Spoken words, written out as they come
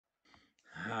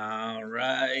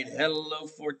right, hello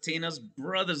Fortinas,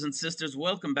 brothers and sisters.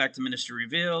 Welcome back to Ministry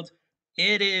Revealed.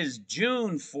 It is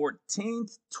June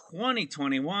 14th,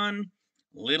 2021.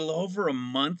 Little over a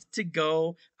month to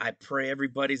go. I pray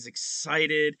everybody's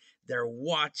excited. They're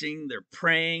watching, they're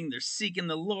praying, they're seeking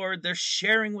the Lord, they're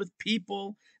sharing with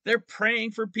people, they're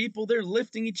praying for people, they're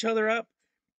lifting each other up.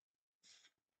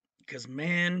 Because,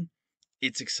 man,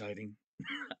 it's exciting.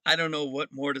 I don't know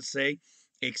what more to say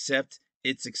except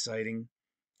it's exciting.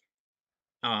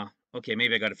 Okay,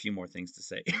 maybe I got a few more things to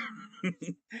say.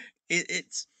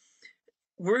 It's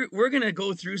we're gonna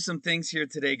go through some things here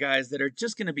today, guys, that are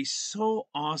just gonna be so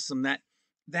awesome that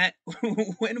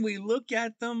when we look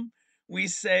at them, we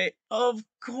say, of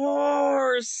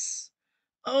course.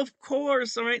 Of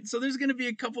course. All right. So there's going to be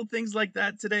a couple things like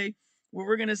that today where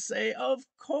we're going to say, of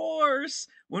course,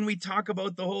 when we talk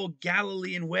about the whole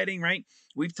Galilean wedding, right?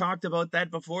 We've talked about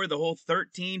that before, the whole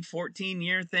 13,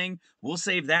 14-year thing. We'll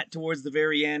save that towards the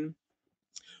very end.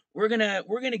 We're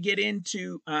gonna get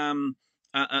into what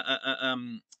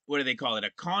do they call it?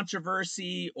 A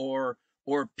controversy or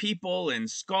people and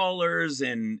scholars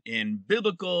and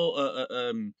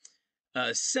biblical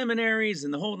seminaries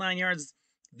and the whole nine yards.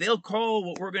 They'll call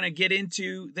what we're going to get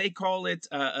into, they call it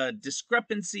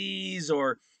discrepancies,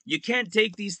 or you can't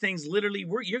take these things literally.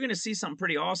 You're going to see something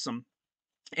pretty awesome.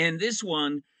 And this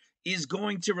one is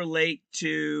going to relate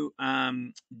to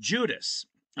Judas.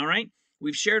 All right.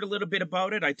 We've shared a little bit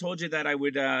about it. I told you that I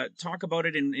would talk about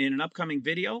it in an upcoming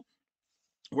video.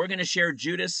 We're going to share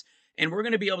Judas, and we're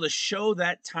going to be able to show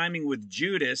that timing with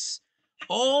Judas,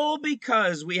 all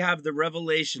because we have the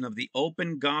revelation of the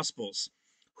open gospels,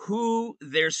 who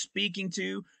they're speaking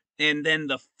to, and then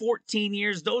the 14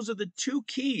 years. Those are the two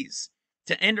keys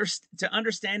to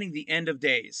understanding the end of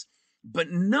days.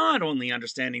 But not only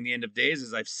understanding the end of days,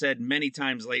 as I've said many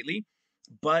times lately,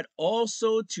 but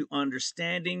also to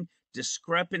understanding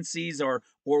discrepancies or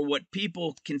what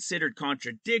people considered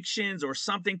contradictions or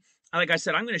something. Like I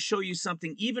said, I'm going to show you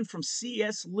something even from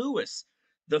C.S. Lewis,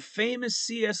 the famous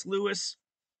C.S. Lewis,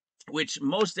 which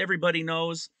most everybody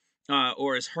knows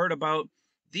or has heard about.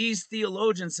 These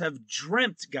theologians have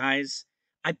dreamt, guys.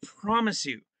 I promise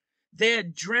you, they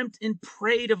had dreamt and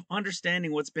prayed of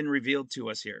understanding what's been revealed to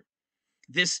us here.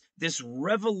 This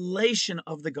revelation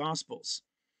of the Gospels.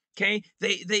 Okay,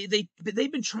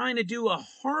 they've been trying to do a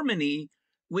harmony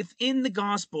within the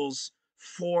Gospels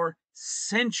for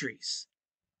centuries,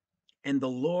 and the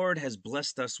Lord has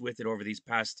blessed us with it over these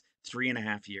past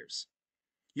 3.5 years.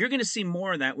 You're going to see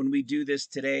more of that when we do this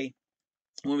today,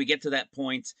 when we get to that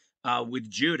point with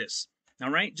Judas. All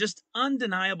right, just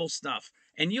undeniable stuff,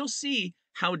 and you'll see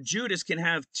how Judas can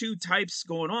have two types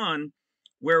going on,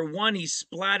 where one, he's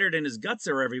splattered and his guts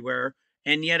are everywhere,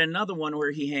 and yet another one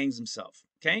where he hangs himself.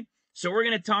 Okay, so we're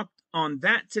going to talk on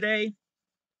that today.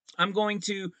 I'm going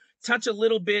to touch a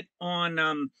little bit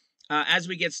on as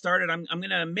we get started. I'm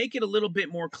going to make it a little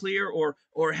bit more clear, or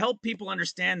help people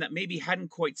understand that maybe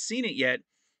hadn't quite seen it yet,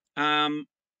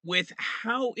 with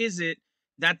how is it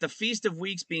that the Feast of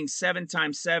Weeks being 7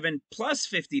 times 7 plus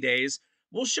 50 days,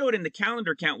 we'll show it in the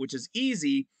calendar count, which is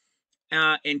easy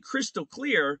and crystal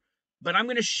clear, but I'm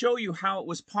going to show you how it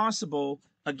was possible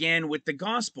again with the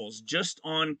Gospels, just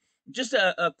a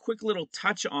quick little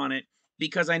touch on it,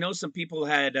 because I know some people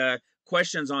had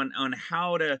questions on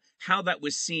how that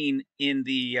was seen in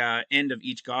the end of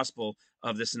each gospel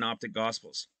of the Synoptic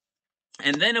Gospels.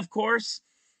 And then, of course,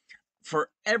 for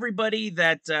everybody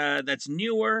that's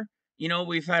newer, you know,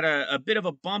 we've had a bit of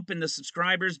a bump in the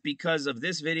subscribers because of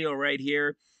this video right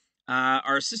here.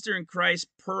 Our sister in Christ,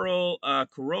 Pearl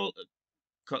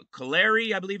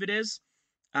Caleri, I believe it is,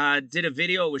 did a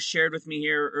video. It was shared with me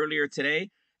here earlier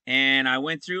today, and I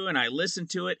went through and I listened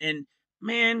to it, and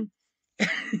man,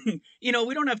 you know,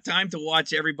 we don't have time to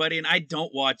watch everybody, and I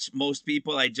don't watch most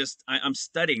people. I'm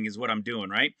studying is what I'm doing,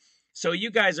 right? So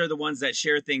you guys are the ones that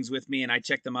share things with me, and I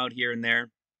check them out here and there.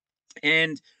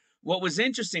 And what was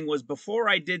interesting was, before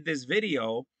I did this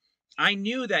video, I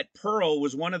knew that Pearl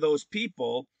was one of those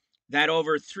people that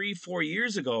over 3-4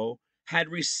 years ago had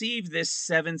received this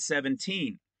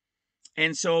 717.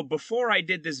 And so before I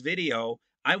did this video,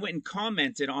 I went and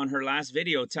commented on her last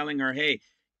video telling her, hey,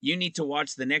 you need to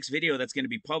watch the next video that's going to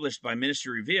be published by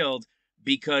Ministry Revealed,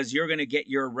 because you're going to get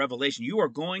your revelation. You are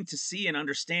going to see and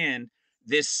understand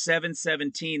this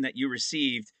 717 that you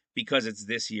received, because it's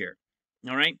this year.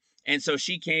 All right. And so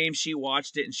she came, she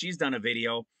watched it, and she's done a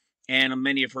video, and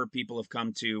many of her people have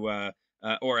come to,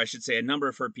 or I should say a number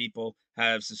of her people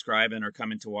have subscribed and are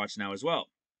coming to watch now as well.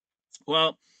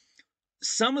 Well,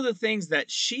 some of the things that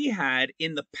she had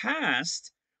in the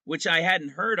past, which I hadn't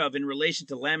heard of in relation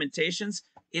to Lamentations,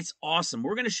 it's awesome.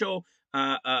 We're going to show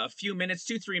a few minutes,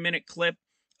 2-3 minute clip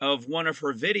of one of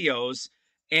her videos,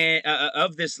 and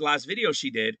of this last video she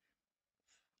did.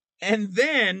 And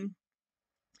then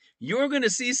you're going to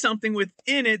see something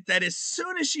within it that as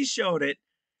soon as she showed it,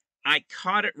 I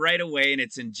caught it right away, and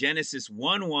it's in Genesis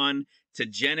 1:1 to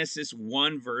Genesis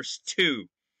 1 verse 2.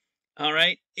 All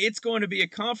right, it's going to be a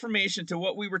confirmation to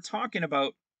what we were talking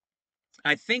about,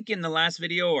 I think, in the last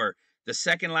video or the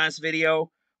second last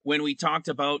video, when we talked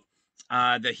about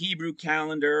the Hebrew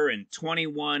calendar and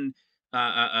 21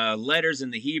 letters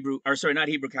in the Hebrew, or sorry, not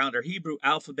Hebrew calendar, Hebrew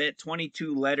alphabet,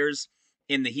 22 letters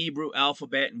in the Hebrew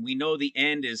alphabet. And we know the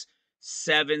end is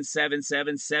 7, 7,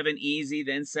 7, 7 easy,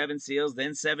 then 7 seals,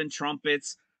 then 7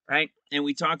 trumpets, right? And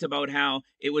we talked about how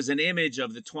it was an image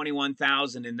of the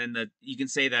 21,000, and then you can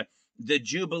say that the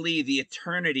Jubilee, the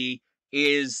eternity,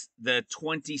 is the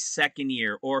 22nd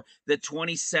year, or the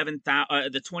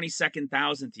 22nd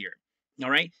thousandth year.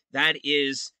 All right, that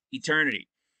is eternity.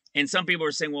 And some people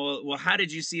are saying, well, how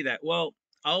did you see that? Well,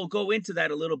 I'll go into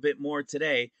that a little bit more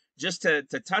today, just to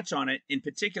touch on it. In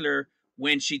particular,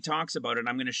 when she talks about it,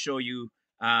 I'm going to show you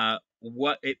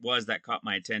what it was that caught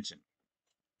my attention.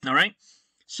 All right,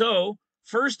 so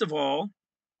first of all,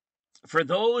 for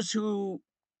those who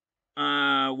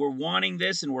were wanting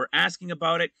this and were asking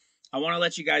about it, I want to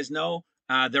let you guys know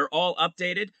they're all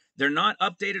updated. They're not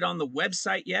updated on the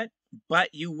website yet, but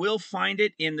you will find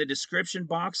it in the description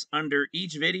box under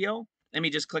each video. Let me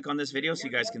just click on this video so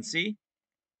you guys can see.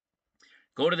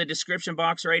 Go to the description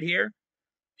box right here,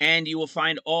 and you will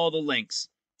find all the links.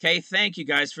 Okay, thank you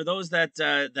guys. For those that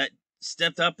that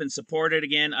stepped up and supported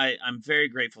again, I'm very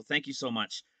grateful. Thank you so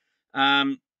much.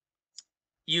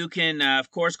 You can, of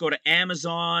course, go to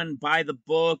Amazon, buy the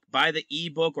book, buy the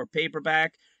ebook or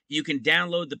paperback. You can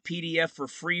download the PDF for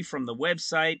free from the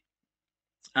website.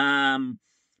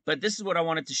 But this is what I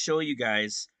wanted to show you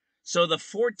guys. So the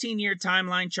 14-year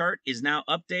timeline chart is now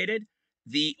updated.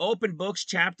 The open books,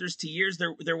 chapters to years,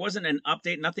 there wasn't an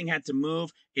update. Nothing had to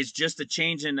move. It's just a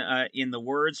change in the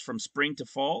words from spring to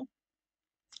fall.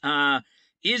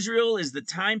 Israel is the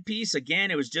timepiece.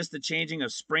 Again, it was just the changing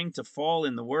of spring to fall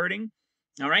in the wording.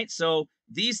 All right, so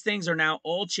these things are now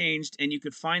all changed, and you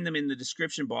could find them in the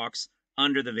description box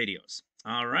under the videos.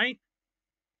 All right,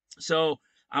 so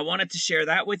I wanted to share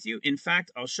that with you. In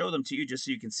fact, I'll show them to you just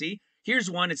so you can see.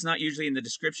 Here's one. It's not usually in the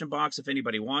description box. If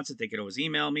anybody wants it, they could always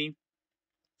email me.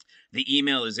 The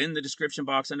email is in the description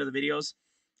box under the videos.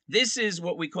 This is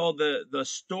what we call the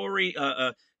story,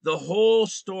 the whole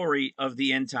story of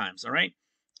the end times. All right,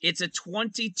 it's a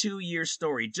 22-year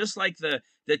story, just like the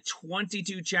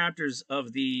 22 chapters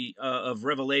of the of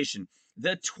Revelation,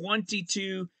 the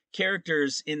 22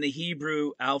 characters in the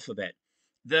Hebrew alphabet.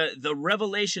 The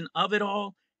revelation of it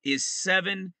all is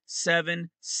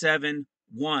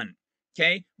 7771.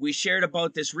 Okay, we shared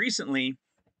about this recently.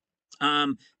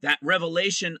 That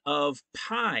revelation of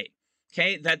Pi.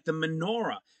 Okay, that the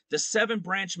menorah, the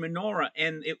 7-branch menorah,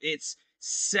 and it's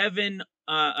 7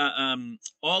 almond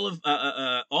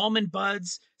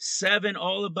buds, 7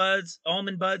 almond buds,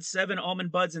 7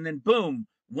 almond buds, and then boom,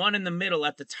 one in the middle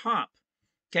at the top.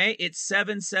 Okay, it's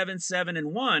 7, 7, 7,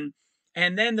 and 1,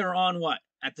 and then they're on what?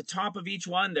 At the top of each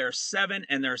one, there are 7,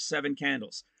 and there are 7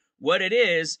 candles. What it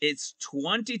is, it's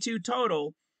 22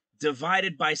 total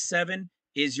divided by 7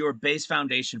 is your base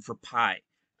foundation for pi.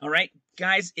 All right,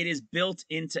 guys, it is built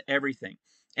into everything.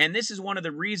 And this is one of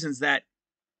the reasons that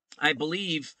I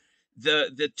believe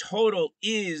the total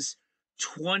is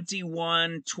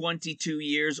 21, 22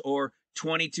 years, or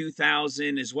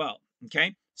 22,000 as well.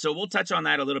 Okay, so we'll touch on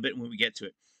that a little bit when we get to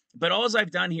it. But all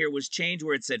I've done here was change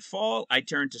where it said fall, I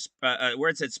turned to where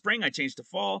it said spring, I changed to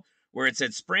fall. Where it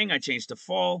said spring, I changed to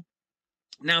fall.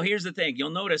 Now here's the thing,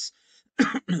 you'll notice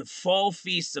fall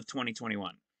feasts of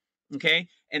 2021. Okay,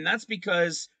 and that's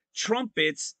because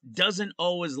trumpets doesn't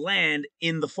always land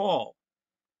in the fall.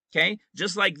 Okay,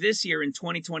 just like this year in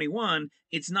 2021,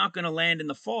 it's not going to land in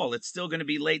the fall. It's still going to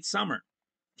be late summer.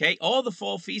 Okay, all the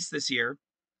fall feasts this year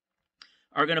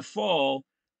are going to fall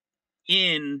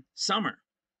in summer.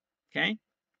 Okay,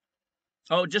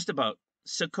 oh, just about.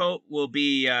 Sukkot will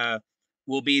be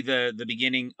the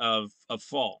beginning of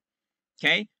fall.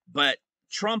 Okay, but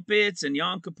trumpets and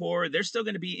Yom Kippur, they're still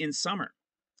going to be in summer.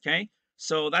 Okay,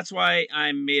 so that's why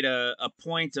I made a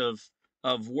point of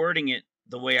wording it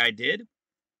the way I did.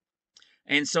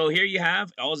 And so here you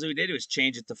have, all we did was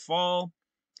change it to fall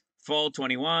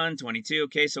 21, 22.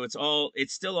 Okay, so it's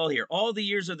still all here. All the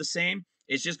years are the same.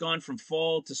 It's just gone from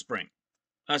fall to spring.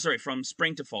 From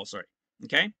spring to fall, sorry.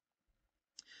 Okay,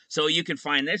 so you can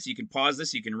find this, you can pause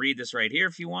this, you can read this right here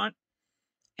if you want.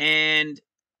 And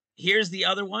here's the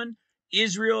other one.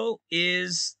 Israel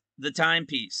is the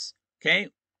timepiece. Okay,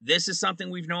 this is something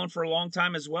we've known for a long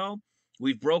time as well.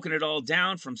 We've broken it all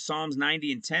down from Psalms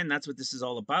 90 and 10. That's what this is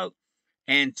all about.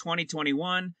 And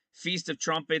 2021, Feast of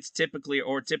Trumpets, typically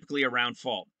around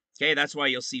fall. Okay, that's why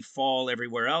you'll see fall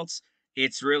everywhere else.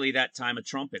 It's really that time of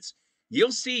trumpets.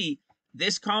 You'll see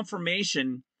this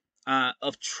confirmation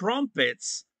of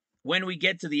trumpets when we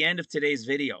get to the end of today's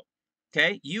video.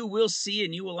 Okay, you will see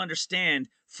and you will understand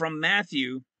from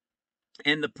Matthew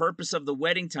and the purpose of the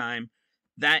wedding time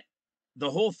that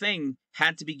the whole thing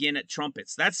had to begin at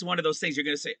trumpets. That's one of those things you're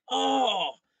going to say,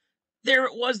 oh, there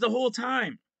it was the whole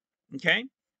time. Okay,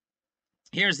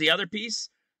 here's the other piece.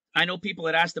 I know people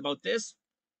had asked about this.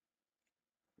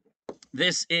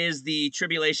 This is the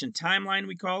tribulation timeline,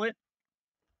 we call it.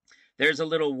 There's a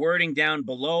little wording down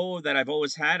below that I've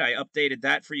always had. I updated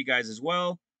that for you guys as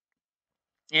well.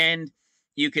 And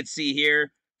you could see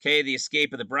here, okay, the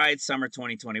escape of the bride, summer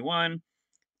 2021.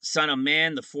 Son of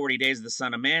Man, the 40 days of the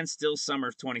Son of Man, still summer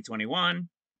of 2021.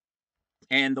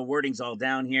 And the wording's all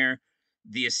down here.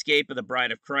 The escape of the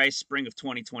bride of Christ, spring of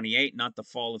 2028, not the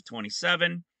fall of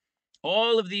 27.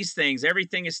 All of these things,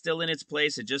 everything is still in its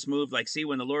place. It just moved. Like, see,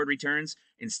 when the Lord returns,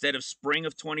 instead of spring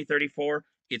of 2034,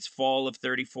 it's fall of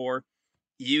 34.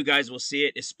 You guys will see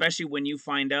it, especially when you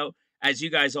find out, as you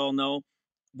guys all know,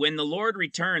 when the Lord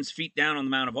returns, feet down on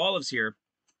the Mount of Olives here,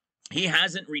 he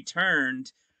hasn't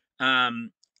returned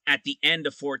at the end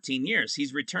of 14 years.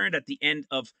 He's returned at the end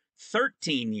of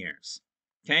 13 years.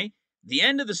 Okay? The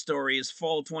end of the story is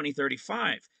fall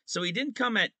 2035. So he didn't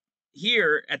come at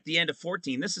here at the end of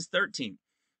 14. This is 13.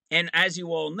 And as you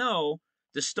all know,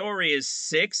 the story is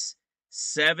 6th,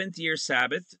 7th year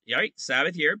Sabbath, right?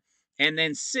 Sabbath year, and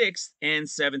then 6th and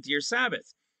 7th year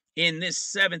Sabbath. In this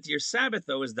 7th year Sabbath,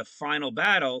 though, is the final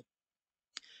battle.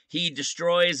 He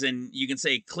destroys and you can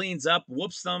say cleans up,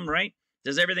 whoops them, right?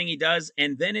 Does everything he does,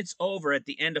 and then it's over at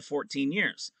the end of 14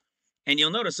 years. And you'll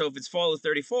notice, so if it's fall of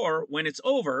 34, when it's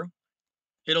over,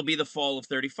 it'll be the fall of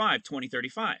 35,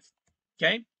 2035.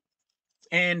 Okay?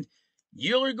 And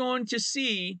you're going to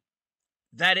see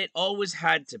that it always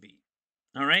had to be.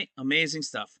 All right? Amazing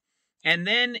stuff. And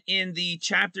then in the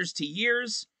chapters to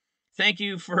years, thank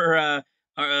you for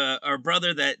our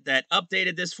brother that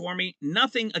updated this for me.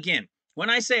 Nothing, again, when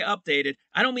I say updated,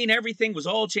 I don't mean everything was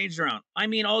all changed around. I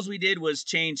mean, all we did was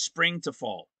change spring to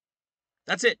fall.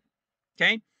 That's it.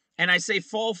 Okay? And I say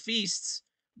fall feasts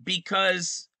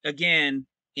because, again,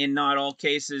 in not all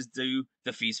cases do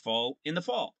the feasts fall in the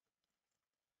fall.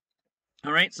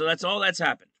 All right? So that's all that's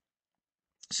happened.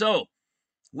 So,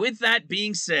 with that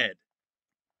being said,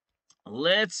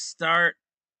 let's start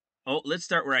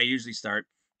where I usually start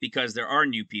because there are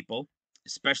new people,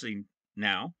 especially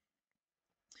now.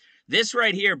 This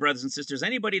right here, brothers and sisters,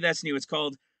 anybody that's new, it's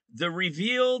called the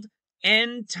Revealed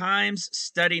End Times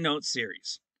Study Note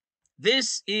Series.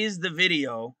 This is the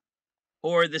video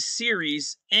or the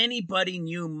series anybody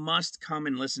new must come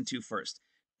and listen to first.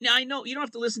 Now, I know you don't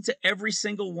have to listen to every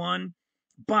single one,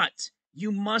 but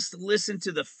you must listen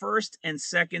to the first and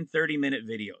second 30-minute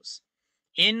videos.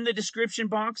 In the description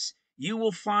box, you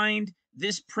will find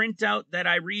this printout that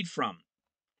I read from.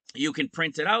 You can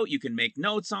print it out, you can make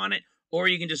notes on it, or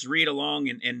you can just read along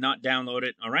and not download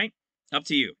it, all right? Up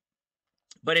to you.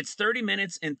 But it's 30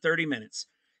 minutes and 30 minutes.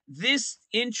 This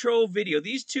intro video,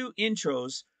 these two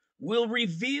intros, will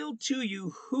reveal to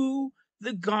you who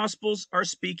the Gospels are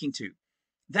speaking to.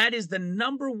 That is the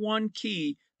number one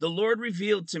key the Lord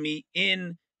revealed to me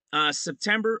in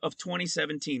September of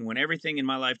 2017, when everything in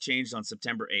my life changed on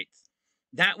September 8th.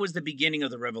 That was the beginning of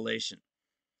the revelation.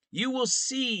 You will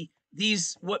see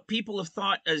these, what people have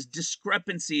thought as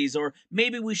discrepancies, or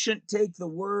maybe we shouldn't take the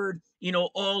word,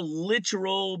 all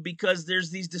literal because there's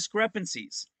these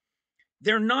discrepancies.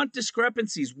 They're not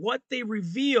discrepancies. What they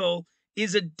reveal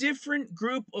is a different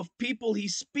group of people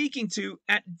he's speaking to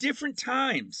at different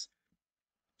times.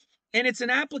 And it's an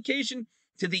application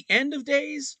to the end of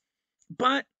days,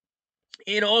 but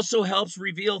it also helps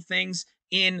reveal things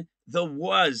in the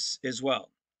was as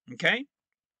well. Okay?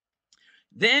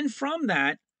 Then from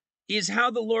that is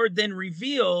how the Lord then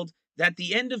revealed that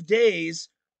the end of days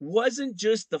wasn't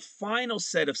just the final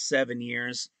set of 7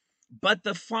 years, but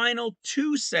the final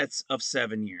 2 sets of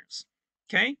 7 years.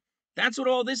 Okay? That's what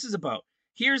all this is about.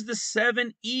 Here's the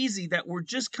 7 easy that we're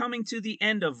just coming to the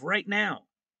end of right now.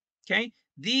 Okay?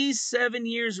 These 7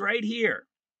 years right here.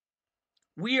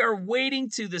 We are waiting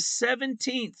to the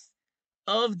 17th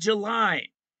of July.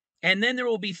 And then there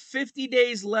will be 50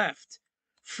 days left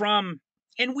from,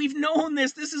 and we've known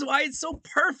this. This is why it's so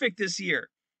perfect this year.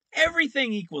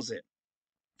 Everything equals it.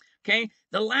 Okay?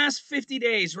 The last 50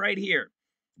 days right here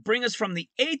bring us from the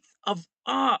 9th of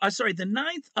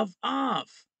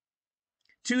Av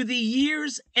to the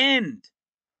year's end.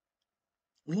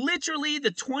 Literally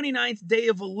the 29th day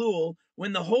of Elul,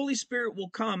 when the Holy Spirit will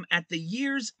come at the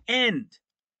year's end.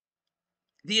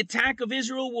 The attack of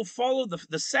Israel will follow.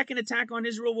 The second attack on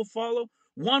Israel will follow.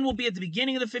 One will be at the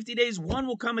beginning of the 50 days. One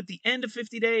will come at the end of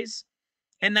 50 days.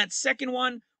 And that second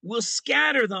one will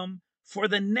scatter them for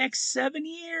the next 7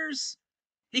 years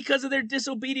because of their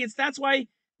disobedience. That's why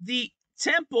the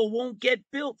temple won't get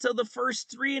built till the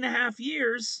first 3.5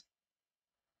 years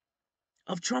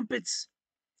of trumpets.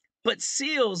 But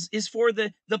seals is for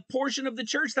the portion of the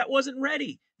church that wasn't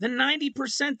ready. The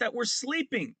 90% that were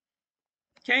sleeping.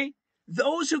 Okay?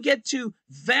 Those who get to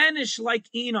vanish like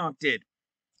Enoch did.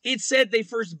 It said they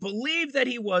first believed that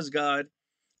he was God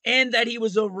and that he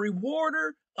was a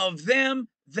rewarder of them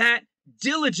that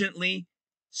diligently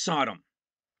sought him.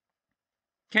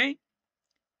 Okay?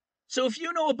 So if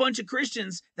you know a bunch of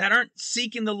Christians that aren't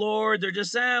seeking the Lord, they're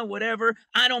just, whatever.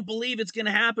 I don't believe it's going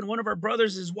to happen. One of our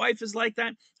brothers, his wife is like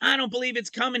that. I don't believe it's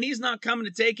coming. He's not coming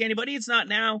to take anybody. It's not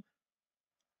now.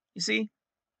 You see?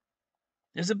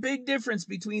 There's a big difference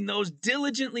between those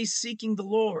diligently seeking the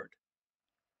Lord,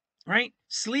 right?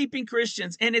 Sleeping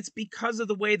Christians, and it's because of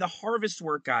the way the harvest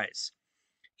work, guys.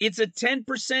 It's a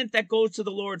 10% that goes to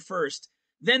the Lord first.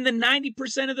 Then the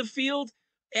 90% of the field,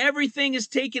 everything is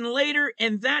taken later,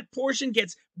 and that portion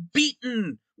gets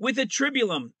beaten with a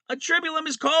tribulum. A tribulum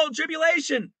is called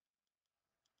tribulation.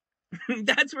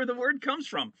 That's where the word comes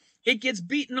from. It gets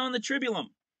beaten on the tribulum,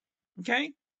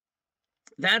 okay?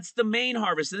 That's the main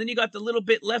harvest. And then you got the little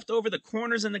bit left over, the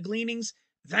corners and the gleanings.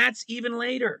 That's even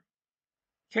later.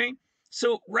 Okay?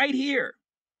 So right here,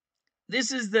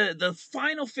 this is the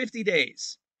final 50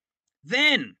 days.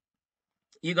 Then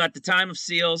you got the time of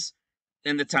seals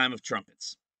and the time of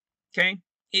trumpets. Okay?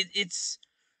 It's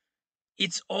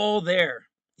all there.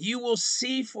 You will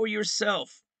see for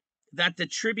yourself that the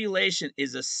tribulation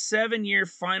is a 7-year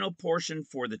final portion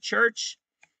for the church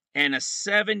and a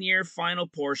 7-year final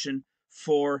portion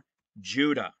for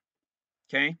Judah.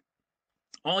 Okay?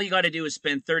 All you got to do is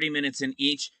spend 30 minutes in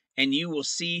each, and you will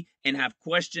see and have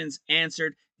questions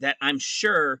answered that I'm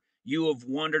sure you have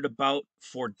wondered about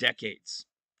for decades.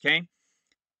 Okay?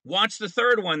 Watch the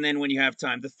third one then when you have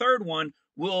time. The third one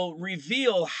will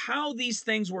reveal how these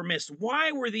things were missed.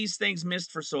 Why were these things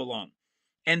missed for so long?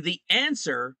 And the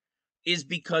answer is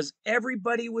because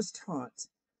everybody was taught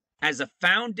as a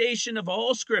foundation of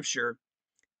all Scripture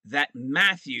that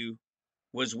Matthew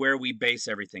was where we base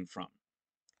everything from.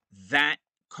 That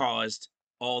caused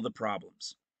all the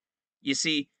problems. You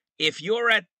see, if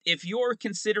you're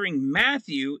considering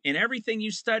Matthew and everything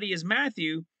you study is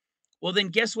Matthew, well then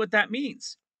guess what that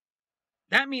means?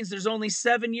 That means there's only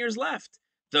 7 years left.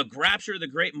 The rapture of the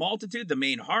great multitude, the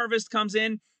main harvest comes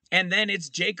in, and then it's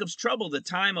Jacob's trouble, the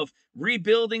time of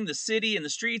rebuilding the city and the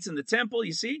streets and the temple,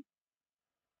 you see?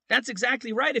 That's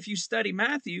exactly right if you study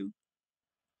Matthew.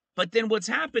 But then what's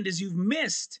happened is you've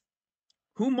missed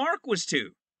who Mark was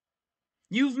to.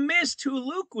 You've missed who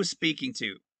Luke was speaking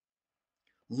to.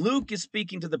 Luke is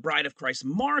speaking to the bride of Christ.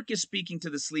 Mark is speaking to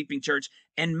the sleeping church.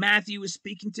 And Matthew is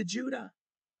speaking to Judah.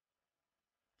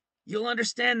 You'll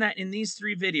understand that in these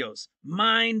 3 videos.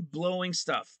 Mind-blowing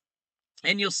stuff.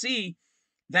 And you'll see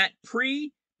that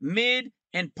pre, mid,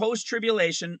 and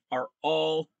post-tribulation are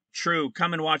all true.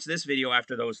 Come and watch this video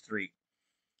after those 3.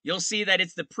 You'll see that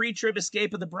it's the pre-trib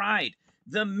escape of the bride,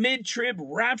 the mid-trib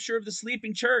rapture of the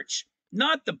sleeping church.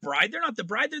 Not the bride. They're not the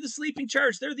bride. They're the sleeping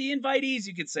church. They're the invitees,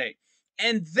 you could say.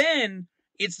 And then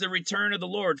it's the return of the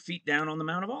Lord, feet down on the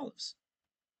Mount of Olives.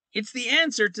 It's the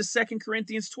answer to 2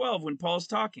 Corinthians 12 when Paul's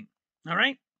talking. All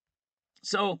right?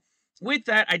 So with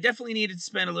that, I definitely needed to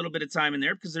spend a little bit of time in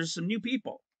there because there's some new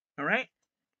people. All right?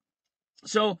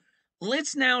 So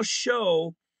let's now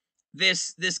show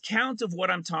this count of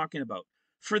what I'm talking about.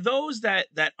 For those that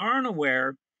aren't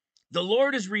aware, the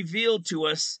Lord has revealed to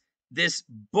us this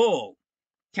bull,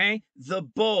 okay? The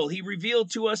bull. He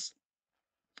revealed to us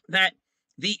that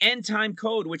the end time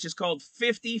code, which is called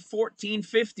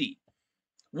 50-14-50.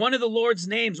 One of the Lord's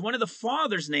names, one of the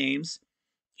Father's names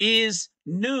is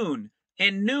Nun.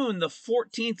 And Nun, the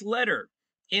 14th letter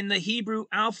in the Hebrew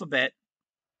alphabet,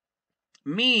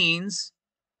 means,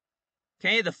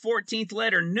 okay, the 14th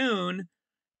letter, Nun,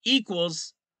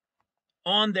 equals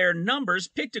on their numbers,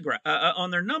 on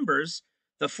their numbers,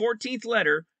 the 14th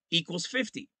letter equals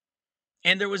 50.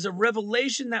 And there was a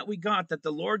revelation that we got that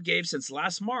the Lord gave since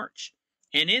last March.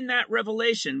 And in that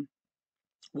revelation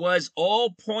was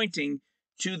all pointing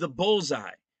to the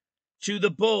bullseye, to the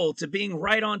bull, to being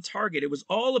right on target. It was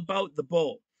all about the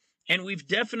bull. And we've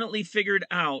definitely figured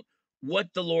out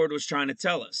what the Lord was trying to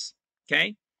tell us.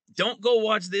 Okay? Don't go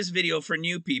watch this video for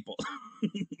new people.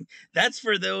 That's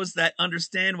for those that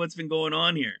understand what's been going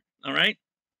on here. All right.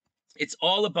 It's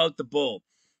all about the bull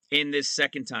in this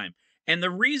second time. And the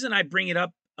reason I bring it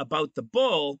up about the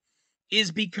bull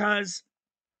is because,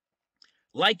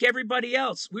 like everybody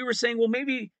else, we were saying, well,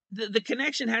 maybe the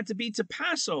connection had to be to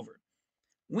Passover.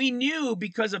 We knew,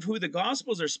 because of who the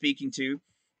Gospels are speaking to,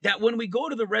 that when we go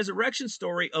to the resurrection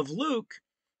story of Luke,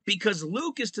 because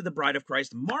Luke is to the bride of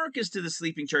Christ, Mark is to the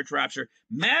sleeping church rapture,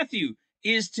 Matthew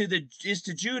is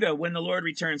to Judah when the Lord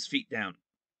returns feet down.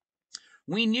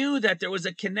 We knew that there was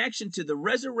a connection to the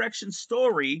resurrection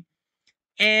story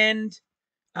and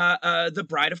the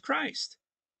bride of Christ.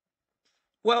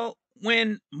 Well,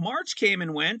 when March came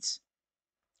and went,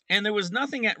 and there was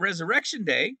nothing at Resurrection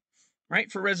Day,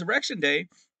 right? For Resurrection Day,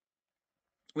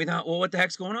 we thought, well, what the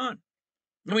heck's going on?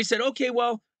 And we said, okay,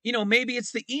 well, maybe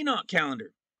it's the Enoch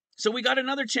calendar. So we got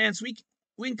another chance. We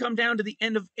can come down to the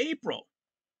end of April.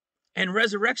 And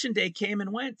Resurrection Day came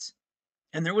and went,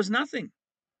 and there was nothing.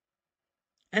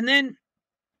 And then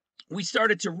we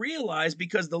started to realize,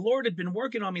 because the Lord had been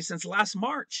working on me since last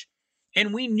March,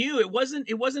 and we knew it wasn't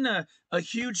a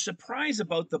huge surprise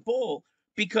about the bull,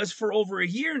 because for over a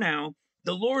year now,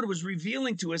 the Lord was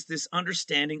revealing to us this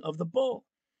understanding of the bull.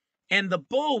 And the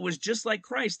bull was just like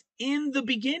Christ in the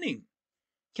beginning.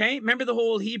 Okay, remember the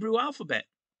whole Hebrew alphabet.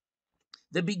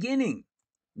 The beginning,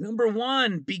 number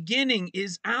one, beginning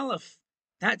is Aleph.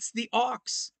 That's the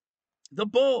ox, the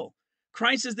bull.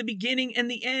 Christ is the beginning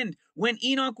and the end. When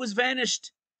Enoch was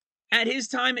vanished, at his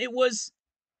time, it was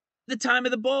the time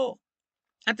of the bull.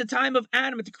 At the time of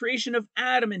Adam, at the creation of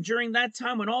Adam, and during that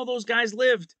time when all those guys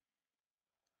lived,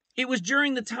 it was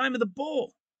during the time of the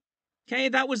bull. Okay,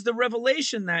 that was the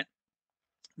revelation that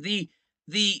the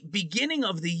beginning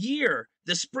of the year,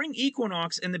 the spring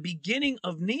equinox and the beginning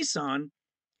of Nisan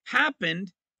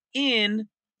happened in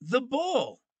the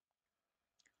bull.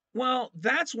 Well,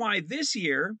 that's why this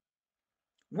year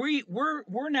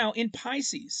we're now in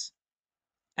Pisces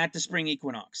at the spring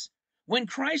equinox. When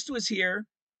Christ was here,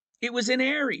 it was in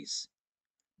Aries.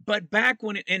 But back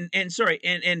when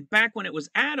it back when it was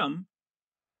Adam,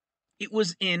 it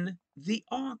was in the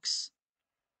ox.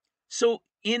 So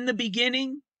in the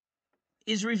beginning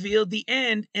is revealed the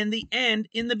end, and the end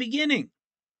in the beginning.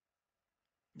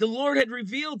 The Lord had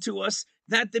revealed to us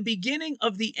that the beginning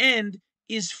of the end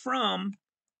is from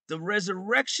the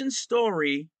resurrection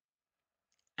story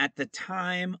at the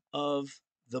time of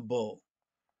the bull.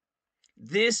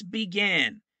 This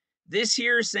began. This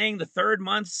here saying the third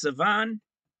month, Sivan,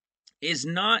 is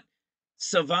not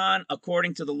Sivan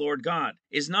according to the Lord God,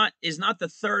 is not the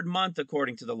third month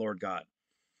according to the Lord God.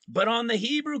 But on the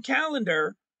Hebrew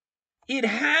calendar, it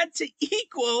had to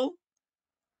equal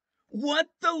what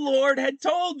the Lord had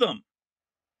told them.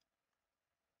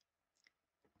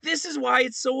 This is why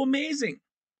it's so amazing.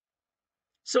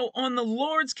 So on the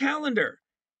Lord's calendar,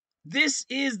 this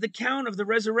is the count of the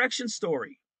resurrection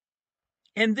story.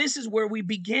 And this is where we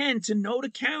began to know to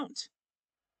count.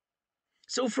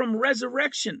 So from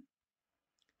resurrection,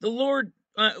 the Lord,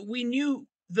 we knew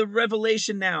the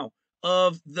revelation now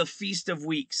of the Feast of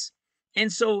Weeks.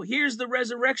 And so here's the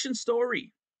resurrection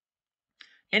story.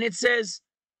 And it says,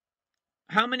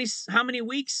 how many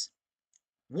weeks?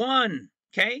 1,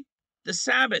 okay? The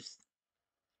Sabbath.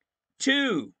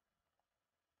 2,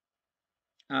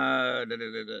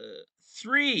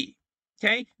 3,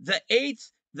 okay? The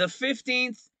 8th, the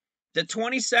 15th, the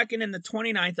 22nd, and the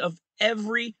 29th of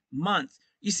every month.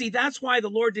 You see, that's why the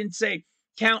Lord didn't say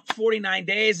count 49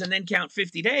 days and then count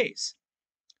 50 days.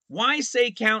 Why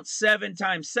say count 7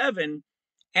 times 7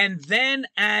 and then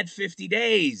add 50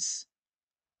 days?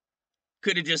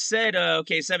 Could have just said,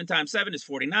 okay, 7 times 7 is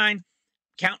 49.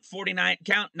 Count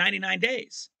 99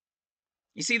 days.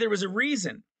 You see, there was a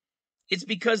reason. It's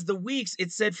because the weeks,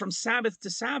 it said from Sabbath to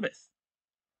Sabbath.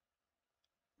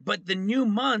 But the new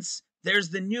months, there's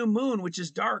the new moon, which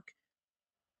is dark.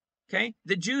 Okay?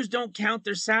 The Jews don't count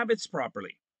their Sabbaths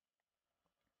properly.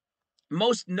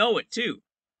 Most know it too.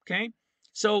 Okay?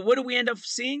 So what do we end up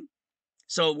seeing?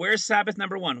 So where's Sabbath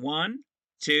number 1? 1,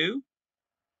 2,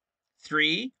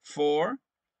 3, 4,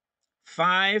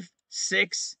 5,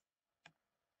 6,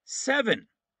 7.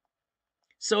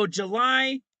 So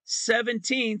July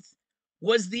 17th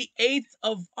was the 8th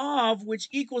of Av, which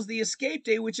equals the escape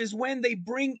day, which is when they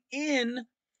bring in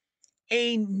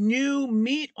a new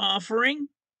meat offering,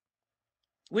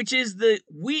 which is the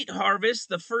wheat harvest,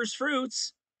 the first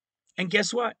fruits. And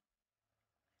guess what?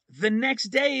 The next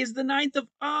day is the 9th of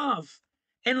Av.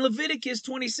 And Leviticus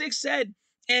 26 said,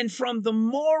 and from the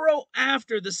morrow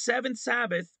after the 7th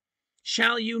Sabbath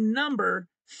shall you number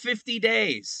 50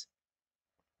 days.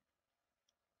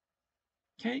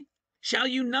 Okay? shall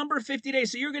you number 50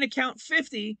 days. So you're going to count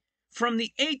 50 from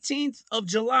the 18th of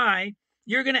July.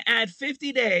 You're going to add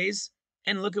 50 days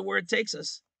and look at where it takes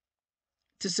us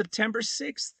to September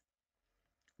 6th.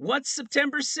 What's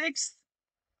September 6th?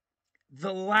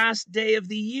 The last day of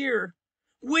the year,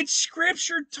 which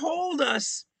scripture told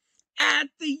us at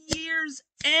the year's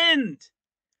end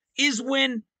is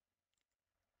when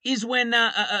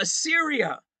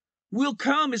Assyria will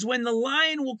come, is when the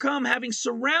lion will come, having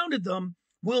surrounded them,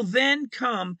 will then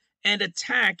come and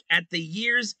attack at the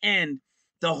year's end.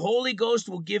 The Holy Ghost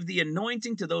will give the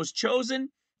anointing to those chosen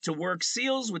to work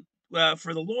seals with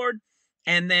for the Lord.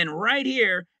 And then right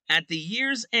here at the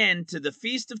year's end, to the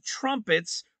Feast of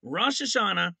Trumpets, Rosh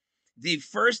Hashanah,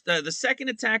 the second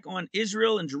attack on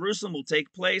Israel and Jerusalem will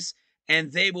take place,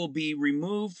 and they will be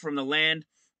removed from the land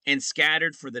and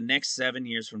scattered for the next 7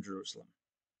 years from Jerusalem.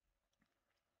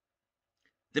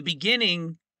 The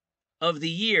beginning of the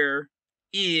year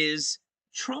is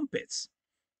trumpets.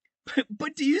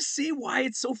 But do you see why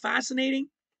it's so fascinating?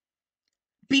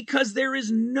 Because there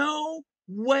is no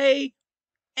way,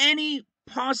 any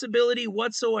possibility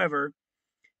whatsoever,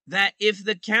 that if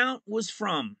the count was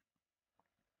from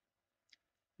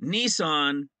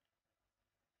Nisan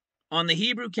on the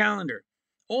Hebrew calendar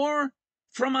or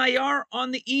from Iyar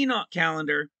on the Enoch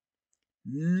calendar,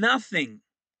 nothing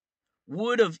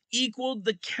would have equaled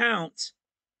the count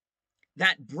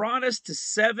that brought us to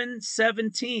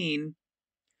 717,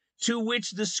 to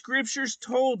which the scriptures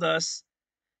told us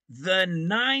the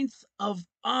 9th of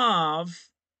Av,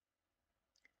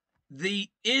 the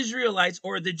Israelites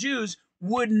or the Jews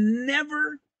would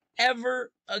never,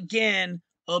 ever again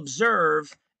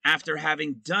observe. After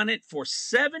having done it for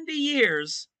 70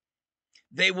 years,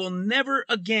 they will never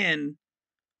again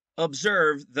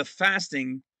observe the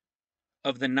fasting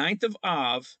of the 9th of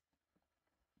Av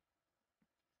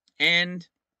and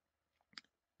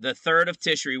the 3rd of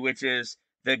Tishri, which is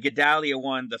the Gedalia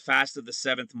one, the fast of the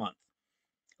 7th month.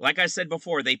 Like I said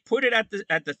before, they put it at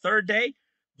the 3rd day,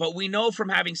 but we know from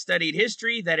having studied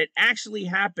history that it actually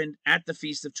happened at the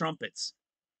Feast of Trumpets.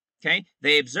 Okay?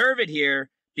 They observe it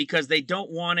here because they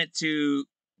don't want it to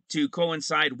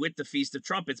coincide with the Feast of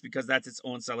Trumpets, because that's its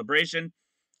own celebration.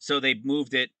 So they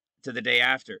moved it to the day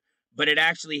after. But it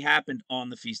actually happened on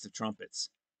the Feast of Trumpets.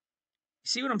 You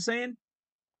see what I'm saying?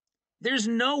 There's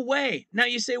no way. Now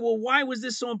you say, well, why was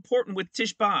this so important with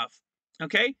Tish B'Av?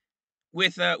 Okay?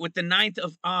 With the 9th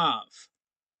of Av,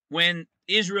 when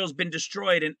Israel's been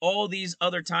destroyed and all these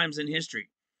other times in history.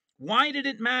 Why did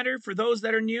it matter for those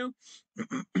that are new?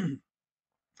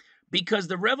 Because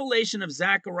the revelation of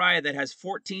Zechariah that has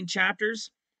 14 chapters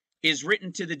is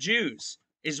written to the Jews,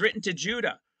 is written to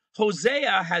Judah.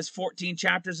 Hosea has 14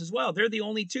 chapters as well. They're the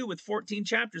only two with 14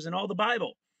 chapters in all the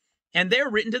Bible. And they're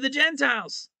written to the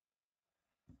Gentiles.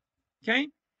 Okay?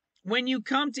 When you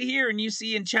come to here and you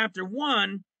see in chapter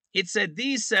 1, it said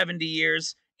these 70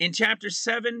 years. In chapter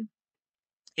 7,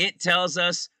 it tells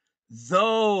us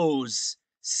those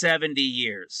 70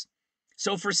 years.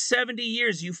 So for 70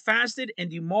 years, you fasted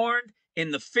and you mourned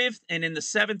in the 5th and in the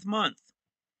 7th month.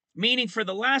 Meaning for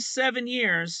the last 7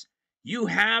 years, you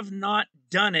have not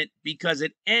done it because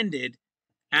it ended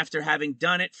after having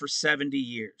done it for 70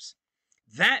 years.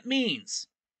 That means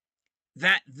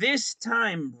that this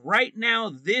time, right now,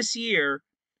 this year,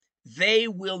 they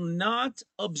will not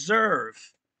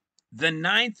observe the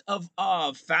 9th of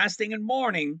Av, fasting and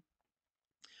mourning,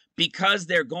 because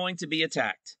they're going to be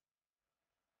attacked.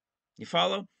 You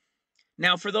follow?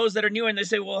 Now, for those that are new and they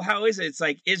say, well, how is it? It's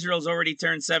like Israel's already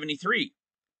turned 73.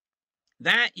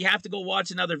 That, you have to go watch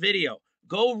another video.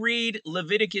 Go read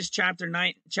Leviticus chapter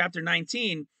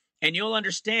 19, and you'll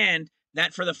understand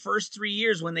that for the first 3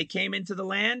 years when they came into the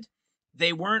land,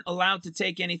 they weren't allowed to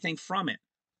take anything from it.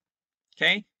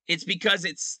 Okay? It's because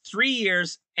it's 3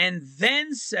 years and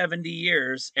then 70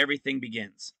 years, everything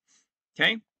begins.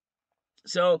 Okay?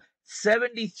 So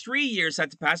 73 years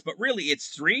had to pass, but really it's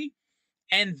 3.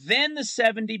 And then the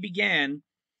 70 began,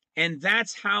 and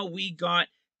that's how we got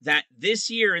that this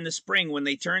year in the spring when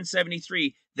they turned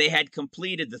 73, they had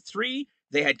completed the 3,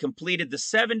 they had completed the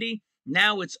 70.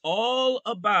 Now it's all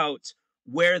about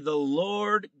where the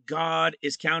Lord God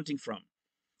is counting from.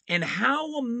 And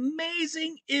how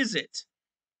amazing is it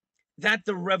that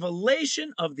the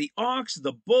revelation of the ox,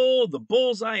 the bull, the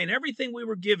bullseye, and everything we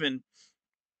were given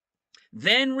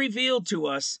then revealed to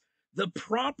us the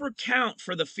proper count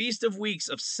for the Feast of Weeks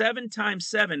of 7 times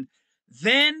 7,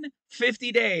 then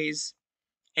 50 days,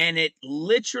 and it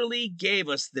literally gave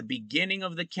us the beginning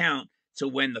of the count to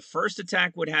when the first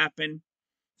attack would happen,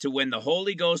 to when the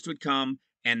Holy Ghost would come,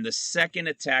 and the second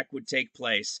attack would take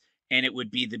place, and it would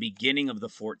be the beginning of the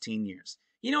 14 years.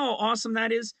 You know how awesome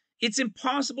that is? It's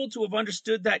impossible to have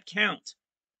understood that count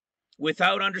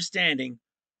without understanding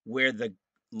where the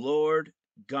Lord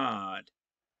God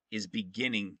is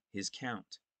beginning his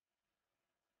count.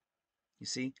 You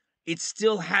see, it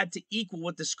still had to equal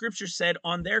what the scripture said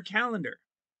on their calendar.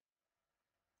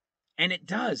 And it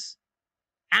does.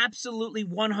 Absolutely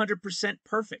 100%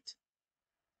 perfect.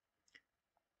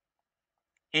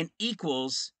 And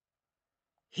equals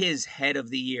his head of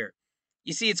the year.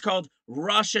 You see, it's called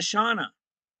Rosh Hashanah,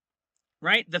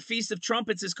 right? The Feast of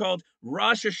Trumpets is called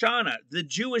Rosh Hashanah, the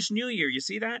Jewish New Year. You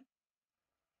see that?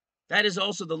 That is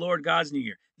also the Lord God's New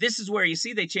Year. This is where you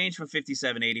see they changed from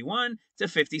 5781 to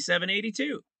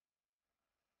 5782.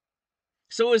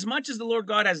 So as much as the Lord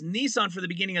God has Nisan for the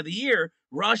beginning of the year,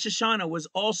 Rosh Hashanah was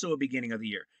also a beginning of the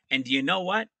year. And do you know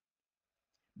what?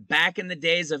 Back in the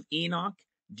days of Enoch,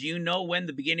 do you know when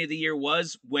the beginning of the year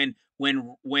was? Well,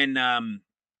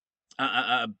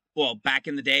 back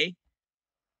in the day,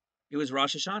 it was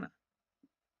Rosh Hashanah.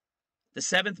 The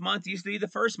 7th month used to be the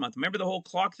 1st month. Remember the whole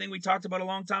clock thing we talked about a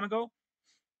long time ago?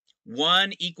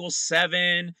 1 equals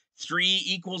 7, 3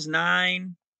 equals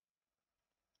 9.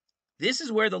 This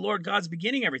is where the Lord God's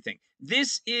beginning everything.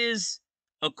 This is,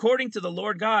 according to the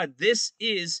Lord God, this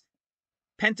is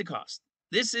Pentecost.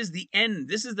 This is the end.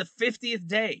 This is the 50th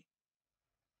day.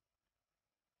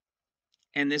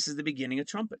 And this is the beginning of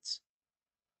trumpets.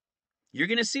 You're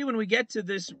going to see when we get to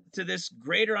this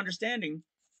greater understanding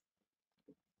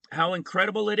how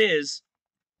incredible it is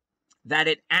that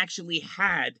it actually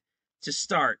had to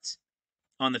start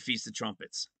on the Feast of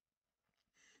Trumpets.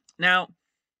 Now,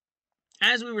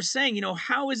 as we were saying, you know,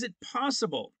 how is it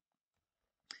possible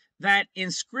that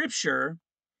in Scripture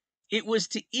it was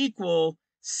to equal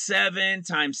 7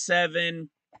 times 7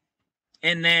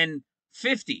 and then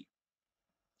 50?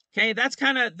 Okay,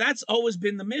 that's always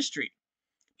been the mystery.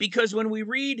 Because when we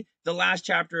read the last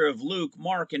chapter of Luke,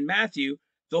 Mark, and Matthew,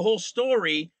 the whole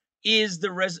story is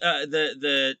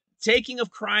the taking of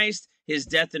Christ, his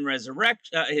death and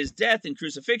resurrection, his death and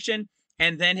crucifixion,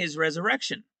 and then his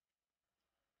resurrection.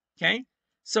 Okay,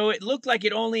 so it looked like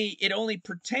it only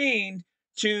pertained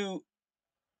to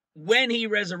when he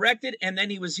resurrected, and then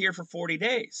he was here for 40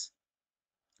 days.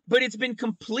 But it's been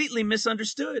completely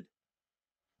misunderstood.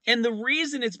 And the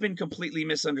reason it's been completely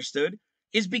misunderstood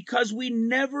is because we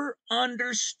never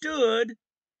understood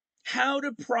how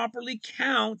to properly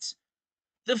count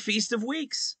the Feast of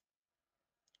Weeks.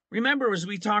 Remember, as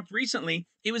we talked recently,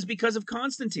 it was because of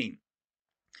Constantine.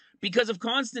 Because of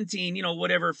Constantine, you know,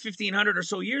 whatever, 1500 or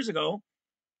so years ago,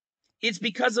 it's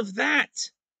because of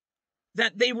that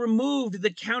they removed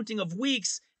the counting of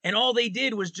weeks, and all they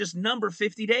did was just number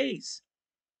 50 days.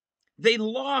 They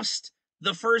lost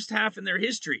the first half in their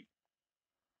history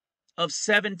of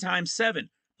 7 times 7,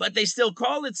 but they still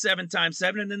call it 7 times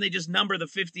 7, and then they just number the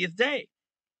 50th day.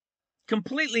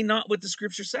 Completely not what the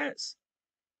scripture says.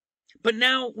 But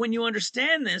now when you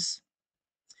understand this,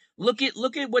 look at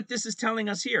what this is telling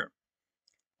us here.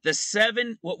 The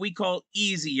 7, what we call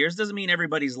easy years, doesn't mean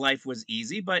everybody's life was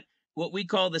easy, but what we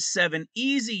call the 7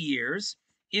 easy years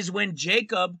is when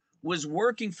Jacob was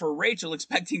working for Rachel,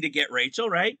 expecting to get Rachel,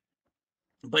 right?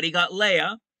 But he got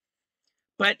Leah.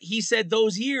 But he said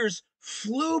those years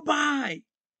flew by.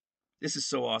 This is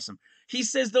so awesome. He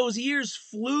says those years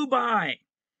flew by.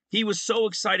 He was so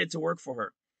excited to work for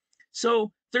her.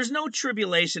 So there's no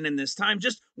tribulation in this time,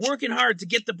 just working hard to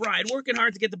get the bride,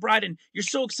 and you're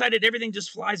so excited everything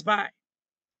just flies by.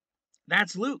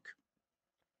 That's Luke.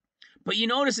 But you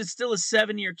notice it's still a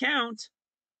 7-year count.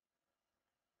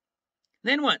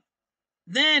 Then what?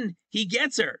 Then he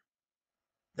gets her.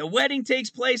 The wedding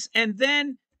takes place, and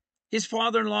then his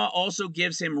father-in-law also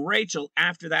gives him Rachel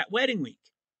after that wedding week.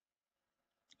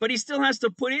 But he still has to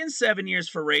put in 7 years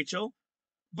for Rachel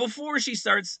before she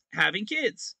starts having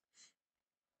kids.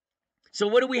 So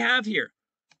what do we have here?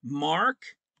 Mark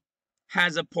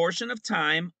has a portion of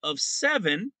time of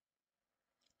 7,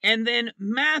 and then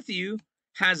Matthew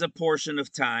has a portion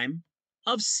of time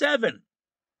of 7.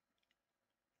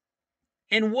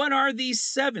 And what are these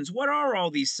 7s? What are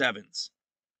all these 7s?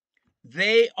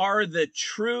 They are the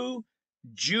true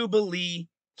Jubilee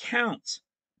count.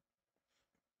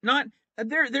 Not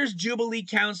there's Jubilee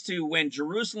counts to when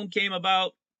Jerusalem came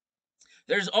about.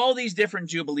 There's all these different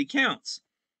Jubilee counts.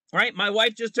 Right? My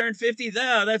wife just turned 50.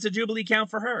 That's a Jubilee count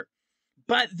for her.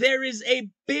 But there is a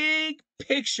big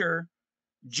picture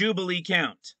Jubilee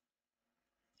count.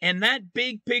 And that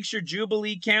big picture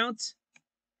Jubilee count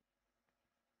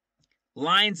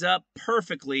lines up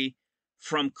perfectly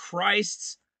from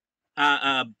Christ's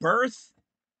birth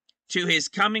to his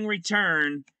coming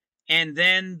return, and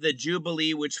then the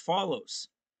Jubilee which follows.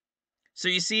 So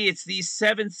you see, it's these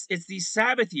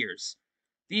Sabbath years.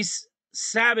 These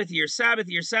Sabbath year.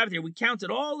 We counted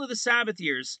all of the Sabbath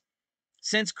years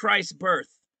since Christ's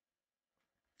birth.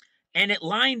 And it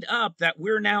lined up that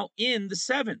we're now in the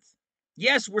 7th.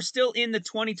 Yes, we're still in the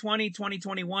 2020,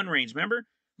 2021 range. Remember?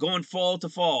 Going fall to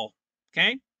fall.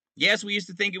 Okay? Yes, we used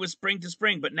to think it was spring to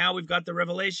spring, but now we've got the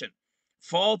revelation.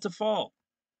 Fall to fall.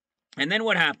 And then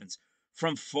what happens?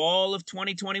 From fall of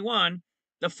 2021,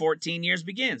 the 14 years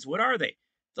begins. What are they?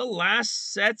 The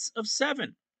last sets of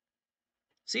 7.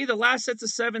 See, the last sets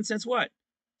of 7 since what?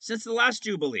 Since the last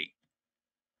Jubilee.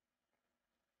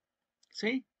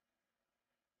 See?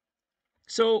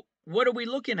 So what are we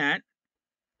looking at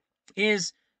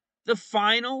is the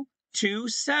final 2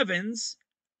 7s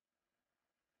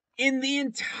in the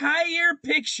entire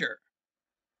picture.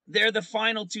 They're the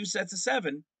final 2 sets of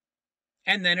 7,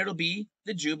 and then it'll be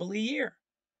the Jubilee year.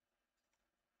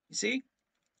 You see?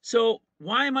 So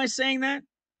why am I saying that?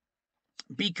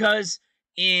 Because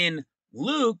in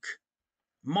Luke,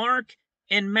 Mark,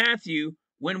 and Matthew,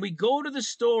 when we go to the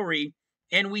story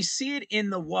and we see it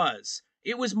in the was,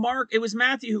 it was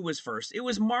Matthew who was first. It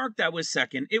was Mark that was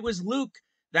second. It was Luke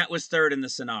that was third in the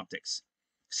synoptics.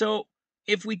 So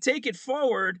if we take it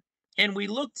forward and we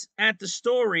looked at the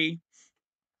story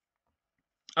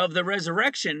of the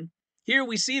resurrection, here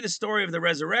we see the story of the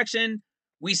resurrection.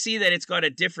 We see that it's got a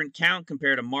different count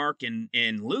compared to Mark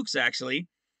and Luke's actually.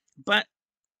 But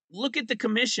look at the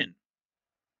commission.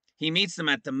 He meets them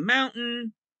at the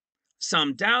mountain.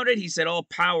 Some doubted. He said, all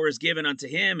power is given unto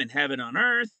him in heaven and on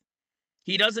earth.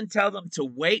 He doesn't tell them to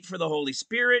wait for the Holy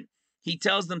Spirit. He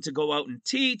tells them to go out and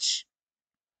teach.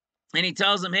 And he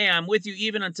tells them, hey, I'm with you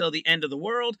even until the end of the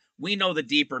world. We know the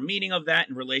deeper meaning of that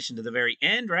in relation to the very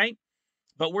end, right?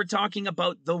 But we're talking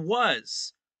about the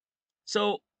was.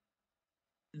 So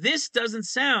this doesn't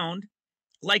sound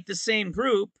like the same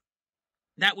group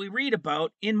that we read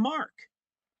about in Mark.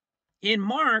 In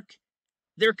Mark,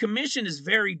 their commission is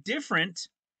very different,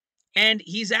 and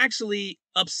he's actually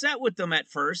upset with them at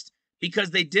first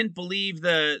because they didn't believe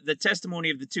the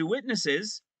testimony of the 2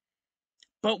 witnesses.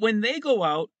 But when they go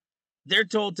out, they're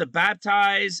told to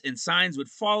baptize and signs would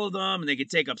follow them and they could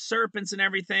take up serpents and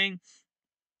everything.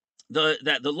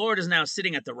 That the Lord is now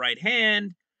sitting at the right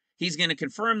hand. He's going to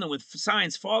confirm them with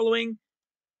signs following.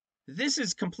 This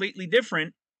is completely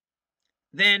different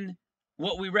than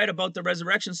what we read about the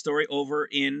resurrection story over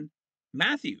in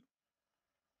Matthew.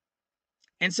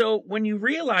 And so when you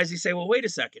realize, you say, well, wait a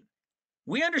second.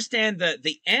 We understand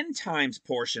the end times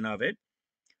portion of it,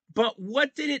 but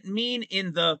what did it mean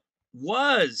in the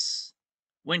was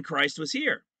when Christ was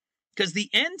here? Because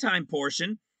the end time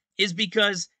portion is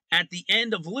because at the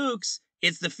end of Luke's,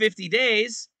 it's the 50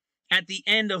 days. At the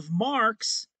end of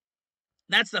Mark's,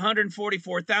 that's the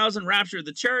 144,000 rapture of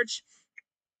the church.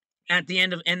 At the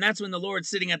end of, and that's when the Lord's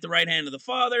sitting at the right hand of the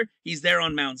Father. He's there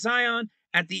on Mount Zion.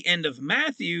 At the end of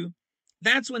Matthew,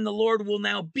 that's when the Lord will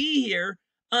now be here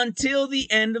until the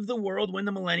end of the world when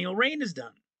the millennial reign is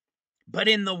done. But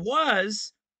in the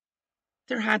was,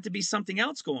 there had to be something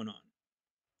else going on.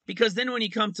 Because then when you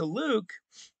come to Luke,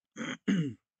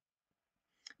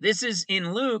 this is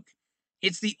in Luke,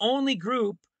 it's the only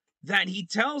group that he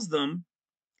tells them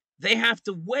they have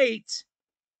to wait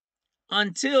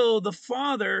until the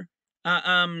Father,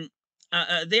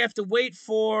 they have to wait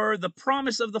for the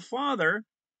promise of the Father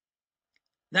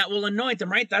that will anoint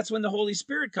them, right? That's when the Holy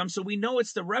Spirit comes. So we know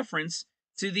it's the reference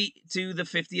to the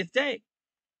 50th day.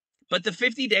 But the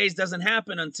 50 days doesn't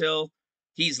happen until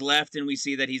he's left and we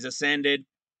see that he's ascended.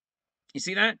 You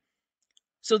see that?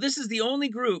 So this is the only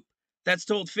group that's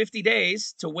told 50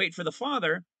 days to wait for the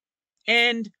Father.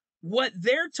 And what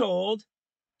they're told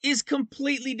is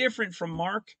completely different from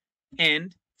Mark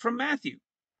and from Matthew.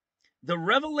 The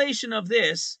revelation of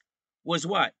this was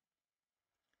what?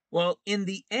 Well, in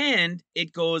the end,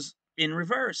 it goes in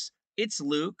reverse. It's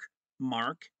Luke,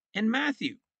 Mark, and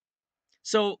Matthew.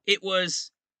 So it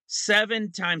was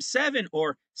 7 times 7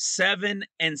 or 7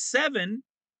 and 7.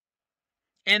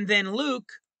 And then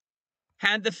Luke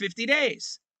had the 50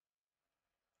 days.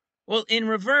 Well, in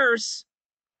reverse,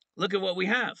 look at what we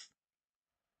have.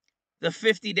 The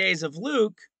 50 days of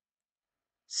Luke,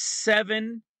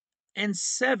 7 and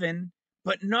 7,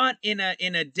 but not in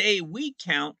a day week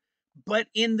count, but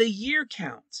in the year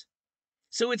count.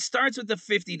 So it starts with the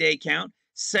 50-day count,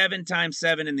 7 times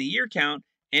 7 in the year count,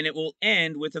 and it will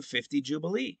end with a 50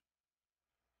 Jubilee.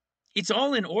 It's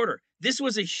all in order. This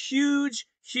was a huge,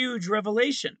 huge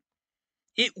revelation.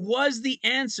 It was the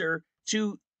answer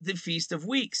to the Feast of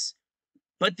Weeks.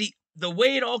 But the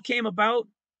way it all came about,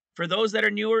 for those that are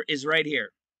newer, is right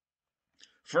here.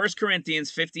 1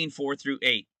 Corinthians 15:4 through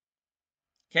 8.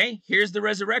 Okay, here's the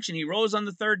resurrection. He rose on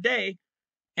the third day,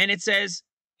 and it says,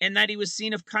 and that he was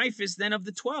seen of Caiaphas, then of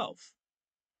the 12.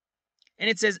 And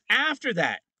it says, after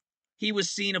that, he was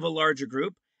seen of a larger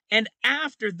group, and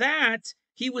after that,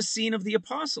 he was seen of the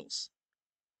apostles.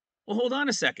 Well, hold on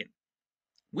a second.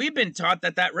 We've been taught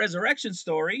that that resurrection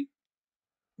story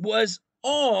was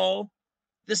all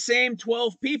the same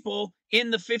 12 people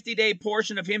in the 50-day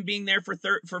portion of him being there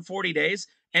for 40 days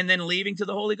and then leaving to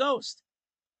the Holy Ghost.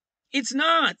 It's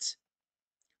not.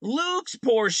 Luke's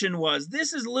portion was.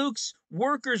 This is Luke's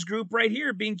workers group right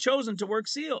here being chosen to work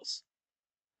seals.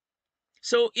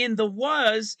 So in the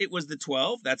was, it was the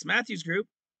 12. That's Matthew's group.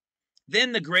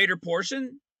 Then the greater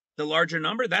portion, the larger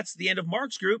number, that's the end of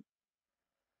Mark's group.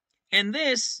 And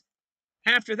this,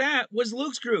 after that, was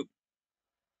Luke's group.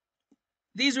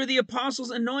 These were the apostles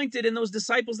anointed and those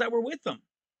disciples that were with them.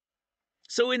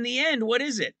 So in the end, what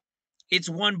is it? It's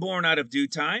one born out of due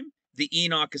time, the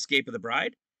Enoch escape of the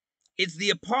bride. It's the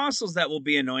apostles that will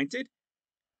be anointed.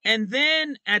 And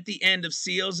then at the end of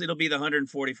seals, it'll be the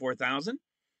 144,000.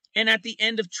 And at the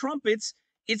end of trumpets,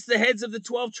 it's the heads of the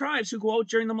 12 tribes who go out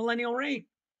during the millennial reign.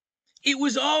 It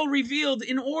was all revealed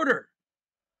in order,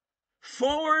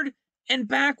 forward and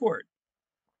backward.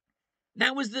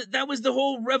 That was the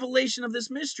whole revelation of this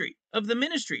mystery, of the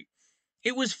ministry.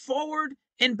 It was forward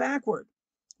and backward.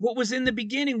 What was in the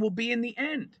beginning will be in the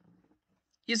end.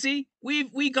 You see,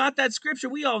 we got that scripture.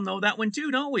 We all know that one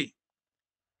too, don't we?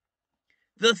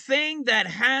 The thing that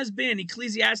has been,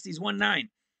 Ecclesiastes 1:9,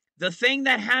 the thing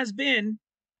that has been,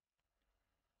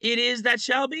 it is that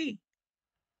shall be.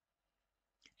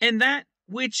 And that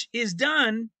which is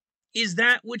done is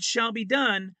that which shall be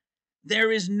done.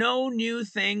 There is no new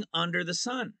thing under the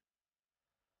sun.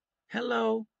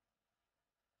 Hello.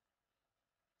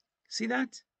 See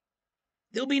that?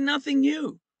 There'll be nothing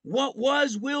new. What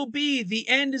was will be. The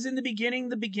end is in the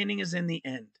beginning is in the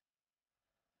end.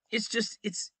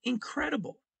 It's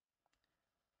incredible.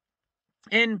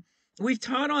 And we've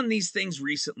taught on these things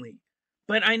recently,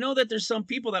 but I know that there's some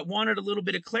people that wanted a little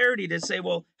bit of clarity to say,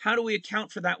 well, how do we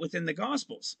account for that within the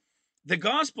Gospels? The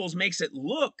Gospels makes it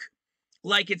look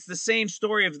like it's the same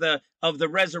story of the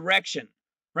resurrection,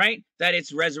 right? That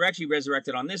it's resurrection, he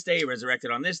resurrected on this day, he resurrected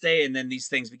on this day, and then these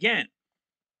things began.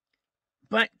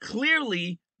 But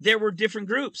clearly, there were different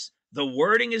groups. The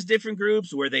wording is different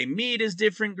groups. Where they meet is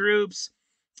different groups.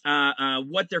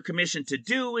 What they're commissioned to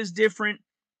do is different.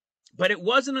 But it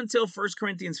wasn't until 1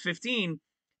 Corinthians 15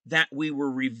 that we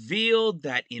were revealed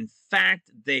that, in fact,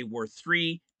 they were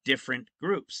three different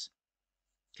groups.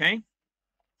 Okay?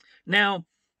 Now,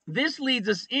 this leads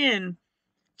us in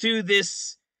to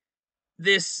this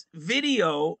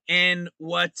video and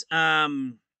what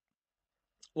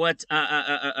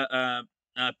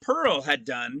Pearl had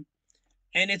done,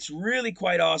 and it's really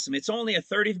quite awesome. It's only a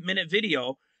 30-minute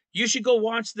video. You should go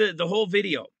watch the whole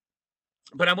video.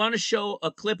 But I want to show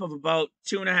a clip of about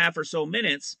 2.5 or so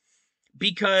minutes,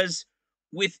 because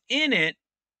within it,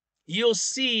 you'll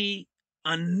see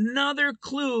another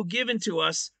clue given to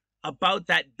us about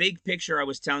that big picture I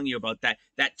was telling you about, that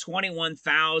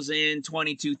 21,000,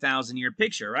 22,000 year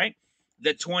picture, right?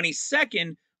 The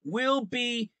 22nd will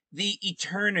be the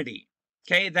eternity,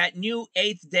 okay? That new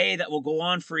 8th day that will go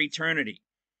on for eternity.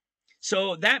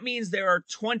 So that means there are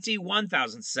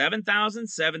 21,000, 7,000,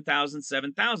 7,000,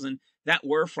 7,000 that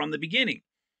were from the beginning.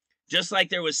 Just like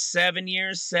there was 7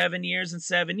 years, 7 years, and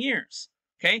 7 years.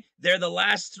 Okay, they're the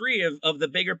last three of the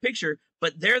bigger picture,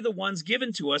 but they're the ones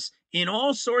given to us in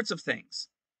all sorts of things.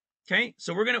 Okay,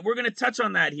 so we're gonna touch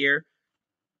on that here,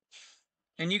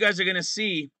 and you guys are gonna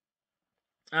see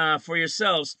for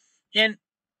yourselves. And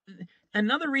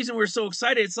another reason we're so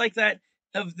excited, it's like that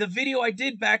of the video I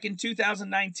did back in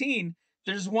 2019.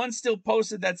 There's one still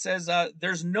posted that says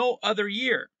there's no other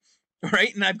year,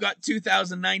 right? And I've got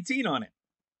 2019 on it.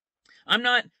 I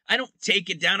don't take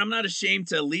it down. I'm not ashamed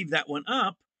to leave that one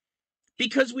up,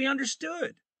 because we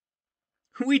understood.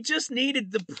 We just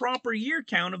needed the proper year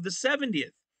count of the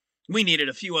 70th. We needed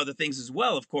a few other things as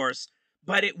well, of course,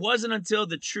 but it wasn't until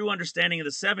the true understanding of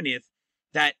the 70th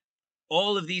that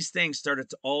all of these things started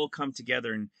to all come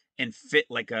together and fit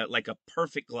like a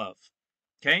perfect glove.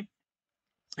 Okay?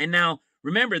 And now,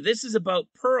 remember, this is about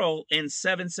Pearl and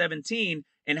 717,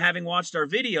 and having watched our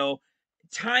video,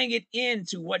 tying it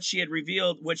into what she had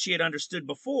revealed, what she had understood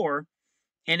before.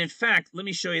 And in fact, let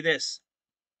me show you this.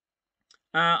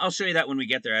 I'll show you that when we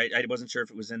get there. I wasn't sure if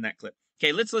it was in that clip.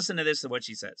 Okay, let's listen to this, of what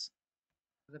she says.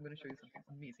 I'm going to show you something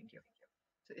amazing here.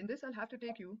 So in this, I'll have to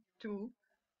take you to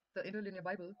the interlinear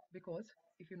Bible, because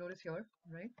if you notice here,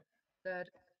 right, that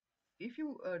if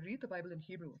you read the Bible in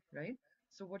Hebrew, right,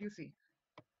 so what do you see?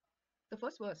 The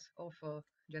first verse of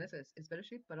Genesis is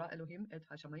Bereshit bara Elohim et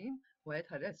hashamayim wa et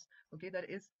hares. Okay, that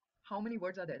is, how many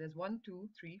words are there? There's 1, 2,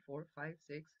 3, 4, 5,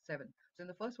 6, 7. So in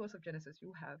the first verse of Genesis,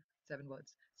 you have 7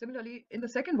 words. Similarly, in the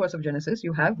second verse of Genesis,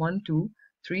 you have 1, 2,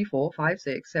 3, 4, 5,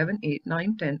 6, 7, 8,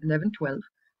 9, 10, 11, 12,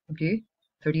 okay,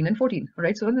 13 and 14. All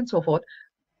right, so on and so forth.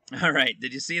 All right,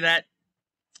 did you see that?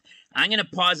 I'm going to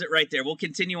pause it right there. We'll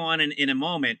continue on in a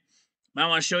moment. But I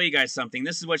want to show you guys something.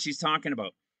 This is what she's talking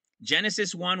about.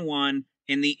 Genesis 1:1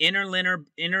 in the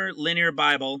interlinear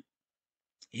Bible.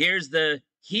 Here's the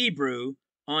Hebrew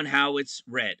on how it's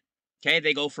read. Okay,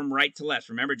 they go from right to left.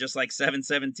 Remember, just like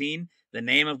 7:17, the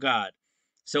name of God.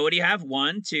 So what do you have?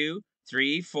 1, 2,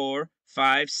 3, 4,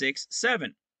 5, 6,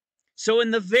 7. So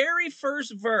in the very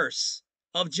first verse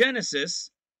of Genesis,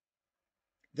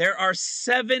 there are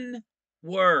 7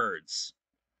 words.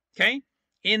 Okay?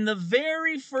 In the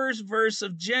very first verse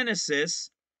of Genesis,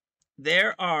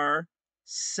 there are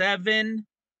 7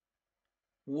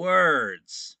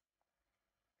 words.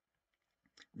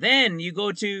 Then you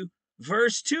go to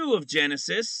verse 2 of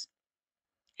Genesis,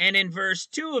 and in verse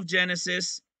 2 of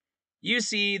Genesis, you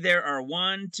see there are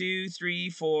 1, 2, 3,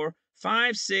 4,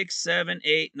 5, 6, 7,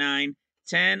 8, 9,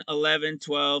 10, 11,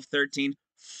 12, 13,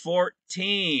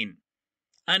 14.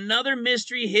 Another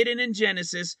mystery hidden in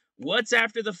Genesis. What's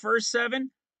after the first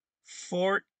 7?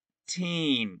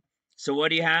 14. So what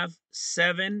do you have?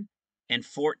 7 and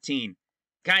 14.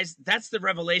 Guys, that's the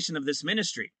revelation of this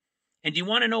ministry. And do you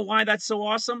want to know why that's so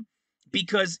awesome?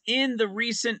 Because in the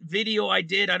recent video I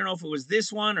did, I don't know if it was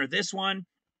this one or this one,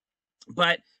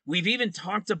 but we've even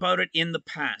talked about it in the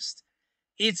past.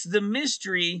 It's the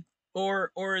mystery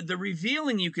or the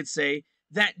revealing, you could say,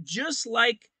 that just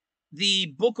like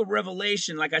the book of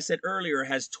Revelation, like I said earlier,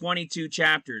 has 22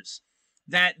 chapters,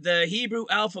 that the Hebrew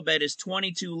alphabet is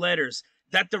 22 letters,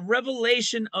 that the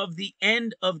revelation of the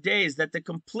end of days, that the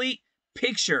complete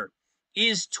picture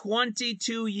is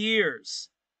 22 years.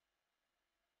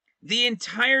 The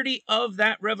entirety of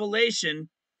that revelation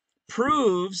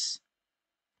proves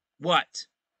what?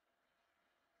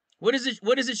 What is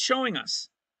it showing us?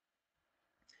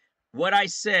 What I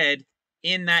said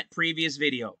in that previous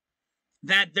video,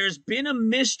 that there's been a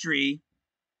mystery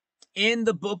in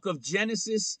the book of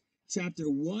Genesis chapter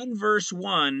 1 verse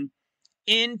 1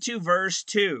 into verse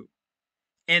 2.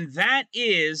 And that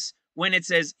is when it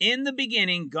says, in the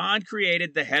beginning, God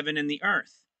created the heaven and the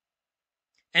earth.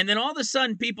 And then all of a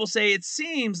sudden people say, it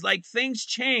seems like things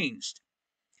changed.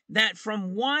 That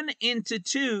from 1 into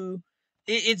 2,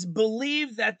 it's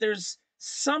believed that there's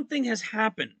something has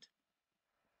happened.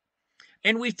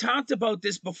 And we've talked about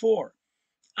this before.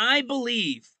 I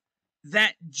believe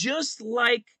that just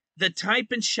like the type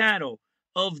and shadow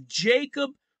of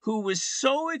Jacob, who was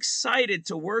so excited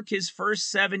to work his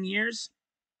first 7 years,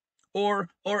 or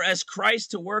as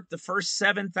Christ to work the first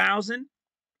 7,000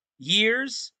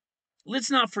 years, let's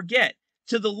not forget,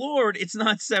 to the Lord, it's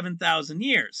not 7,000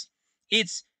 years.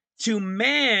 It's to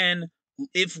man,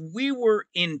 if we were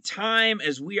in time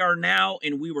as we are now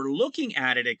and we were looking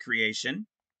at it at creation,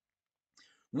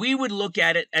 we would look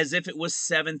at it as if it was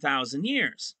 7,000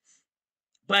 years.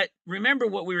 But remember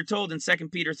what we were told in 2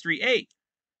 Peter 3:8.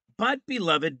 But,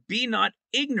 beloved, be not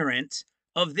ignorant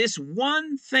of this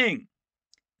one thing,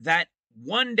 that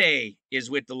one day is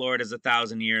with the Lord as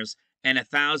 1,000 years, and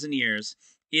 1,000 years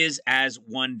is as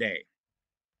one day.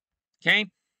 Okay?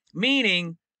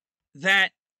 Meaning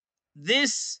that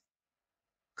this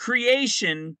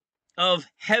creation of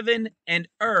heaven and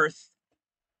earth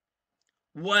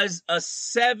was a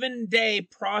 7-day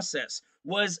process,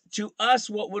 was to us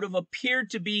what would have appeared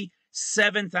to be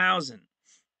 7,000.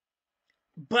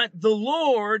 But the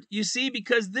Lord, you see,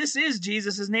 because this is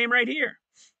Jesus' name right here,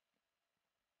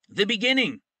 the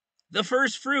beginning, the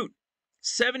first fruit,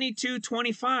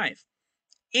 72:25.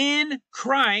 In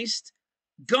Christ,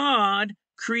 God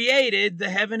created the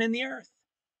heaven and the earth.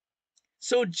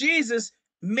 So Jesus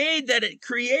made that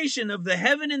creation of the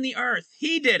heaven and the earth.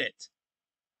 He did it.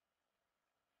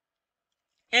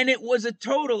 And it was a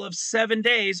total of 7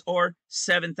 days or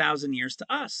 7,000 years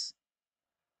to us.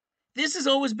 This has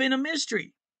always been a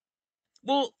mystery.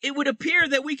 Well, it would appear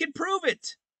that we could prove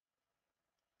it.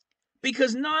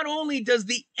 Because not only does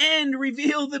the end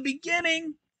reveal the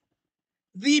beginning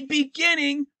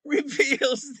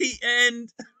reveals the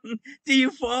end. Do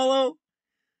you follow?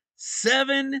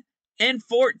 7 and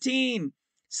 14.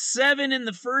 7 in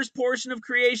the first portion of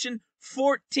creation,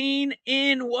 14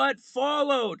 in what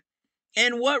followed.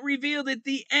 And what revealed at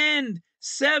the end?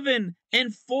 7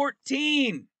 and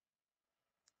 14.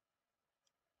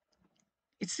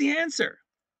 It's the answer.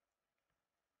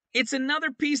 It's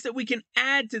another piece that we can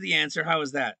add to the answer. How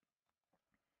is that?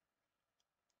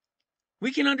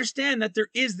 We can understand that there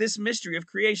is this mystery of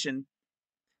creation.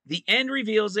 The end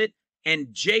reveals it,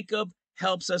 and Jacob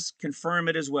helps us confirm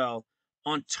it as well,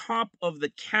 on top of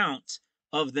the count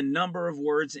of the number of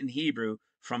words in Hebrew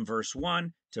from verse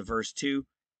 1 to verse 2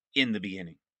 in the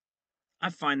beginning. I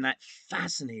find that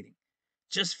fascinating,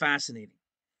 just fascinating.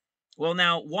 Well,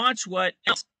 now watch what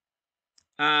else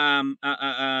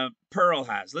Pearl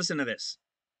has. Listen to this.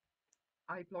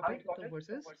 I plotted the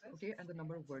verses, okay, and the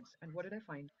number of words. And what did I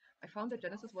find? I found that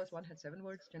Genesis verse 1 had 7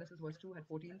 words, Genesis verse 2 had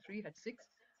 14, 3 had 6,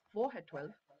 4 had 12,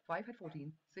 5 had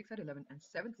 14, 6 had 11, and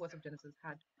 7th verse of Genesis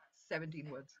had 17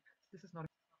 words. This is not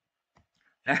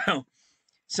Now,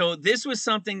 so this was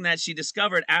something that she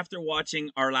discovered after watching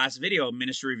our last video,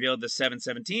 Ministry Revealed, the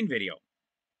 717 video.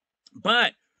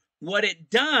 But what it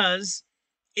does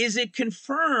is it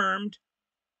confirmed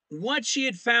what she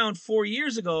had found 4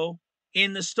 years ago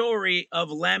in the story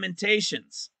of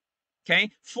Lamentations.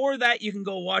 Okay, for that you can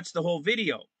go watch the whole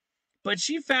video. But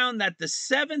she found that the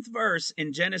 7th verse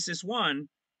in Genesis 1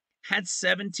 had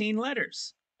 17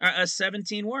 letters,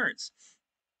 17 words.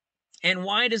 And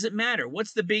why does it matter?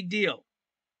 What's the big deal?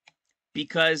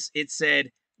 Because it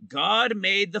said, God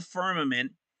made the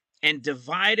firmament and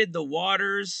divided the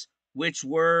waters which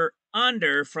were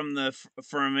under from the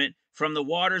firmament from the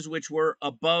waters which were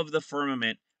above the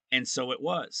firmament. And so it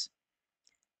was.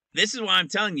 This is why I'm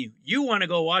telling you, you want to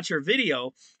go watch her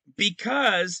video,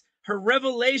 because her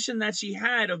revelation that she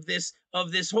had of this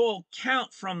whole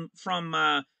count from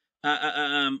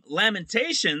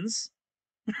Lamentations,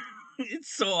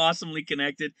 it's so awesomely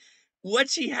connected. What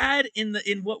she had in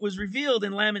what was revealed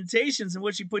in Lamentations and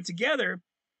what she put together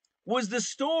was the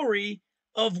story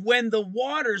of when the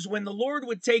Lord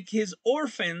would take his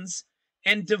orphans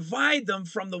and divide them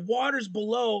from the waters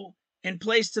below and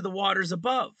place to the waters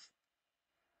above.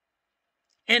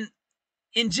 And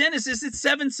in Genesis, it's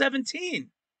 7:17.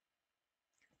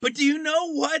 But do you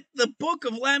know what the book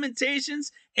of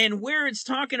Lamentations and where it's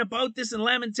talking about this in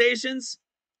Lamentations?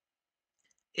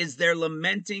 Is they're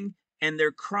lamenting and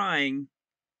they're crying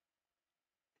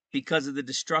because of the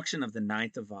destruction of the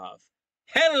 9th of Av.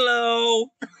 Hello!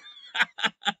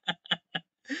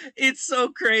 It's so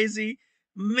crazy.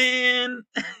 Man,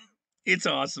 it's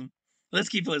awesome. Let's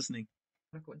keep listening.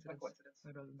 a coincidence,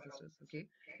 my brothers and sisters, okay?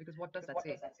 Because what does that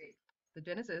say? The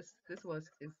Genesis, this verse,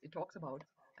 it talks about,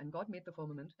 and God made the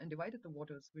firmament and divided the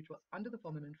waters which were under the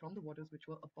firmament from the waters which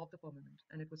were above the firmament.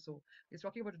 And it was so. It's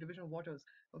talking about a division of waters.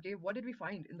 Okay, what did we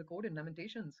find in the code in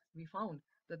Lamentations? We found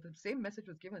that the same message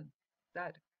was given,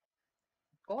 that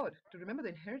God, to remember the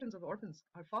inheritance of the orphans,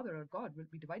 our Father, our God, will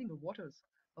be dividing the waters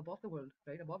above the world,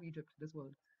 right? Above Egypt, this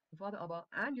world. The Father Abba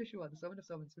and Yeshua, the servant of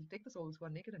servants, will take the souls who are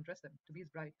naked and dress them to be his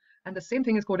bride. And the same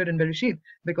thing is quoted in Bereshith,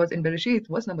 because in Bereshith,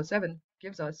 verse number 7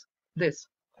 gives us this,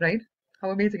 right? How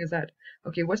amazing is that?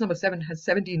 Okay, verse number 7 has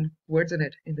 17 words in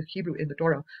it, in the Hebrew, in the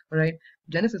Torah, all right?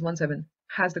 Genesis 1:7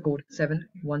 has the code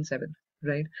 717,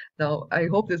 right? Now, I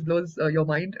hope this blows your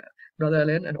mind, Brother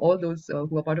Alain, and all those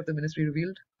who are part of the Ministry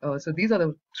Revealed. So these are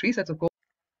the 3 sets of codes.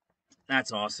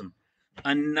 That's awesome.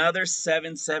 Another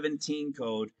 717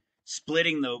 code,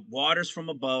 splitting the waters from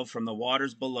above from the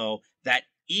waters below, that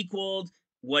equaled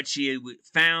what she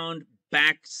found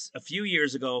back a few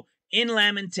years ago in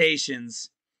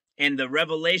Lamentations. And the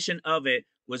revelation of it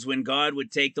was when God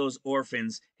would take those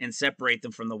orphans and separate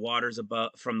them from the waters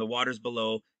above, from the waters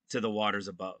below to the waters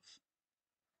above.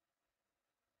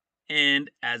 And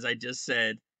as I just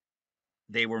said,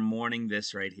 they were mourning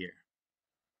this right here.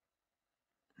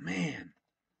 Man,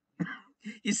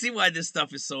 you see why this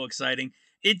stuff is so exciting?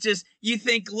 It just, you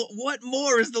think, what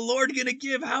more is the Lord going to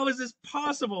give? How is this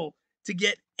possible to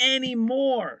get any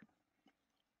more?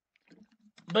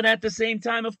 But at the same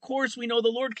time, of course, we know the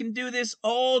Lord can do this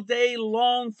all day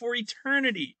long for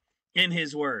eternity in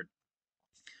his word.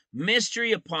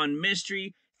 Mystery upon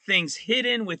mystery, things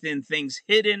hidden within things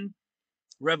hidden,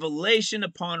 revelation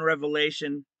upon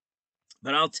revelation.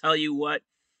 But I'll tell you what,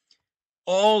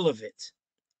 all of it,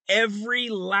 every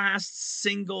last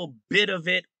single bit of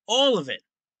it, all of it,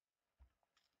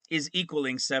 is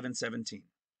equaling 717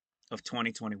 of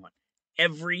 2021.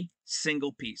 Every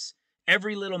single piece.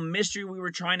 Every little mystery we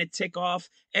were trying to tick off,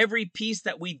 every piece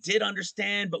that we did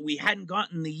understand, but we hadn't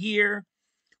gotten the year.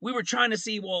 We were trying to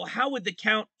see, well, how would the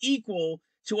count equal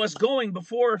to us going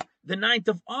before the 9th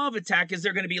of Av attack? Is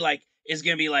going to be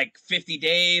like 50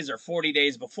 days or 40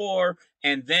 days before,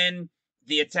 and then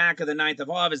the attack of the 9th of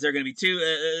Av, is there going to be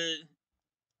 2?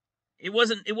 It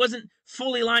wasn't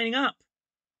fully lining up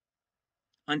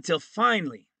until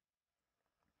finally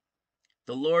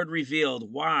the Lord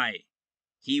revealed why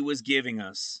he was giving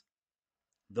us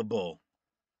the bull.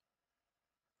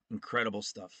 Incredible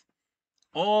stuff.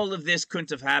 All of this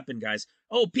couldn't have happened, guys.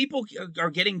 Oh, people are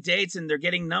getting dates and they're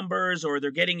getting numbers or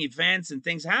they're getting events and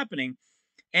things happening.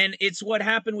 And it's what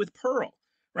happened with Pearl,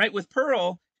 right? With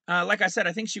Pearl, like I said,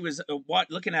 I think she was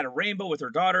looking at a rainbow with her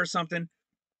daughter or something,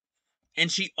 and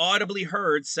she audibly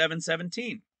heard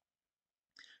 717.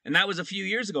 And that was a few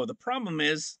years ago. The problem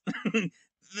is,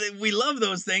 we love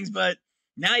those things, but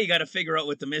now you got to figure out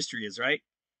what the mystery is, right?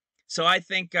 So I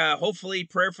think hopefully,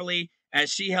 prayerfully, as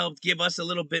she helped give us a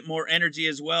little bit more energy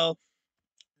as well,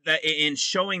 that in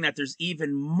showing that there's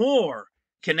even more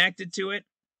connected to it,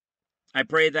 I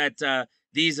pray that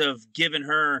these have given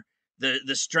her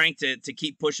the strength to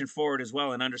keep pushing forward as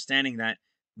well and understanding that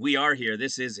we are here.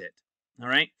 This is it. All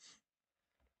right.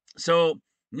 So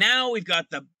now we've got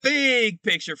the big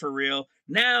picture for real.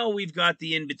 Now we've got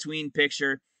the in-between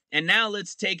picture. And now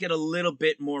let's take it a little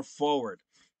bit more forward.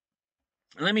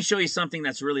 And let me show you something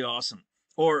that's really awesome.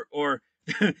 Or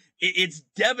it's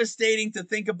devastating to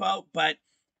think about, but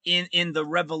in the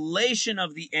revelation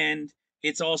of the end,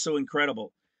 it's also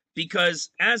incredible. Because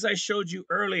as I showed you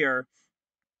earlier,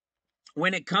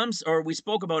 when it comes, or we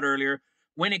spoke about earlier,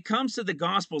 when it comes to the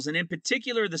Gospels, and in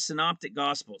particular the Synoptic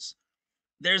Gospels,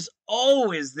 there's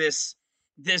always this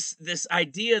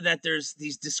idea that there's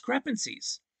these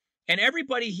discrepancies. And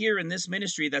everybody here in this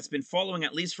ministry that's been following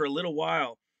at least for a little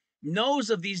while knows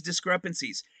of these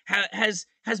discrepancies, has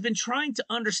been trying to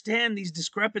understand these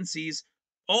discrepancies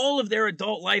all of their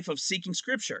adult life of seeking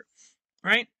scripture,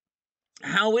 right?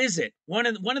 How is it? One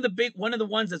of the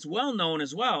ones that's well known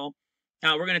as well.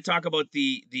 Now we're going to talk about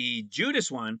the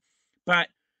Judas one, but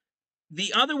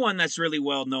the other one that's really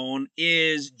well known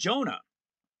is Jonah.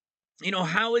 You know,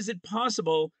 how is it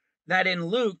possible that in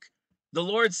Luke, the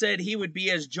Lord said he would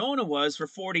be as Jonah was for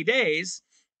 40 days.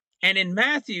 And in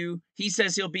Matthew, he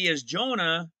says he'll be as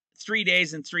Jonah 3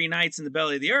 days and 3 nights in the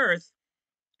belly of the earth.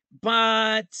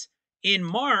 But in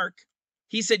Mark,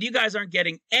 he said, you guys aren't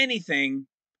getting anything.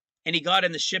 And he got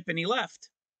in the ship and he left.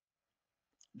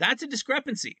 That's a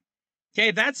discrepancy.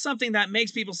 Okay, that's something that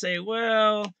makes people say,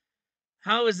 well,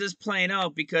 how is this playing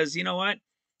out? Because you know what?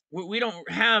 We don't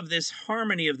have this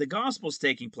harmony of the Gospels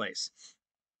taking place.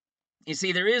 You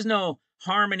see, there is no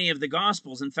harmony of the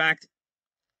Gospels. In fact,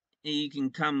 you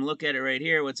can come look at it right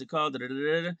here. What's it called?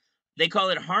 They call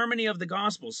it harmony of the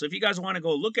Gospels. So if you guys want to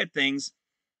go look at things,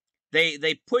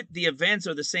 they put the events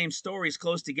or the same stories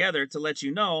close together to let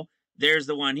you know there's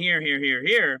the one here, here, here,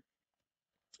 here.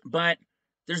 But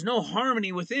there's no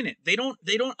harmony within it. They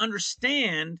don't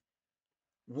understand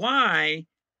why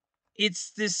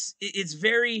it's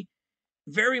very,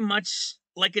 very much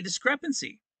like a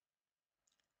discrepancy.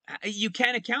 You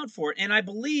can't account for it. And I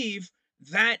believe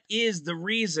that is the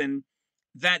reason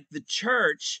that the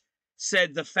church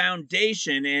said the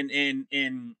foundation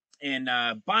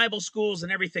and Bible schools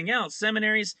and everything else,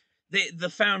 seminaries, the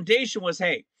foundation was,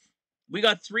 hey, we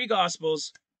got 3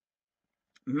 Gospels.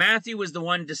 Matthew was the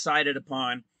one decided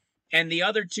upon, and the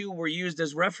other 2 were used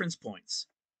as reference points.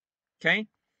 Okay?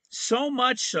 So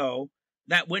much so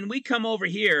that when we come over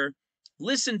here,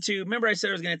 remember I said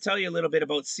I was going to tell you a little bit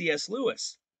about C.S.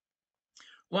 Lewis.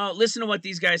 Well, listen to what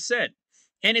these guys said.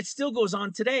 And it still goes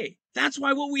on today. That's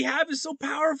why what we have is so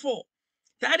powerful.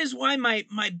 That is why my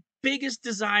biggest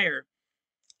desire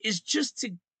is just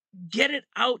to get it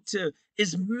out to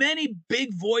as many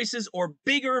big voices or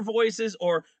bigger voices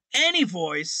or any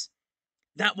voice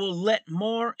that will let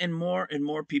more and more and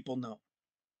more people know.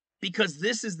 Because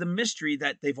this is the mystery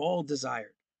that they've all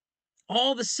desired.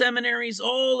 All the seminaries,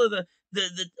 all of the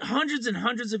hundreds and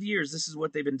hundreds of years, this is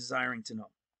what they've been desiring to know.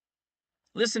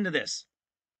 Listen to this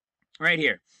right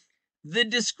here. The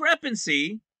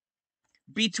discrepancy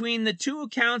between the 2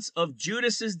 accounts of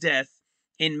Judas's death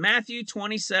in Matthew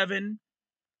 27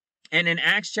 and in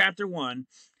Acts chapter 1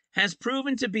 has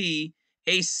proven to be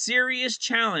a serious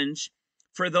challenge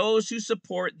for those who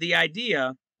support the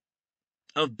idea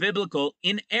of biblical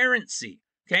inerrancy.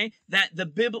 Okay, that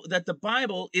the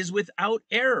Bible is without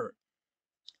error.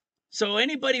 So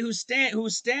anybody who's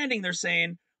standing there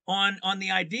saying on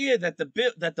the idea that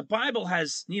the Bible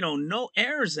has, no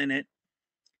errors in it,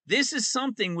 this is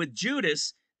something with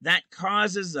Judas that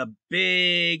causes a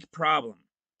big problem.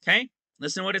 Okay,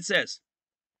 listen to what it says.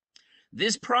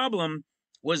 This problem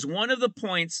was one of the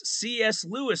points C.S.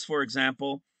 Lewis, for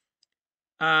example,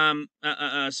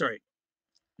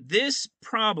 This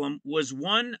problem was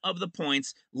one of the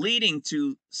points leading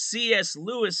to C.S.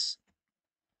 Lewis,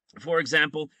 for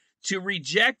example, to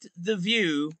reject the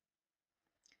view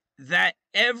that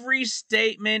every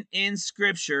statement in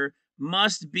Scripture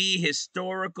must be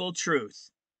historical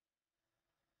truth.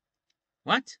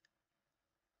 What?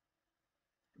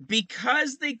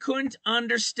 Because they couldn't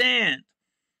understand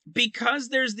because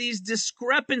there's these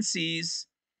discrepancies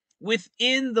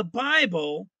within the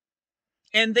Bible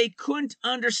and they couldn't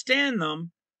understand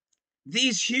them,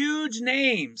 these huge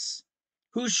names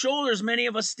whose shoulders many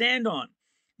of us stand on,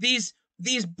 these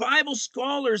Bible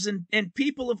scholars and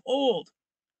people of old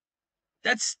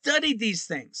that studied these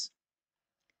things,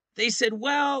 they said,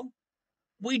 well,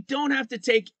 we don't have to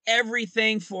take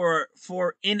everything for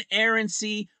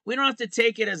inerrancy. We don't have to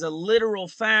take it as a literal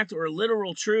fact or a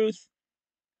literal truth.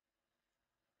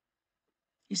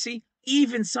 You see,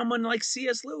 even someone like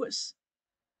C.S. Lewis.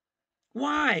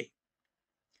 Why?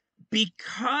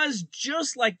 Because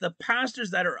just like the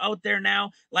pastors that are out there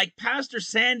now, like Pastor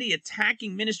Sandy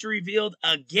attacking Ministry Revealed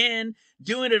again,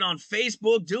 doing it on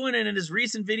Facebook, doing it in his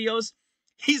recent videos,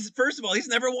 first of all, he's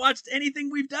never watched anything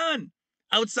we've done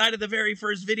outside of the very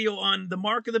first video on the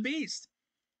mark of the beast.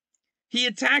 He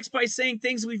attacks by saying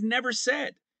things we've never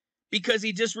said because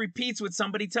he just repeats what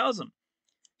somebody tells him.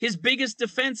 His biggest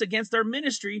defense against our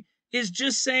ministry is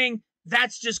just saying,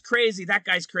 that's just crazy. That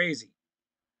guy's crazy.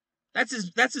 That's his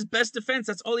best defense.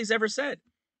 That's all he's ever said.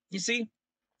 You see?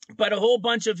 But a whole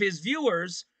bunch of his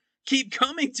viewers keep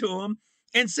coming to him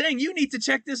and saying, you need to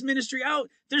check this ministry out.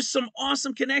 There's some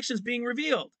awesome connections being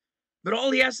revealed. But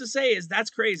all he has to say is, that's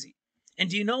crazy. And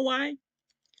do you know why?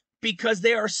 Because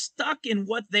they are stuck in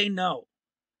what they know.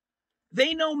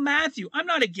 They know Matthew. I'm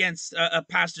not against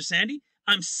Pastor Sandy.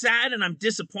 I'm sad and I'm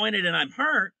disappointed and I'm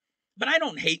hurt, but I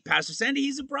don't hate Pastor Sandy.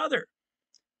 He's a brother.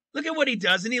 Look at what he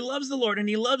does, and he loves the Lord, and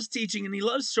he loves teaching, and he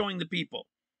loves showing the people,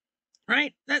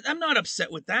 right? I'm not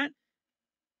upset with that.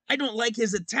 I don't like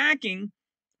his attacking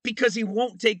because he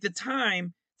won't take the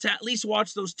time to at least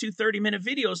watch those 2 30-minute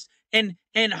videos and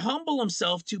humble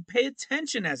himself to pay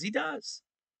attention as he does.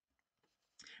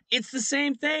 It's the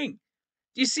same thing.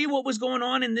 Do you see what was going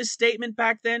on in this statement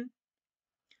back then?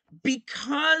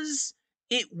 Because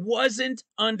it wasn't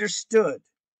understood.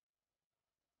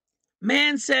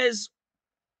 Man says,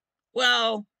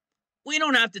 well, we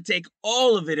don't have to take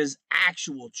all of it as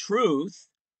actual truth.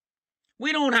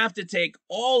 We don't have to take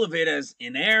all of it as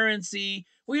inerrancy.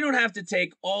 We don't have to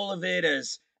take all of it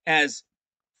as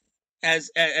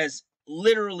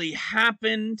literally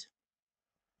happened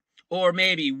or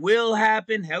maybe will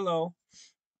happen. Hello.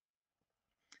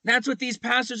 That's what these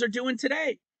pastors are doing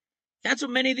today. That's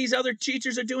what many of these other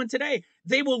teachers are doing today.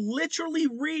 They will literally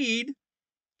read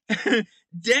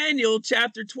Daniel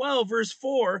chapter 12, verse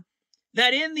 4,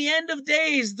 that in the end of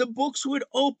days, the books would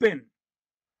open.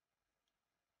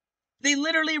 They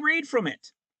literally read from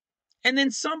it. And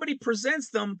then somebody presents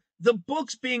them the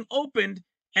books being opened,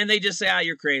 and they just say,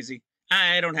 you're crazy.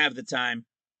 I don't have the time.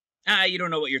 You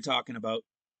don't know what you're talking about.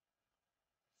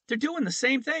 They're doing the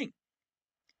same thing.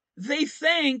 They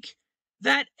think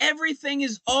that everything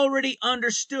is already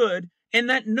understood and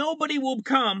that nobody will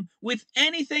come with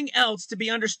anything else to be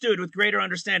understood with greater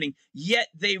understanding. Yet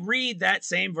they read that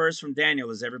same verse from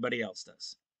Daniel as everybody else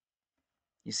does.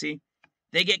 You see,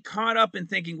 they get caught up in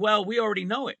thinking, well, we already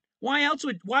know it. Why else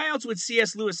would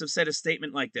C.S. Lewis have said a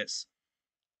statement like this?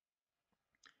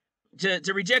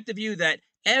 To reject the view that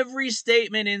every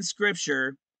statement in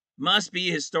Scripture must be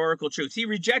historical truth. He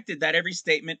rejected that every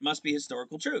statement must be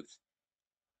historical truth.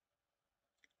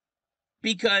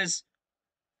 Because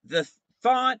the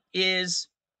thought is,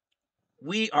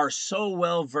 we are so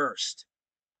well versed.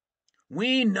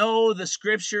 We know the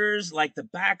Scriptures like the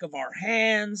back of our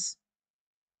hands.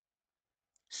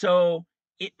 So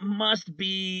it must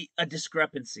be a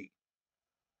discrepancy.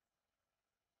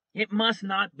 It must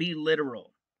not be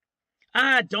literal.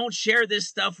 Don't share this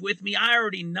stuff with me. I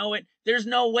already know it. There's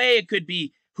no way it could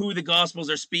be who the Gospels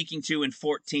are speaking to in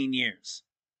 14 years.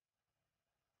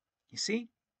 You see?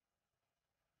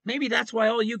 Maybe that's why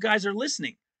all you guys are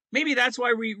listening. Maybe that's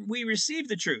why we receive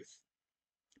the truth.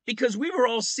 Because we were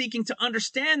all seeking to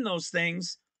understand those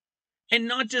things and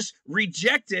not just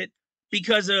reject it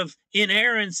because of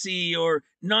inerrancy or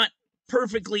not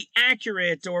perfectly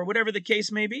accurate or whatever the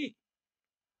case may be.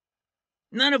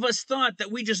 None of us thought that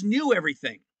we just knew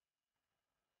everything.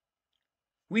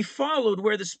 We followed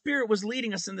where the Spirit was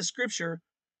leading us in the Scripture,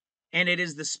 and it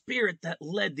is the Spirit that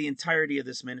led the entirety of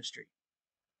this ministry.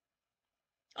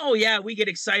 Oh yeah, we get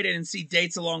excited and see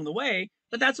dates along the way,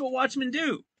 but that's what watchmen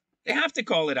do. They have to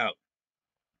call it out.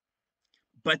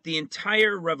 But the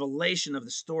entire revelation of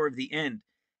the story of the end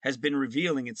has been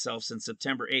revealing itself since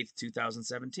September 8th,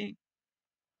 2017.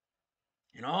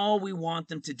 And all we want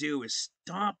them to do is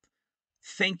stop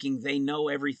thinking they know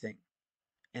everything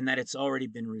and that it's already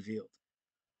been revealed.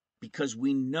 Because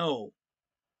we know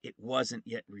it wasn't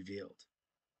yet revealed.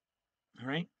 All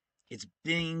right? It's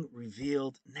being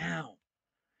revealed now.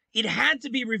 It had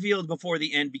to be revealed before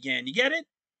the end began. You get it?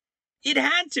 It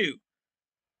had to,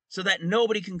 so that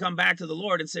nobody can come back to the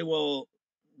Lord and say, well,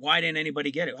 why didn't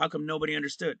anybody get it? How come nobody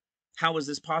understood? How was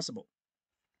this possible?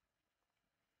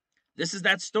 This is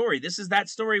that story. This is that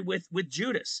story with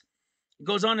Judas. It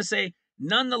goes on to say,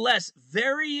 nonetheless,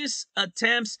 various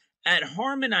attempts at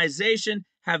harmonization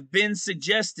have been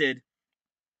suggested.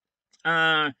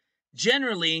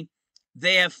 Generally,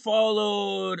 they have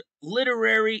followed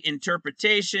literary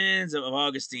interpretations of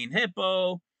Augustine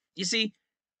Hippo. You see,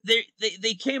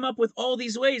 they came up with all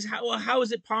these ways. How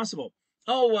is it possible?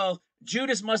 Oh, well,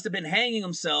 Judas must have been hanging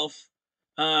himself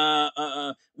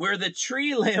where the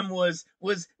tree limb was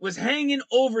hanging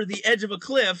over the edge of a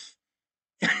cliff,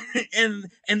 and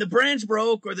the branch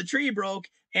broke or the tree broke,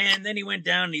 and then he went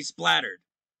down and he splattered.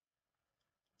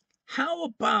 How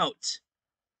about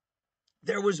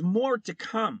there was more to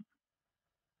come?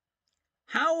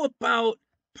 How about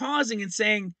pausing and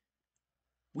saying,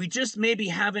 we just maybe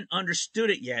haven't understood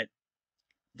it yet,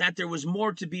 that there was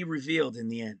more to be revealed in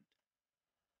the end?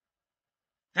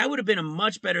 That would have been a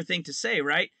much better thing to say,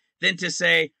 right? Than to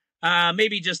say,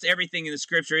 maybe just everything in the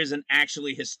scripture isn't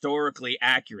actually historically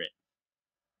accurate.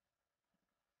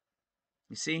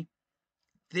 You see,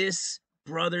 this,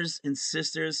 brothers and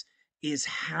sisters, is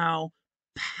how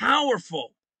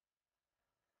powerful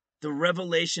the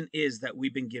revelation is that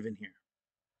we've been given here.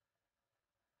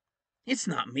 It's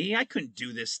not me. I couldn't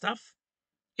do this stuff.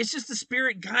 It's just the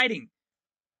Spirit guiding.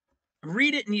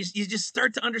 Read it and you just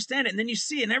start to understand it, and then you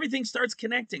see it and everything starts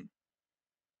connecting.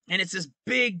 And it's this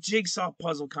big jigsaw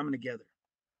puzzle coming together.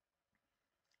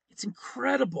 It's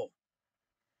incredible.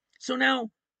 So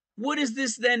now, what does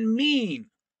this then mean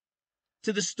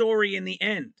to the story in the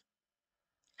end?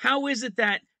 How is it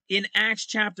that in Acts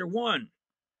chapter 1,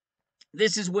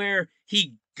 this is where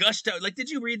he gushed out? Like, did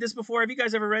you read this before? Have you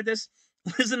guys ever read this?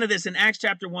 Listen to this in Acts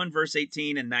chapter 1, verse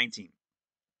 18 and 19.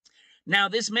 Now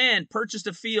this man purchased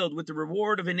a field with the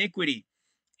reward of iniquity,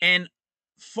 and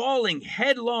falling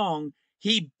headlong,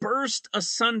 he burst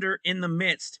asunder in the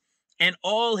midst, and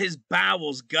all his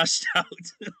bowels gushed out.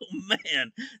 Oh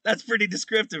man, that's pretty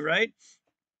descriptive, right?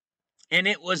 And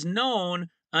it was known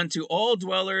unto all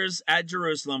dwellers at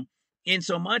Jerusalem,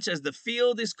 insomuch as the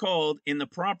field is called in the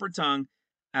proper tongue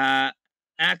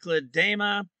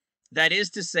Akladama, that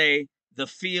is to say, the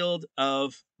field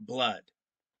of blood.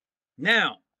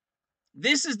 Now,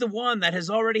 this is the one that has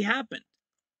already happened.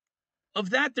 Of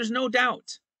that, there's no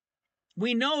doubt.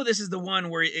 We know this is the one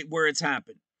where it's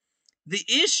happened. The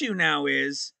issue now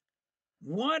is,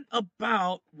 what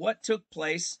about what took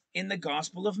place in the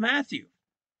Gospel of Matthew?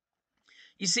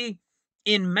 You see,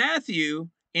 in Matthew,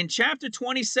 in chapter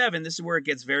 27, this is where it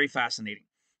gets very fascinating.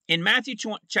 In Matthew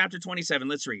chapter 27,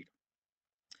 let's read.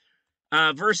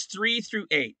 Verse 3 through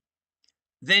 8.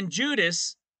 Then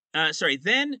Judas,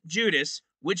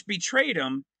 which betrayed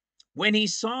him, when he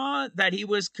saw that he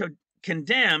was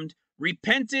condemned,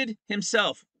 repented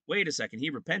himself. Wait a second,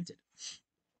 he repented.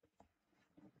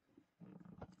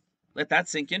 Let that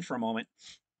sink in for a moment.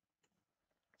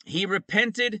 He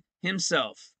repented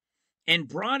himself and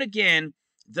brought again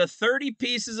the 30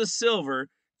 pieces of silver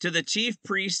to the chief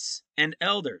priests and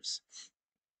elders,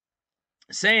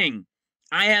 saying,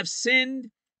 I have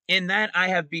sinned in that I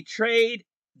have betrayed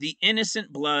the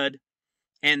innocent blood.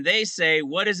 And they say,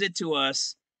 what is it to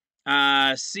us?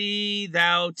 See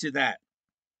thou to that.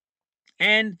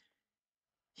 And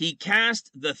he cast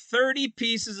the 30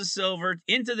 pieces of silver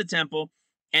into the temple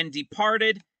and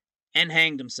departed and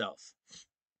hanged himself.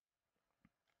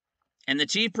 And the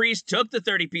chief priest took the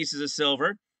 30 pieces of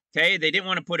silver. Okay, they didn't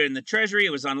want to put it in the treasury.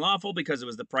 It was unlawful because it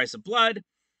was the price of blood.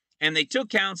 And they took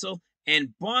counsel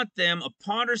and bought them a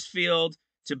potter's field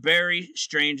to bury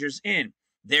strangers in.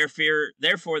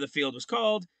 Therefore the field was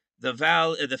called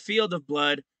the field of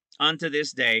blood unto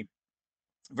this day.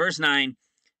 Verse 9,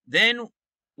 then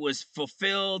was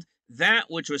fulfilled that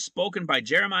which was spoken by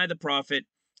Jeremiah the prophet,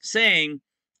 saying,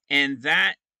 and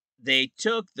that they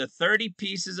took the 30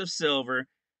 pieces of silver,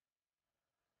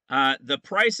 the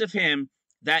price of him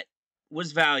that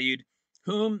was valued,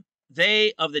 whom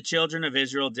they of the children of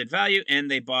Israel did value, and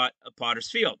they bought a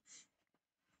potter's field.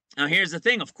 Now here's the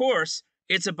thing, of course,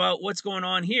 it's about what's going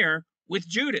on here with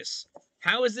Judas.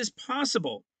 How is this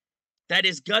possible that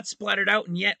his guts splattered out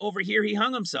and yet over here he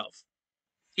hung himself?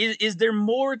 Is there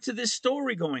more to this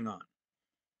story going on?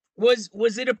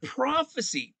 Was it a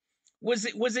prophecy? Was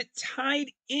it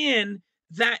tied in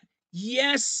that,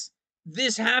 yes,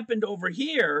 this happened over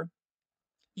here,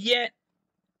 yet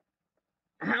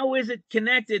how is it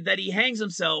connected that he hangs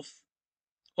himself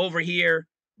over here,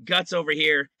 guts over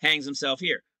here, hangs himself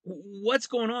here? What's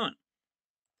going on?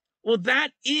 Well, that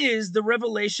is the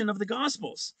revelation of the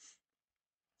Gospels.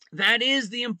 That is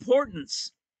the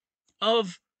importance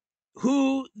of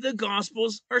who the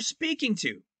Gospels are speaking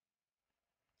to.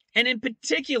 And in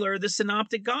particular, the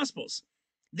Synoptic Gospels.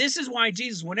 This is why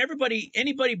Jesus, when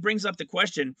anybody brings up the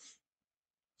question,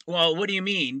 well, what do you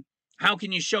mean? How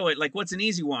can you show it? Like, what's an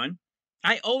easy one?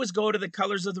 I always go to the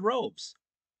colors of the robes.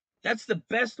 That's the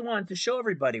best one to show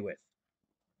everybody with.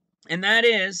 And that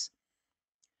is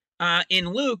in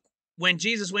Luke, when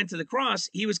Jesus went to the cross,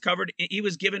 he was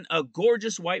given a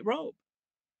gorgeous white robe.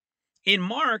 In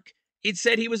Mark, it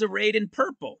said he was arrayed in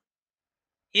purple.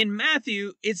 In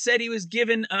Matthew, it said he was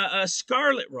given a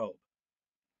scarlet robe.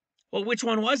 Well, which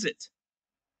one was it?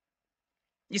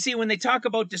 You see, when they talk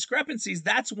about discrepancies,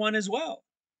 that's one as well.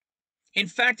 In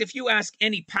fact, if you ask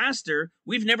any pastor,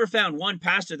 we've never found one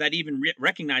pastor that even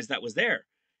recognized that was there.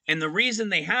 And the reason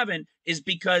they haven't is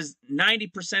because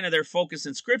 90% of their focus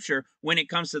in scripture when it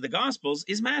comes to the Gospels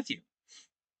is Matthew.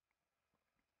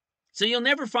 So you'll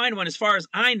never find one, as far as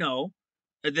I know,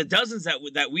 the dozens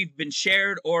that we've been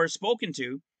shared or spoken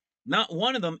to, not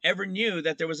one of them ever knew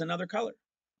that there was another color.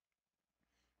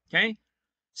 Okay?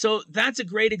 So that's a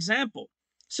great example.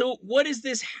 So what does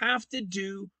this have to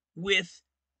do with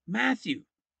Matthew?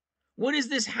 What does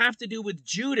this have to do with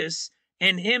Judas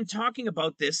and him talking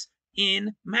about this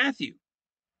in Matthew?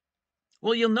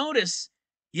 Well, you'll notice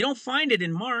you don't find it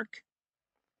in Mark.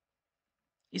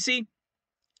 You see,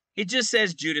 it just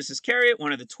says Judas Iscariot,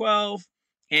 one of the 12,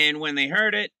 and when they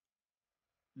heard it,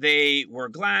 they were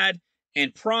glad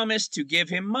and promised to give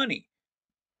him money.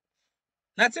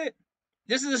 That's it.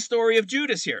 This is the story of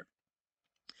Judas here.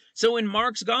 So in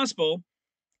Mark's gospel,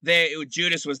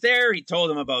 Judas was there. He told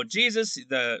them about Jesus.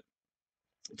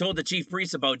 Told the chief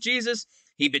priests about Jesus.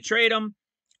 He betrayed him,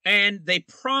 and they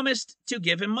promised to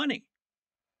give him money.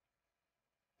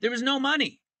 There was no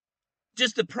money,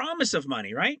 just the promise of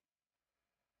money, right?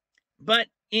 But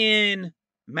in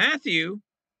Matthew,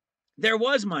 there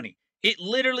was money. It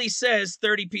literally says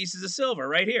 30 pieces of silver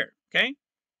right here, okay?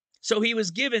 So he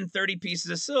was given 30 pieces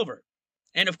of silver.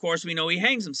 And of course, we know he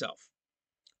hangs himself.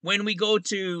 When we go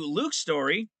to Luke's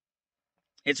story,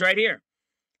 it's right here.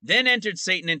 Then entered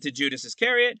Satan into Judas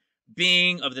Iscariot,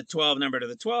 being of the 12, numbered of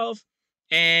the 12,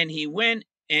 and he went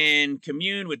and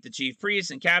communed with the chief priests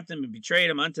and captain and betrayed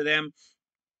him unto them.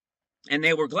 And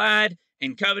they were glad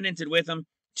and covenanted with him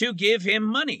to give him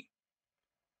money.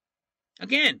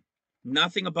 Again,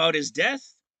 nothing about his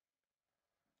death,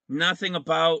 nothing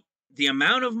about the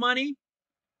amount of money,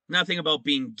 nothing about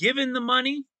being given the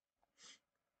money.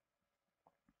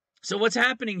 So what's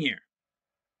happening here?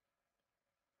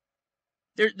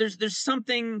 There's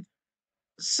something's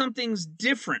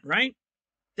different, right?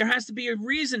 There has to be a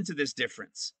reason to this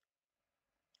difference.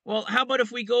 Well, how about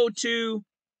if we go to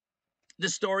the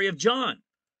story of John?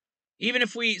 Even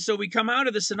if we come out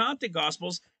of the Synoptic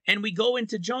Gospels and we go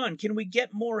into John, can we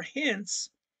get more hints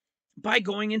by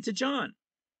going into John?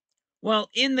 Well,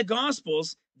 in the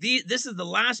Gospels, this is the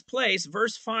last place,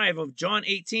 verse 5 of John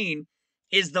 18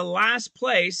 is the last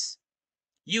place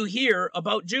you hear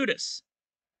about Judas.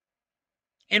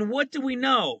 And what do we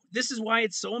know? This is why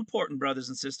it's so important, brothers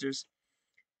and sisters.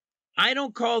 I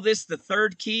don't call this the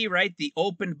third key, right? The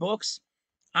open books.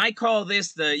 I call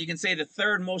this you can say the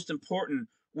third most important,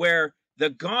 where the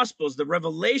Gospels, the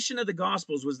revelation of the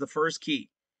Gospels was the first key.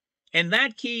 And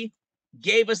that key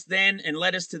gave us then and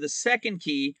led us to the second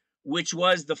key, which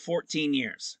was the 14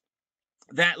 years.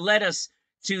 That led us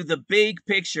to the big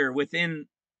picture within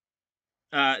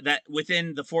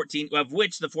the 14, of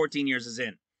which the 14 years is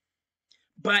in.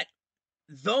 But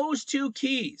those two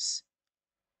keys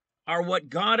are what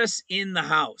got us in the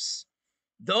house.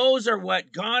 Those are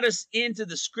what got us into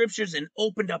the scriptures and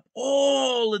opened up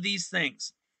all of these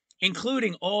things,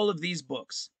 including all of these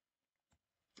books.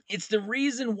 It's the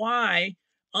reason why,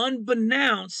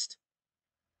 unbeknownst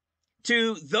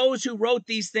to those who wrote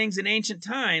these things in ancient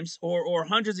times or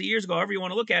hundreds of years ago, however you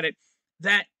want to look at it,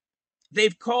 that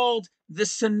they've called the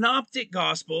Synoptic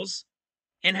Gospels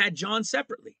and had John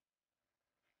separately.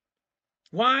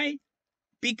 Why?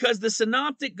 Because the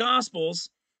Synoptic Gospels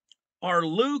are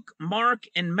Luke, Mark,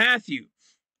 and Matthew.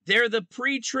 They're the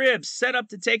pre-trib set up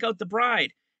to take out the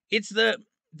bride. It's the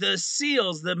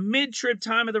seals, the mid-trib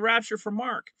time of the rapture for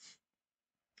Mark.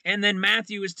 And then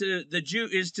Matthew is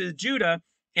to Judah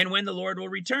and when the Lord will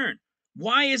return.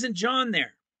 Why isn't John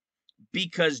there?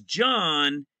 Because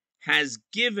John has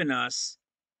given us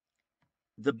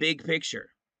the big picture.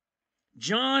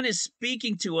 John is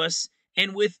speaking to us,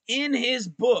 and within his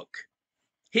book,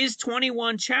 his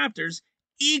 21 chapters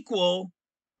equal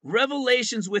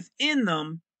revelations within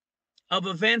them of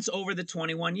events over the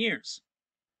 21 years.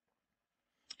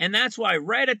 And that's why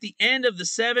right at the end of the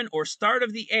 7 or start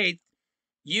of the 8th,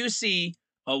 you see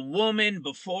a woman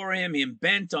before him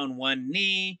bent on one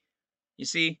knee. You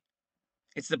see,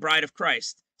 it's the bride of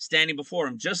Christ standing before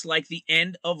him, just like the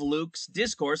end of Luke's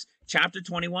discourse, chapter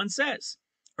 21 says.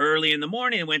 Early in the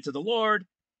morning, it went to the Lord.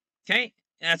 Okay,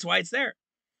 that's why it's there.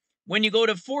 When you go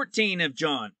to 14 of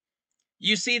John,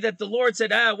 you see that the Lord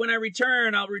said, when I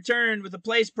return, I'll return with a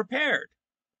place prepared.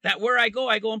 That where I go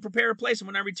and prepare a place. And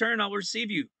when I return, I'll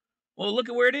receive you. Well, look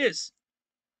at where it is.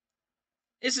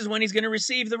 This is when he's going to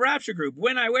receive the rapture group.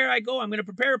 Where I go, I'm going to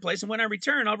prepare a place. And when I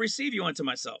return, I'll receive you unto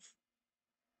myself.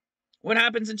 What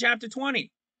happens in chapter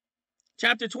 20?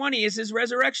 Chapter 20 is his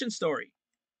resurrection story.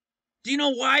 Do you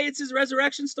know why it's his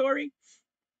resurrection story?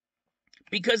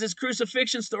 Because his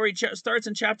crucifixion story starts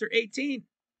in chapter 18.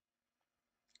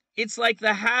 It's like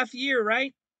the half year,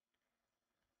 right?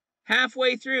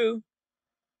 Halfway through.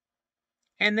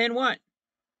 And then what?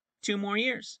 2 more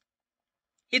years.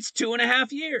 It's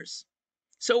 2.5 years.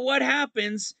 So what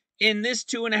happens in this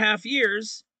 2.5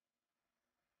 years?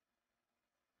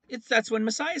 That's when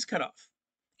Messiah is cut off.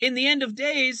 In the end of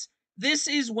days, this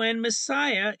is when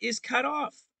Messiah is cut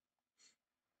off.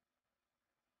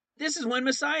 This is when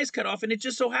Messiah is cut off. And it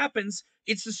just so happens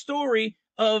it's the story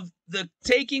of the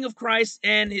taking of Christ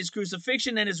and his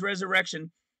crucifixion and his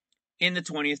resurrection in the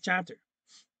 20th chapter.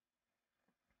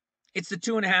 It's the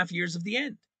 2.5 years of the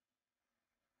end.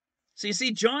 So you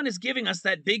see, John is giving us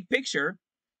that big picture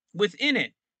within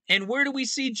it. And where do we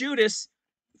see Judas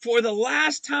for the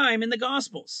last time in the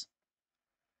Gospels?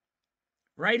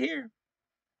 Right here.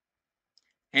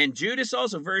 And Judas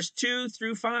also, verse 2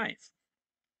 through 5.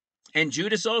 And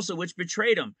Judas also, which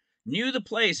betrayed him, knew the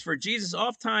place, for Jesus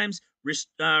oft times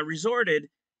resorted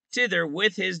thither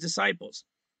with his disciples.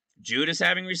 Judas,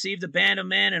 having received a band of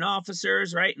men and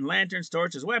officers, right, and lanterns,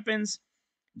 torches, weapons,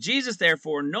 Jesus,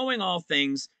 therefore, knowing all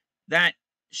things that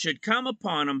should come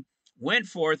upon him, went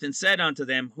forth and said unto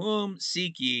them, Whom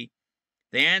seek ye?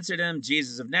 They answered him,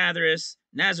 Jesus of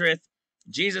Nazareth.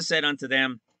 Jesus said unto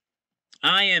them,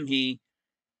 I am he.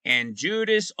 And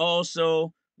Judas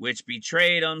also, which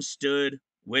betrayed him, stood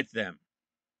with them.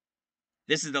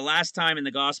 This is the last time in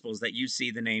the Gospels that you see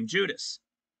the name Judas.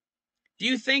 Do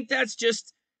you think that's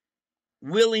just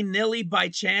willy-nilly by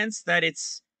chance that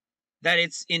it's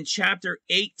in chapter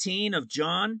 18 of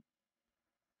John?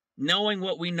 Knowing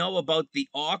what we know about the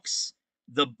ox,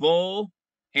 the bull,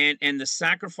 and the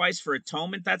sacrifice for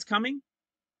atonement that's coming?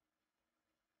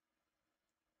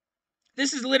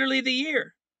 This is literally the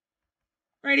year.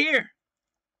 Right here.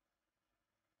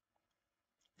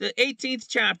 The 18th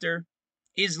chapter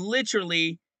is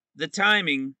literally the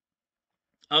timing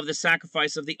of the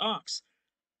sacrifice of the ox.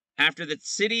 After the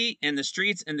city and the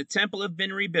streets and the temple have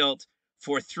been rebuilt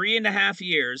for 3.5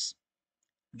 years,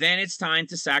 then it's time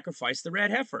to sacrifice the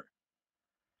red heifer.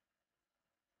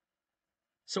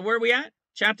 So where are we at?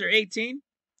 Chapter 18.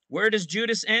 Where does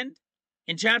Judas end?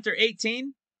 In chapter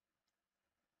 18?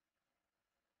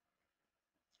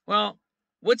 Well,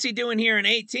 what's he doing here in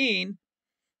 18?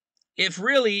 If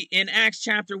really in Acts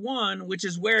chapter 1, which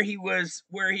is where he was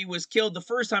killed the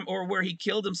first time, or where he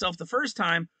killed himself the first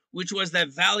time, which was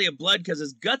that valley of blood because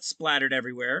his guts splattered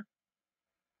everywhere.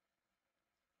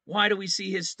 Why do we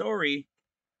see his story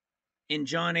in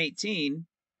John 18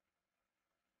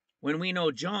 when we know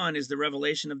John is the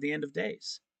revelation of the end of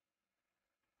days?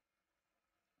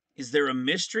 Is there a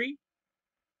mystery?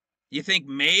 You think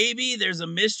maybe there's a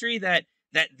mystery that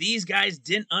these guys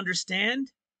didn't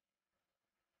understand?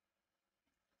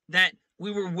 That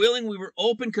we were willing, we were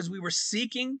open because we were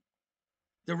seeking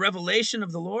the revelation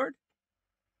of the Lord?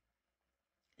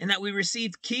 And that we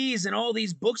received keys and all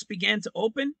these books began to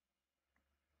open?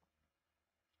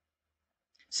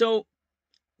 So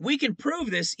we can prove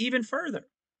this even further.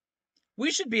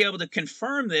 We should be able to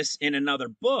confirm this in another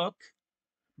book.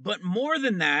 But more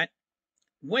than that,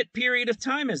 what period of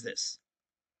time is this?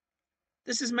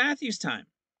 This is Matthew's time.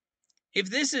 If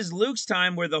this is Luke's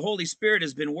time where the Holy Spirit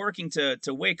has been working to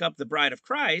wake up the bride of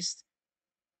Christ,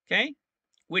 okay,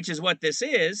 which is what this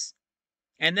is,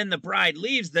 and then the bride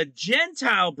leaves, the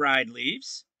Gentile bride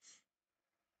leaves,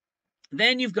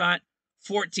 then you've got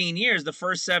 14 years. The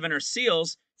first 7 are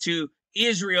seals to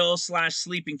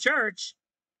Israel/sleeping church,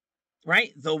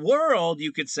 right? The world,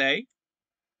 you could say.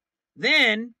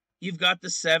 Then you've got the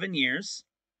 7 years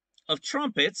of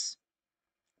trumpets,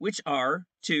 which are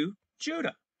to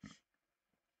Judah.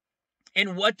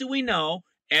 And what do we know?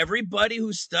 Everybody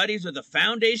who studies with the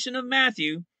foundation of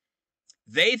Matthew,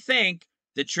 they think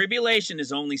the tribulation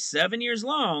is only 7 years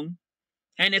long,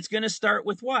 and it's going to start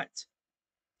with what?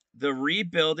 The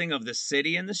rebuilding of the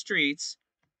city and the streets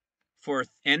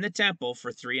and the temple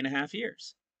for 3.5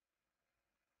 years.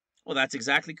 Well, that's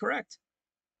exactly correct.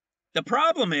 The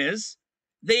problem is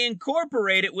they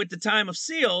incorporate it with the time of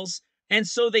seals, and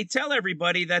so they tell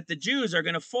everybody that the Jews are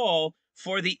going to fall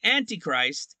for the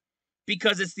Antichrist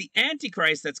because it's the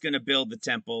Antichrist that's going to build the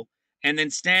temple and then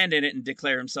stand in it and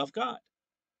declare himself God.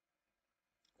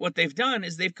 What they've done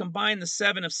is they've combined the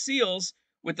 7 of seals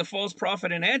with the false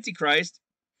prophet and Antichrist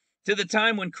to the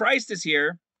time when Christ is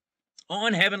here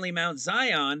on heavenly Mount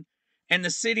Zion and the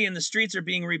city and the streets are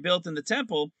being rebuilt in the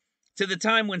temple, to the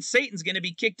time when Satan's going to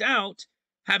be kicked out,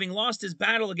 having lost his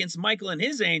battle against Michael and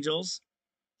his angels,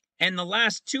 and the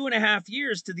last 2.5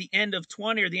 years to the end of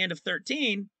 20 or the end of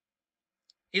 13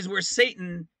 is where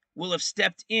Satan will have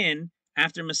stepped in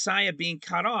after Messiah being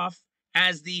cut off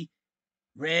as the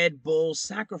red bull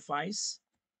sacrifice,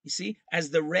 you see,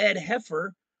 as the red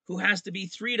heifer who has to be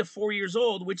 3 to 4 years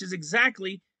old, which is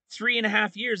exactly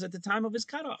 3.5 years at the time of his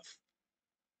cutoff.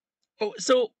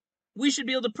 So we should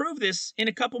be able to prove this in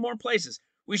a couple more places.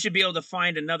 We should be able to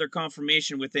find another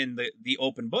confirmation within the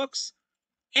open books,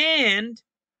 and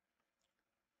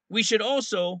we should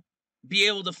also be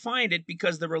able to find it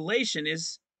because the relation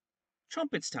is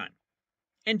trumpets time,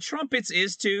 and trumpets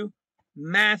is to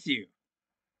Matthew.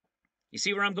 You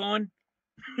see where I'm going?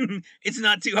 It's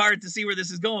not too hard to see where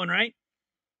this is going, right?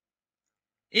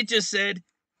 It just said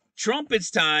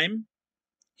trumpets time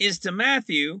is to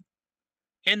Matthew,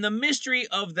 and the mystery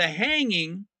of the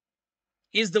hanging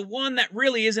is the one that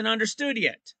really isn't understood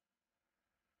yet.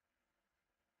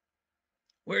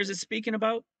 Where is it speaking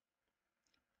about?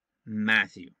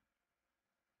 Matthew.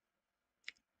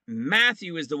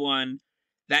 Matthew is the one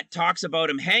that talks about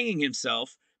him hanging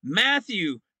himself.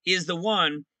 Matthew is the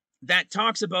one that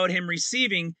talks about him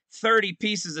receiving 30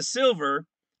 pieces of silver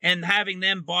and having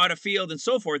them bought a field and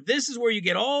so forth. This is where you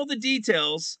get all the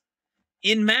details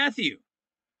in Matthew.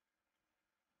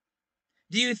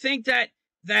 Do you think that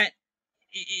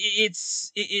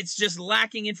it's just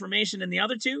lacking information in the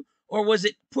other two, or was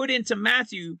it put into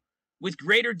Matthew with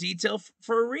greater detail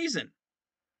for a reason?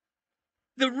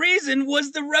 The reason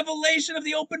was the revelation of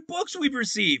the open books we've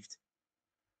received.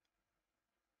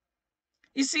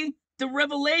 You see, the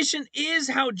revelation is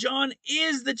how John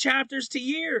is the chapters to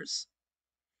years.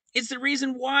 It's the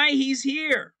reason why he's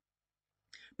here,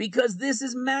 because this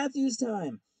is Matthew's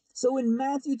time. So in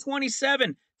Matthew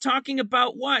 27, talking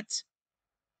about what?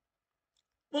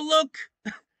 Well, look,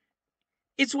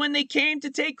 it's when they came to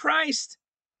take Christ.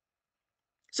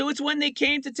 So it's when they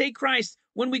came to take Christ.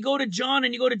 When we go to John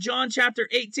and you go to John chapter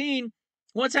 18,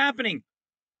 what's happening?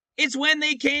 It's when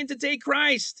they came to take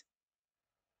Christ.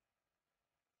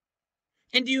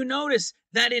 And do you notice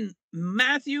that in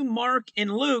Matthew, Mark,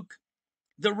 and Luke,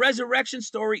 the resurrection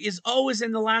story is always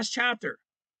in the last chapter?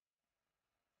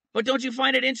 But don't you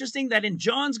find it interesting that in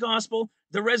John's gospel,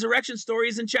 the resurrection story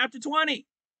is in chapter 20?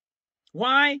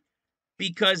 Why?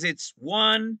 Because it's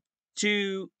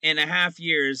 2.5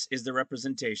 years is the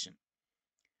representation.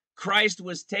 Christ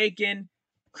was taken,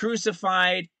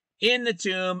 crucified, in the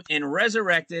tomb, and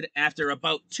resurrected after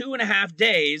about 2.5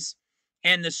 days.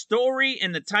 And the story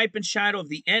and the type and shadow of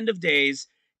the end of days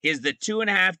is the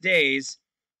 2.5 days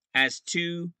as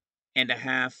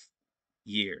 2.5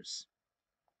 years.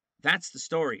 That's the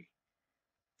story.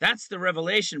 That's the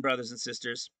revelation, brothers and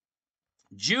sisters.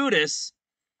 Judas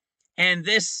and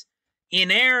this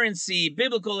inerrancy,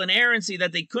 biblical inerrancy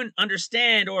that they couldn't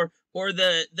understand, or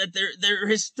that their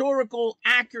historical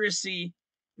accuracy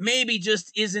maybe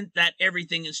just isn't that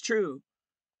everything is true.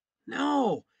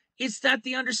 No, it's that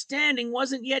the understanding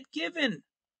wasn't yet given.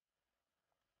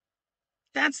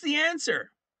 That's the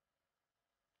answer.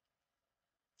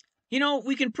 You know,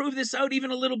 we can prove this out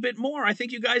even a little bit more. I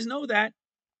think you guys know that.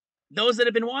 Those that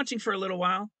have been watching for a little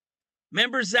while.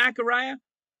 Remember Zechariah?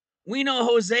 We know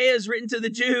Hosea is written to the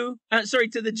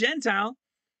to the Gentile,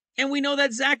 and we know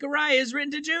that Zechariah is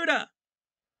written to Judah.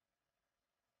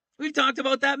 We've talked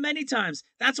about that many times.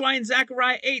 That's why in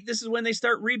Zechariah 8, this is when they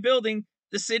start rebuilding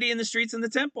the city and the streets and the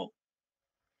temple.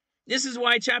 This is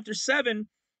why chapter 7,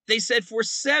 they said for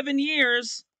 7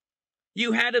 years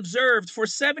you had observed, for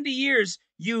 70 years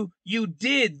you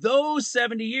did, those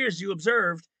 70 years you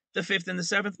observed the 5th and the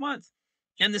 7th month.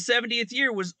 And the 70th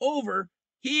year was over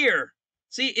here.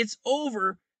 See, it's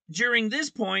over during this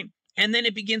point, and then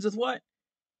it begins with what?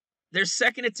 Their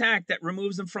second attack that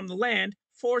removes them from the land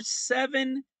for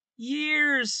 7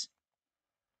 years.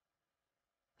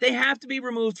 They have to be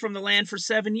removed from the land for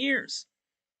 7 years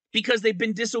because they've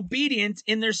been disobedient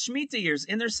in their Shemitah years,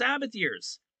 in their Sabbath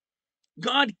years.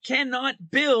 God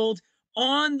cannot build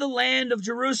on the land of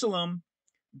Jerusalem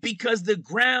because the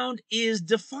ground is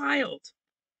defiled.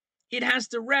 It has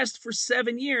to rest for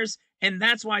 7 years, and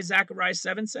that's why Zechariah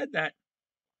 7 said that,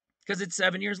 because it's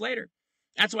 7 years later.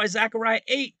 That's why Zechariah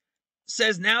 8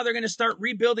 says now they're going to start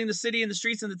rebuilding the city and the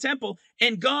streets and the temple,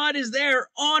 and God is there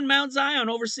on Mount Zion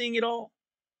overseeing it all.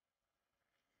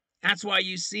 That's why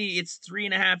you see it's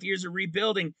 3.5 years of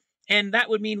rebuilding. And that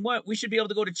would mean what? We should be able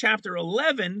to go to chapter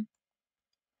 11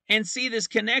 and see this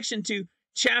connection to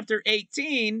chapter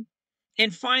 18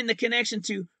 and find the connection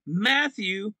to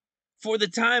Matthew for the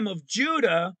time of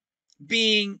Judah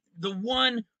being the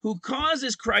one who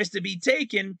causes Christ to be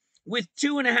taken with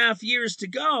 2.5 years to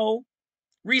go,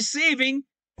 receiving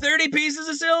 30 pieces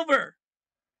of silver.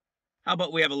 How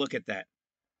about we have a look at that?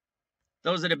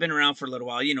 Those that have been around for a little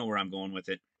while, you know where I'm going with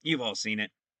it. You've all seen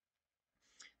it.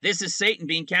 This is Satan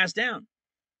being cast down.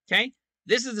 Okay?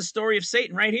 This is the story of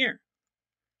Satan right here.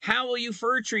 Howl, you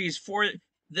fir trees, for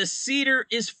the cedar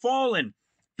is fallen,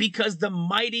 because the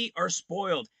mighty are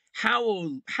spoiled.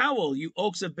 Howl, you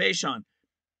oaks of Bashan,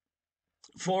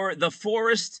 for the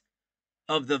forest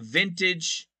of the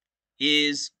vintage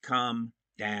is come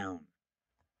down.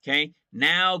 Okay?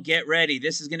 Now get ready.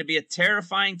 This is going to be a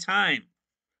terrifying time.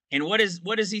 And what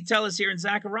does he tell us here in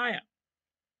Zechariah?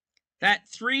 That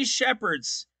 3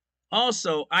 shepherds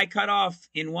also I cut off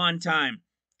in one time.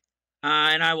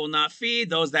 And I will not feed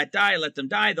those that die, let them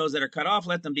die. Those that are cut off,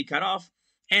 let them be cut off.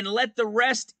 And let the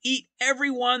rest eat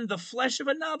everyone the flesh of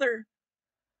another.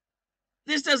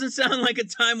 This doesn't sound like a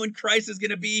time when Christ is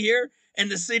going to be here and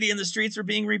the city and the streets are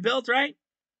being rebuilt, right?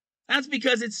 That's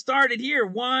because it started here.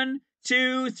 1,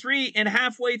 2, 3, and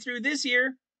halfway through this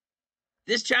year,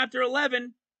 this chapter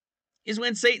 11 is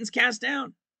when Satan's cast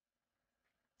down.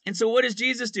 And so what does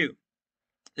Jesus do?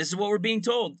 This is what we're being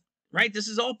told, right? This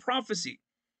is all prophecy.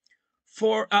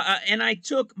 And I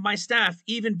took my staff,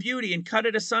 even beauty, and cut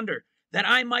it asunder, that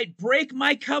I might break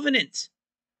my covenant,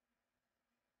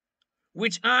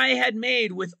 which I had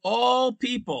made with all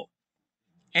people,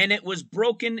 and it was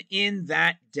broken in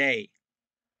that day.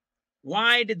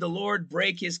 Why did the Lord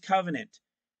break his covenant?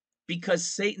 Because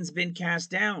Satan's been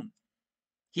cast down.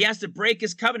 He has to break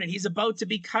his covenant. He's about to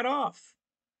be cut off.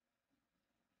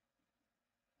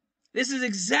 This is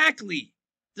exactly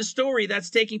the story that's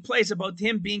taking place about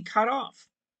him being cut off.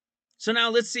 So now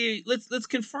let's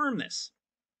confirm this.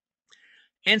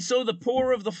 And so the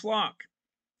poor of the flock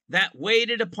that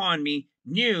waited upon me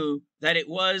knew that it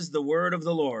was the word of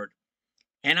the Lord.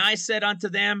 And I said unto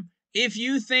them, if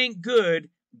you think good,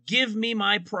 give me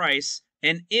my price,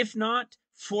 and if not,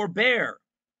 forbear.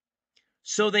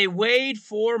 So they weighed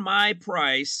for my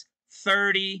price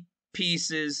 30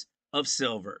 pieces of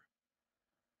silver.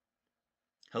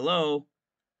 Hello?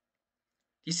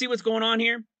 You see what's going on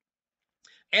here?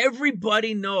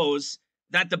 Everybody knows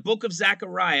that the book of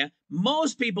Zechariah,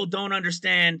 most people don't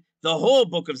understand the whole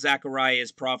book of Zechariah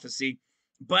is prophecy,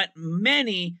 but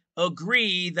many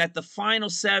agree that the final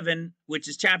 7, which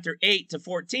is chapter 8 to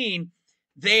 14,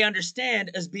 they understand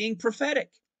as being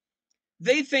prophetic.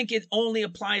 They think it only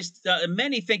applies,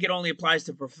 many think it only applies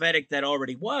to prophetic that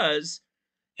already was,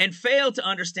 and fail to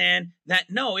understand that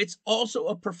no, it's also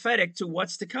a prophetic to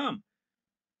what's to come.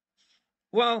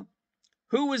 Well,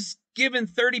 who was given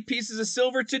 30 pieces of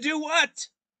silver to do what?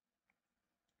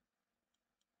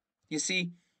 You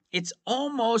see, it's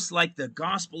almost like the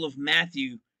Gospel of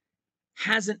Matthew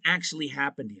hasn't actually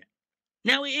happened yet.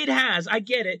 Now, it has. I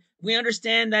get it. We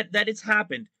understand that it's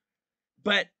happened.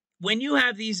 But when you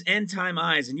have these end time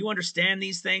eyes and you understand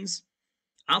these things,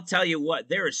 I'll tell you what,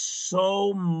 there is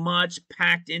so much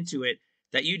packed into it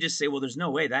that you just say, well, there's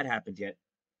no way that happened yet.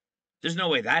 There's no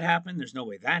way that happened. There's no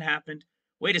way that happened.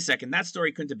 Wait a second. That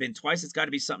story couldn't have been twice. It's got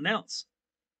to be something else.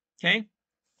 Okay?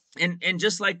 And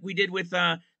just like we did with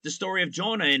the story of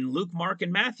Jonah in Luke, Mark,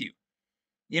 and Matthew.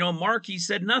 You know, Mark, he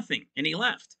said nothing and he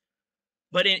left.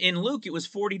 But in Luke, it was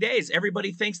 40 days.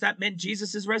 Everybody thinks that meant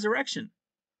Jesus' resurrection.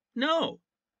 No.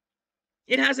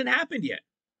 It hasn't happened yet.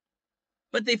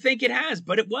 But they think it has,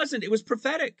 but it wasn't. It was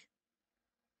prophetic.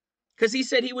 Because he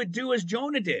said he would do as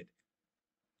Jonah did.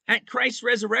 At Christ's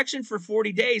resurrection for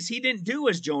 40 days, he didn't do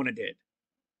as Jonah did.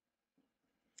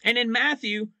 And in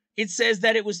Matthew, it says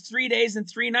that it was 3 days and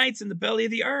 3 nights in the belly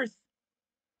of the earth.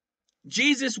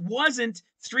 Jesus wasn't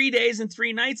 3 days and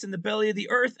 3 nights in the belly of the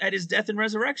earth at his death and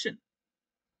resurrection.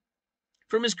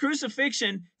 From his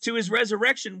crucifixion to his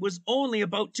resurrection was only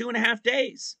about 2.5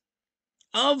 days,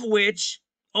 of which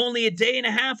only a day and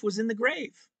a half was in the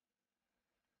grave.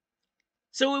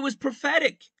 So it was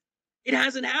prophetic. It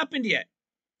hasn't happened yet.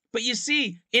 But you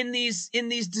see, in these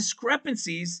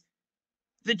discrepancies,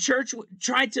 the church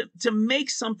tried to make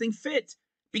something fit,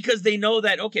 because they know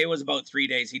that, okay, it was about 3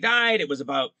 days he died. It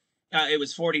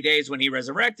was 40 days when he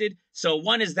resurrected. So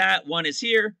one is that, one is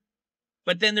here.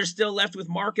 But then they're still left with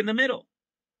Mark in the middle.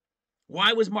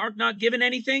 Why was Mark not given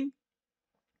anything?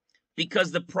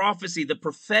 because the prophecy, the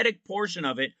prophetic portion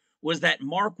of it, was that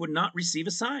Mark would not receive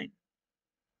a sign.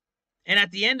 And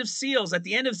at the end of seals, at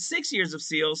the end of 6 years of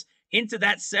seals, into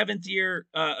that 7th year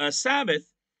Sabbath,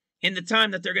 in the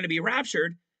time that they're going to be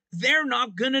raptured, they're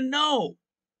not going to know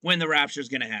when the rapture is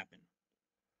going to happen.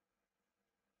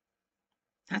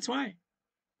 That's why.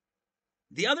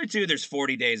 The other two, there's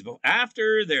 40 days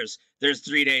after, there's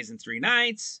 3 days and 3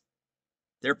 nights.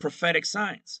 They're prophetic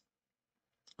signs.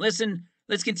 Listen,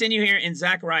 let's continue here in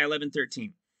Zechariah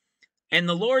 11:13. And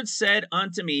the Lord said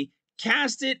unto me,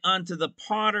 cast it unto the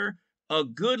potter a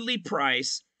goodly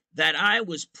price, that I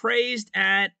was praised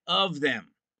at of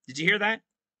them. Did you hear that?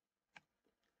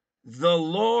 The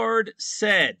Lord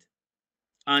said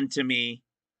unto me,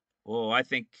 oh, I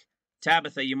think,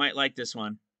 Tabitha, you might like this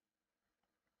one.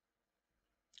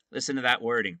 Listen to that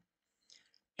wording.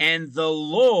 And the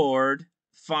Lord,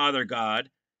 Father God,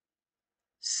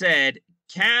 said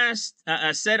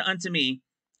unto me,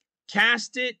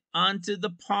 cast it unto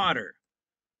the potter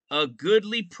a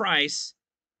goodly price,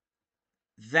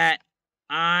 that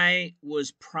I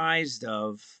was prized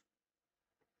of,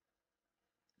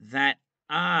 that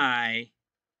I'm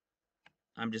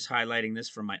just highlighting this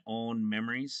from my own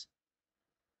memories,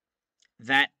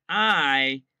 that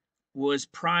I was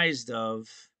prized of,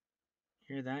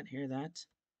 hear that,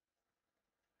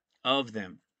 of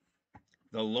them.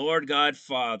 The Lord God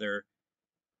Father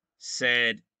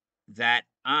said that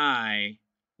I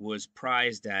was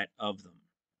prized at of them.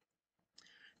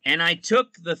 And I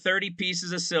took the 30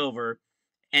 pieces of silver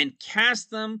and cast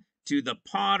them to the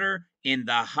potter in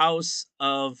the house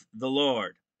of the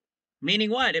Lord.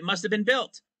 Meaning what? It must have been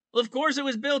built. Well, of course it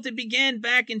was built. It began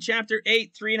back in chapter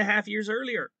 8, 3.5 years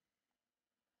earlier.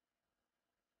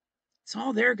 It's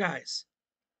all there, guys.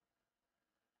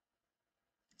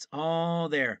 It's all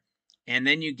there. And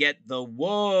then you get the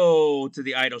woe to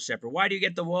the idol shepherd. Why do you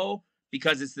get the woe?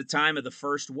 Because it's the time of the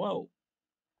first woe.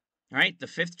 All right, the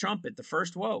 5th trumpet, the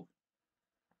first woe.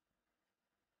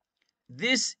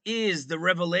 This is the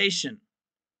revelation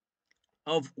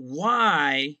of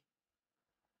why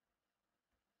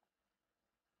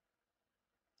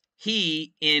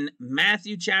he, in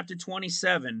Matthew chapter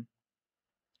 27,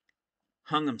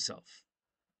 hung himself.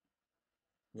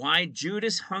 Why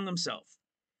Judas hung himself.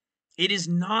 It is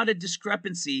not a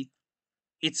discrepancy.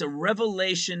 It's a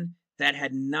revelation that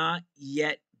had not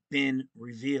yet been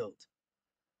revealed.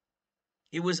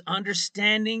 It was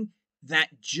understanding that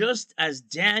just as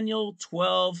Daniel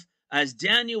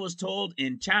was told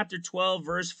in chapter 12,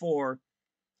 verse 4,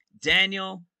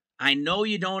 Daniel, I know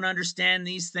you don't understand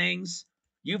these things.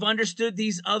 You've understood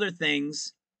these other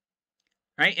things,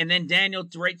 right? And then Daniel,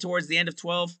 right towards the end of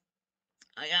 12,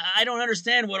 I don't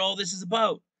understand what all this is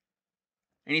about.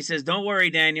 And he says, don't worry,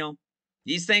 Daniel.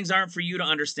 These things aren't for you to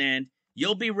understand.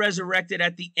 You'll be resurrected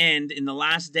at the end in the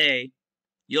last day.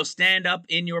 You'll stand up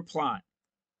in your plot.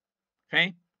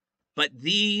 Okay? But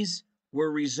these were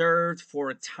reserved for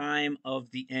a time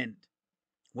of the end,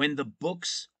 when the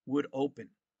books would open.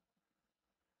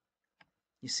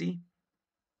 You see?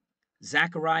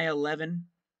 Zechariah 11,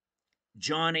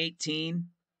 John 18,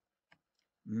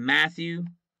 Matthew,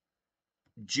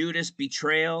 Judas'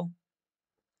 betrayal,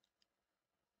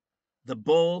 the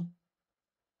bull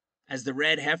as the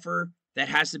red heifer that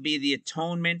has to be the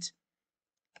atonement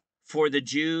for the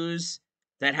Jews,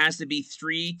 that has to be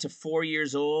 3 to 4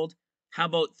 years old. How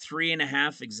about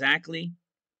 3.5 exactly?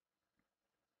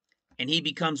 And he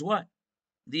becomes what?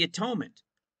 The atonement.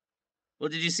 Well,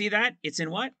 did you see that? It's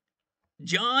in what?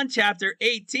 John chapter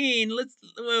 18.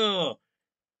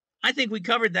 I think we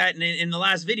covered that in the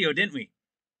last video, didn't we?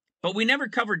 But we never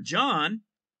covered John.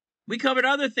 We covered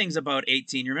other things about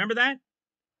 18. You remember that?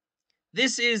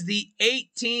 This is the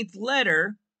 18th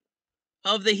letter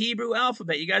of the Hebrew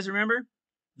alphabet. You guys remember?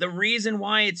 The reason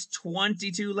why it's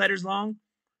 22 letters long?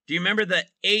 Do you remember the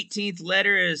 18th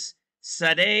letter is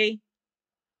Sadeh?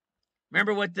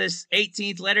 Remember what this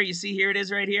 18th letter, you see here it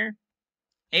is right here?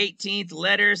 18th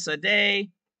letter, Sadeh.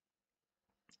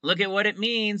 Look at what it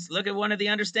means. Look at one of the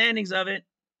understandings of it.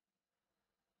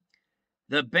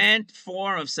 The bent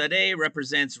form of Sadeh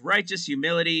represents righteous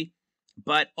humility,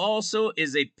 but also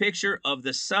is a picture of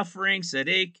the suffering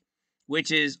Tzaddik,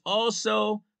 which is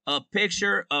also a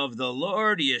picture of the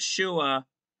Lord Yeshua.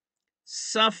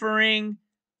 Suffering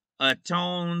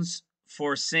atones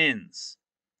for sins.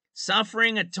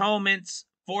 Suffering atonements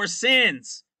for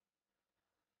sins.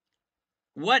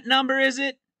 What number is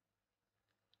it?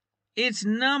 It's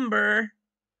number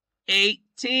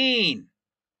 18.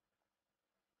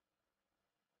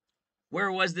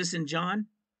 Where was this in John?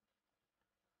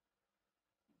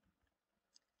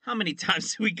 How many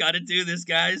times do we got to do this,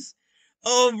 guys?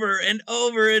 over and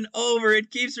over and over.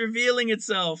 It keeps revealing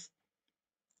itself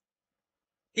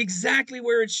exactly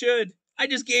where it should. I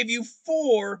just gave you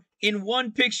 4 in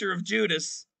one picture of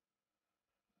Judas.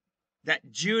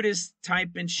 That Judas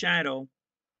type and shadow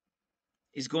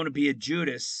is going to be a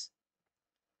Judas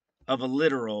of a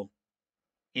literal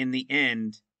in the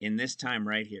end, in this time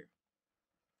right here.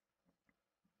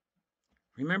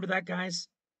 Remember that, guys?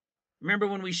 Remember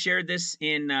when we shared this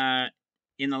in the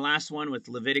last one with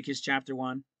Leviticus chapter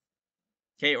 1?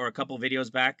 Okay, or a couple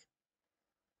videos back.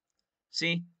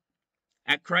 See,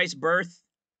 at Christ's birth,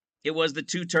 it was the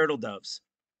 2 turtle doves.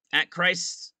 At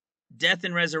Christ's death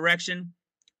and resurrection,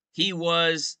 he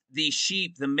was the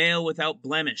sheep, the male without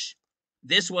blemish.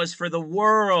 This was for the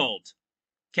world.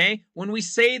 Okay, when we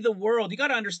say the world, you got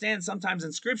to understand sometimes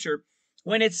in scripture,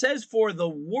 when it says for the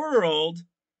world,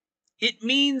 it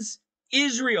means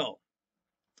Israel.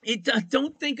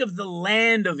 Don't think of the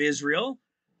land of Israel.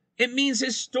 It means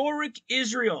historic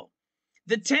Israel.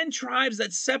 The 10 tribes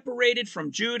that separated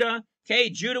from Judah. Okay,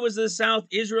 Judah was to the south,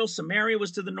 Israel, Samaria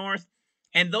was to the north.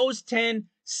 And those 10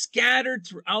 scattered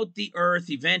throughout the earth,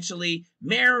 eventually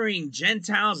marrying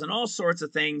Gentiles and all sorts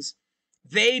of things.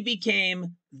 They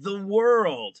became the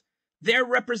world. They're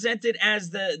represented as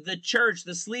the church,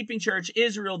 the sleeping church,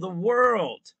 Israel, the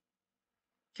world.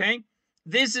 Okay,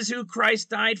 this is who Christ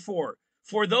died for.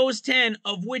 For those 10,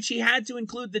 of which he had to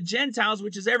include the Gentiles,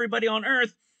 which is everybody on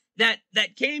earth that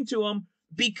came to him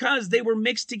because they were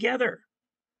mixed together.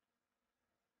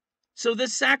 So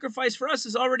this sacrifice for us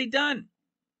is already done.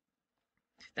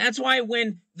 That's why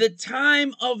when the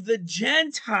time of the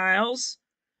Gentiles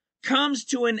comes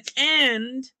to an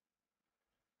end,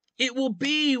 it will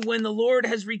be when the Lord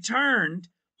has returned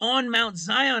on Mount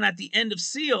Zion at the end of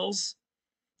seals,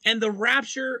 and the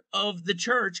rapture of the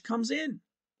church comes in.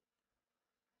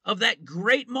 Of that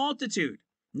great multitude,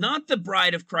 not the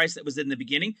bride of Christ that was in the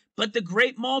beginning, but the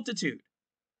great multitude.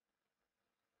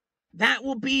 That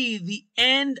will be the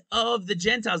end of the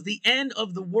Gentiles, the end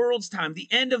of the world's time, the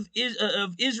end of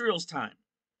Israel's time.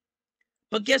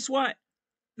 But guess what?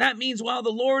 That means while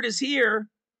the Lord is here,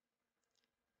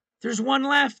 there's one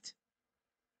left.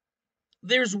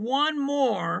 There's one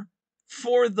more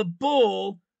for the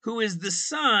bull, who is the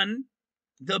son,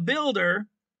 the builder,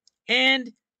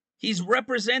 and he's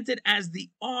represented as the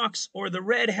ox or the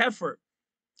red heifer,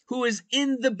 who is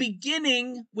in the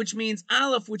beginning, which means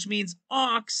Aleph, which means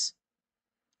ox,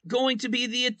 going to be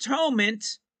the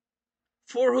atonement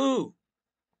for who?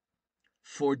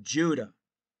 For Judah.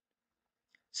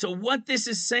 So what this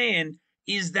is saying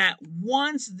is that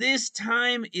once this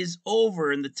time is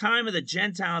over and the time of the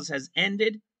Gentiles has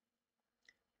ended,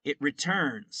 it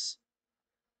returns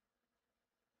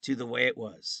to the way it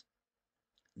was.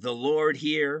 The Lord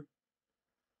here,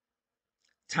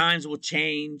 times will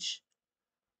change,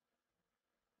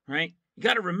 right? You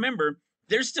got to remember,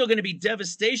 there's still going to be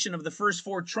devastation of the first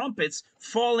 4 trumpets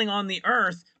falling on the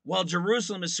earth while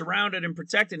Jerusalem is surrounded and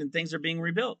protected and things are being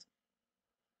rebuilt.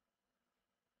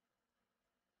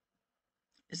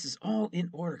 This is all in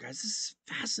order, guys. This is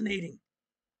fascinating.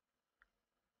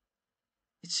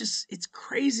 It's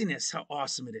craziness how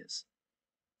awesome it is.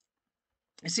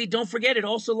 And see, don't forget, it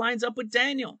also lines up with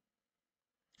Daniel.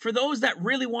 For those that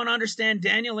really want to understand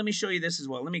Daniel, let me show you this as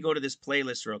well. Let me go to this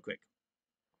playlist real quick.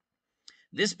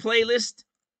 This playlist,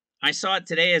 I saw it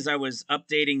today as I was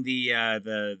updating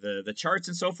the charts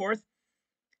and so forth.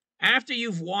 After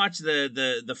you've watched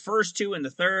the first 2 and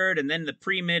the third, and then the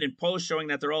pre, mid, and post showing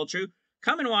that they're all true,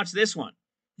 come and watch this one.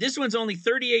 This one's only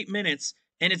 38 minutes,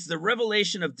 and it's the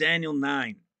revelation of Daniel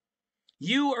 9.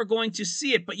 You are going to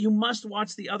see it, but you must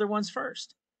watch the other ones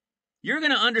first. You're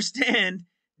going to understand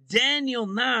Daniel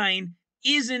 9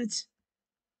 isn't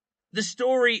the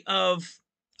story of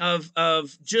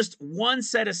just one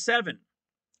set of 7.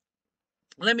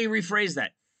 Let me rephrase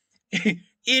that.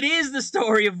 It is the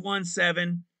story of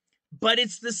 1/7, but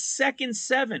it's the second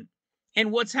 7.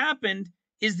 And what's happened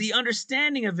is the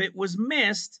understanding of it was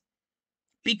missed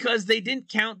because they didn't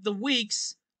count the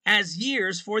weeks as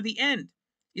years for the end.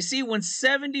 You see, when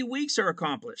 70 weeks are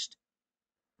accomplished,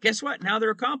 guess what? Now they're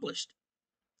accomplished.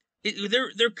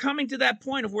 They're coming to that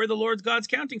point of where the Lord God's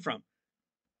counting from.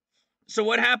 So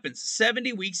what happens?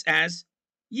 70 weeks as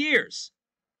years.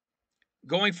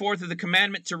 Going forth of the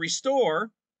commandment to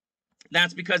restore,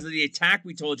 that's because of the attack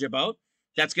we told you about.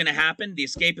 That's going to happen, the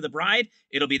escape of the bride.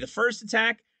 It'll be the first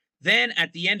attack. Then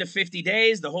at the end of 50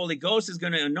 days, the Holy Ghost is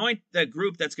going to anoint the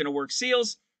group that's going to work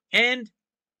seals. And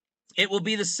it will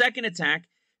be the second attack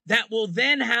that will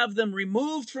then have them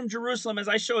removed from Jerusalem, as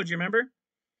I showed you, remember?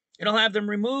 It'll have them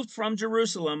removed from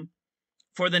Jerusalem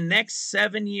for the next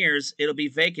 7 years. It'll be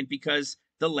vacant because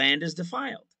the land is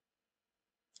defiled.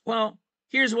 Well,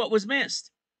 here's what was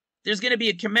missed. There's going to be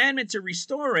a commandment to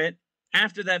restore it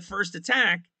after that first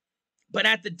attack, but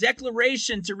at the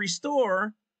declaration to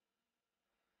restore,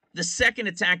 the second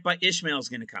attack by Ishmael is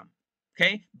going to come.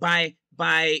 Okay? By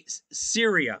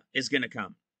Syria is going to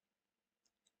come.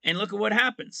 And look at what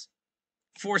happens.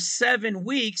 For 7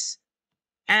 weeks,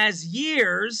 as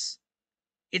years,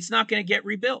 it's not going to get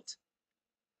rebuilt.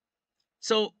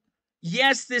 So,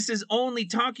 yes, this is only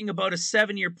talking about a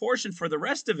 7-year portion for the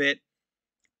rest of it,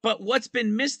 but what's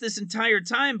been missed this entire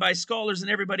time by scholars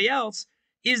and everybody else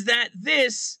is that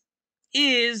this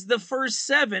is the first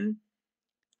 7,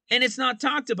 and it's not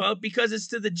talked about because it's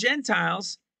to the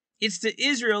Gentiles, it's to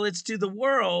Israel, it's to the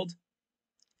world,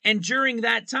 and during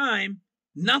that time,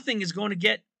 nothing is going to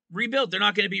get rebuilt. They're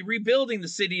not going to be rebuilding the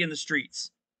city and the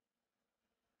streets.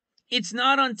 It's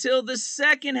not until the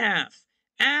second half,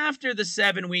 after the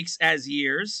 7 weeks as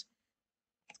years,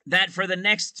 that for the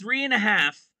next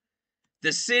 3.5,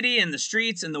 the city and the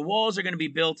streets and the walls are going to be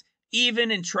built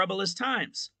even in troublous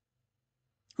times.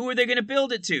 Who are they going to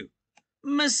build it to?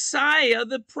 Messiah,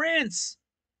 the Prince,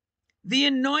 the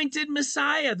anointed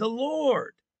Messiah, the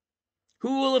Lord,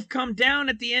 who will have come down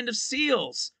at the end of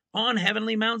seals on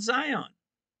heavenly Mount Zion.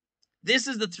 This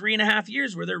is the 3.5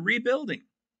 years where they're rebuilding.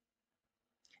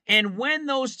 And when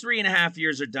those 3.5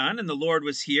 years are done and the Lord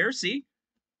was here, see,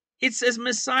 it says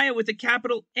Messiah with a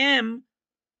capital M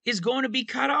is going to be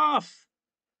cut off.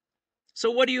 So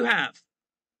what do you have?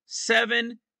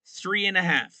 7,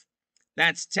 3.5.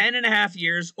 That's 10.5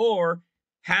 years, or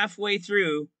halfway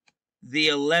through the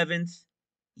 11th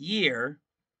year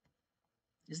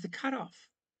is the cutoff.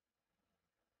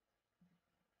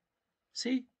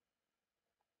 See?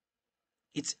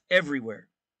 It's everywhere.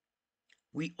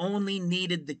 We only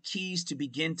needed the keys to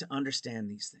begin to understand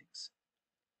these things.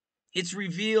 It's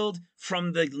revealed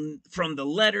from the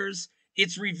letters.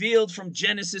 It's revealed from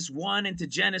Genesis 1 into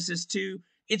Genesis 2.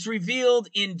 It's revealed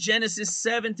in Genesis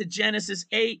 7 to Genesis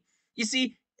 8. You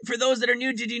see, for those that are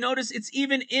new, did you notice it's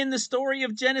even in the story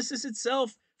of Genesis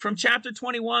itself from chapter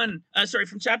 1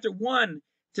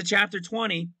 to chapter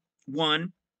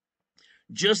 21,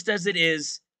 just as it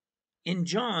is in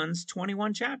John's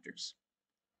 21 chapters.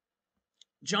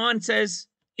 John says,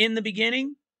 in the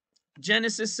beginning.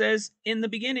 Genesis says, in the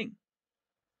beginning.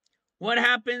 What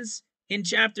happens in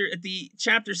chapter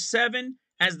 7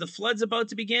 as the flood's about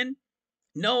to begin?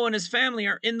 Noah and his family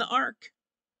are in the ark.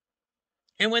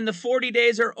 And when the 40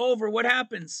 days are over, what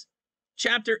happens?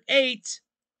 Chapter 8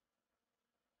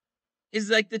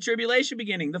 is like the tribulation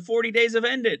beginning. The 40 days have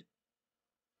ended.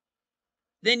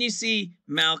 Then you see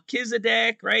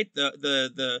Melchizedek, right?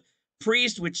 The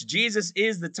priest, which Jesus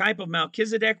is the type of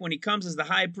Melchizedek when he comes as the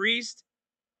high priest.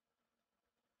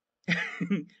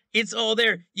 It's all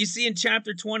there. You see in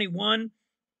chapter 21,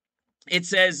 it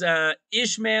says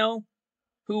Ishmael,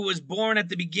 who was born at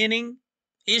the beginning.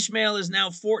 Ishmael is now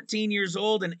 14 years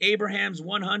old and Abraham's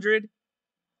 100.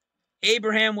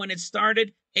 Abraham, when it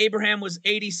started, Abraham was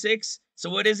 86.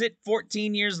 So what is it?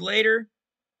 14 years later,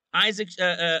 Isaac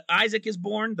is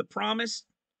born, the promised,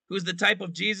 who's the type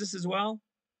of Jesus as well.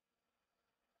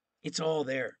 It's all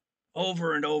there,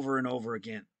 over and over and over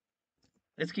again.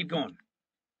 Let's keep going.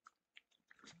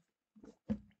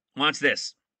 Watch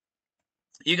this.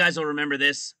 You guys will remember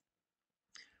this.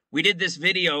 We did this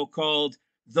video called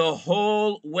The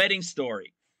Whole Wedding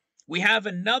Story. We have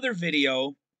another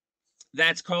video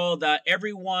that's called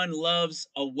Everyone Loves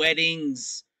a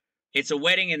Weddings. It's a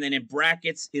wedding, and then in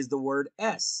brackets is the word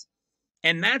S.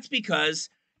 And that's because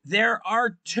there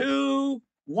are 2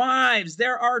 wives.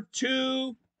 There are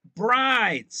 2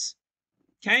 brides.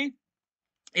 Okay?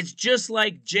 It's just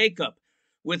like Jacob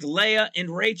with Leah and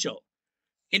Rachel.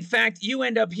 In fact, you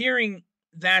end up hearing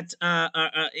that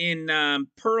in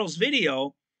Pearl's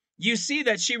video, you see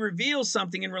that she reveals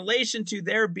something in relation to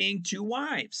there being 2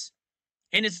 wives.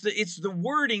 And it's the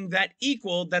wording that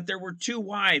equaled that there were 2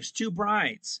 wives, 2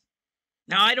 brides.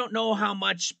 Now, I don't know how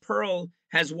much Pearl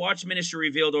has watched Ministry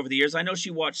Revealed over the years. I know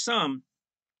she watched some,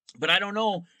 but I don't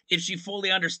know if she fully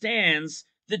understands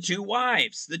the 2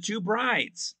 wives, the 2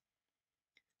 brides.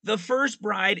 The first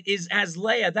bride is as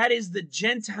Leah. That is the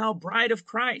Gentile bride of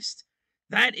Christ.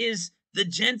 That is the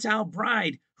Gentile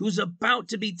bride who's about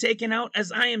to be taken out.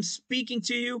 As I am speaking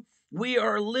to you, we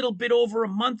are a little bit over a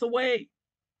month away.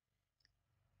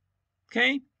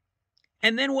 Okay?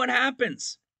 And then what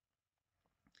happens?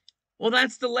 Well,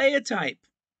 that's the Leah type.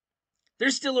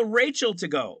 There's still a Rachel to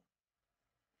go.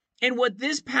 And what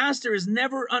this pastor has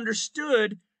never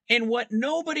understood, and what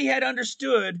nobody had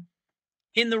understood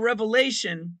in the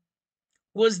Revelation,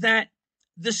 was that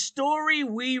the story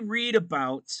we read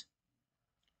about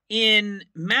in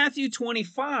Matthew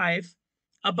 25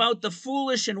 about the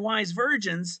foolish and wise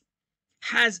virgins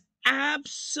has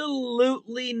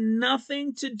absolutely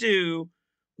nothing to do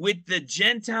with the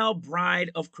Gentile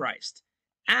bride of Christ.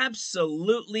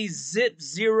 Absolutely zip,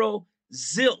 zero,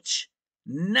 zilch,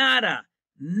 nada,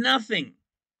 nothing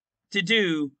to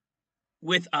do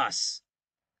with us.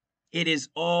 It is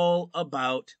all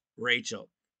about Rachel.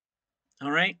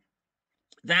 All right?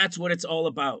 That's what it's all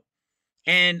about.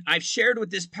 And I've shared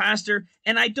with this pastor,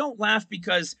 and I don't laugh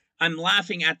because I'm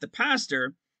laughing at the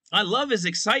pastor. I love his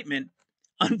excitement.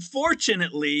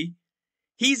 Unfortunately,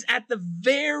 he's at the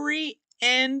very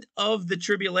end of the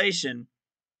tribulation,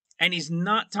 and he's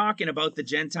not talking about the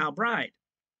Gentile bride.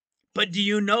 But do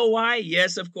you know why?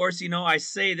 Yes, of course, you know, I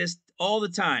say this all the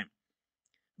time.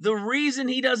 The reason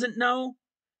he doesn't know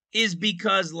is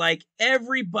because, like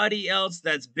everybody else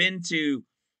that's been to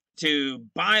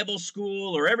Bible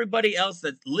school, or everybody else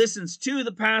that listens to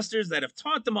the pastors that have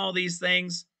taught them all these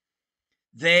things,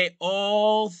 they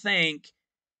all think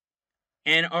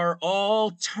and are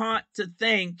all taught to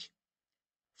think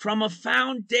from a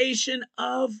foundation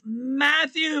of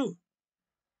Matthew.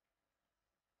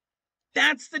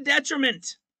 That's the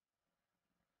detriment.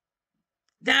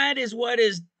 That is what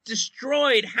is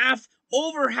destroyed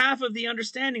over half of the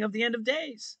understanding of the end of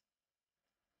days.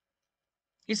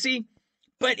 You see,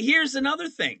 but here's another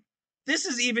thing. This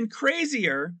is even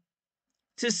crazier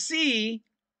to see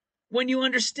when you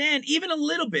understand even a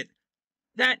little bit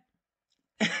that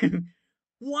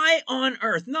why on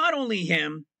earth, not only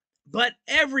him, but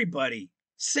everybody,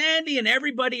 Sandy and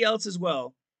everybody else as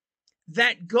well,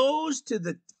 that goes to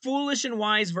the foolish and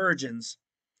wise virgins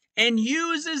and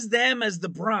uses them as the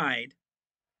bride.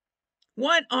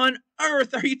 What on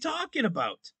earth are you talking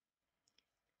about?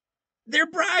 They're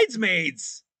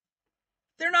bridesmaids.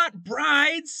 They're not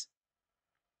brides.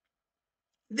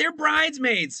 They're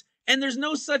bridesmaids. And there's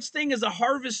no such thing as a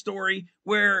harvest story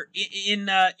where in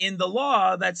the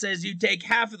law that says you take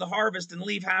half of the harvest and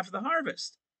leave half of the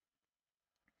harvest.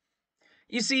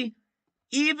 You see,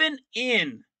 even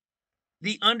in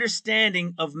the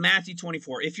understanding of Matthew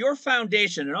 24, if your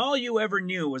foundation and all you ever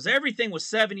knew was everything was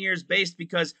 7 years based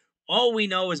because all we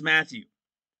know is Matthew,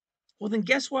 well, then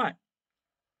guess what?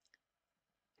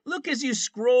 Look as you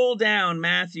scroll down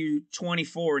Matthew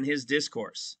 24 in his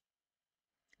discourse.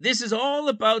 This is all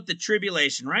about the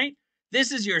tribulation, right?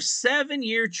 This is your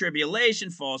 7-year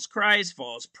tribulation, false Christ,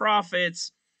 false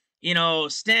prophets, you know,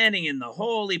 standing in the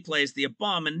holy place, the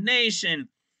abomination,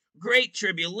 great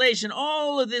tribulation,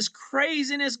 all of this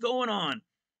craziness going on.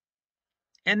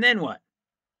 And then what?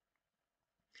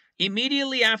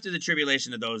 Immediately after the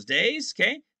tribulation of those days,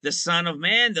 okay, the Son of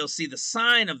Man, they'll see the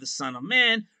sign of the Son of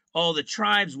Man. All the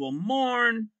tribes will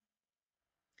mourn.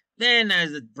 Then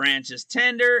as the branch is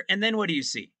tender, and then what do you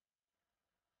see?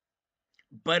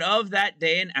 But of that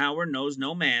day and hour knows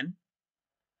no man.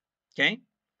 Okay?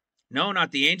 No,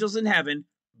 not the angels in heaven,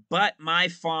 but my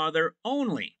Father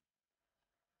only.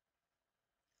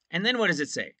 And then what does it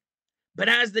say? But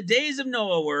as the days of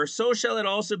Noah were, so shall it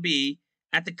also be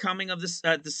at the coming of the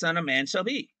Son of Man shall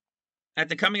be. At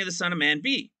the coming of the Son of Man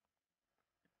be.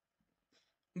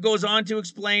 It goes on to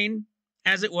explain,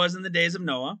 as it was in the days of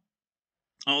Noah,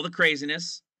 all the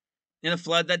craziness and the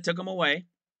flood that took them away.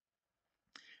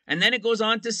 And then it goes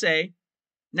on to say,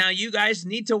 now you guys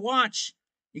need to watch.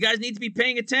 You guys need to be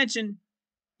paying attention.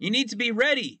 You need to be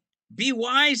ready. Be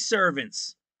wise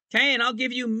servants. Okay, and I'll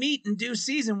give you meat in due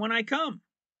season when I come.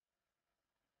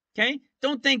 Okay,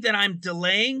 don't think that I'm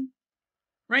delaying,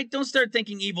 right? Don't start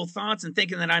thinking evil thoughts and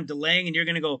thinking that I'm delaying and you're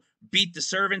going to go beat the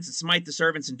servants and smite the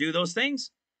servants and do those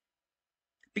things.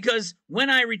 Because when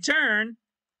I return,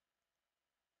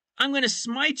 I'm going to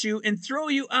smite you and throw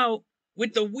you out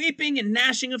with the weeping and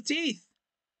gnashing of teeth.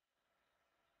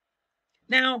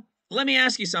 Now, let me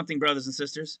ask you something, brothers and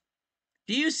sisters.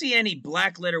 Do you see any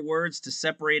black letter words to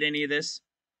separate any of this?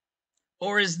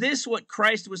 Or is this what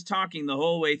Christ was talking the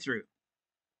whole way through?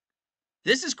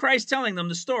 This is Christ telling them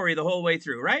the story the whole way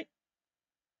through, right?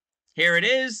 Here it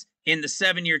is in the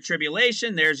 7-year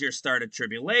tribulation. There's your start of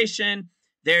tribulation.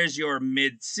 There's your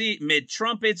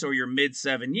mid-trumpets or your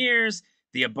mid-7 years,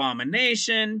 the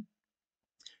abomination.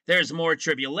 There's more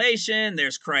tribulation.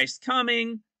 There's Christ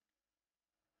coming.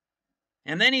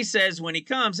 And then he says when he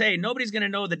comes, hey, nobody's going to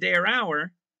know the day or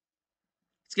hour.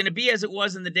 It's going to be as it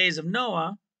was in the days of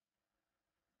Noah.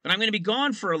 But I'm going to be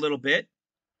gone for a little bit.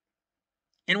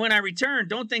 And when I return,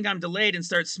 don't think I'm delayed and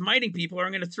start smiting people, or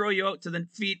I'm going to throw you out to the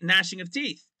feet, gnashing of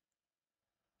teeth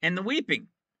and the weeping.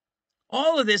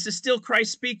 All of this is still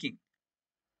Christ speaking.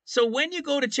 So when you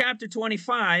go to chapter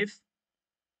 25,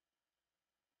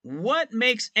 what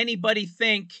makes anybody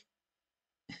think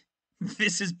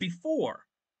this is before?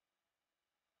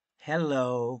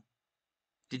 Hello.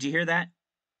 Did you hear that?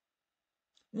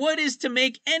 What is to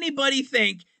make anybody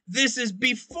think this is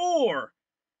before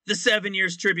the 7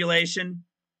 years tribulation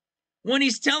when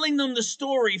he's telling them the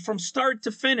story from start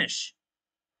to finish?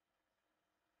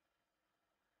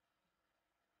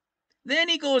 Then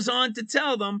he goes on to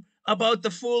tell them about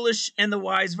the foolish and the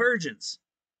wise virgins.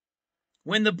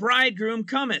 When the bridegroom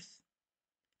cometh,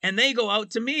 and they go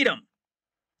out to meet him,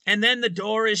 and then the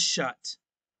door is shut.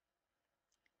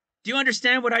 Do you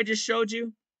understand what I just showed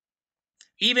you?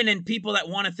 Even in people that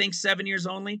want to think 7 years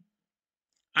only,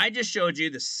 I just showed you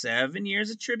the 7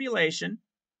 years of tribulation,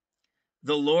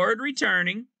 the Lord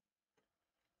returning.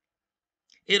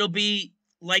 It'll be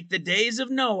like the days of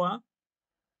Noah,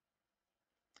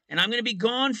 and I'm going to be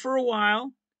gone for a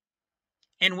while.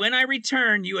 And when I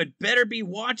return, you had better be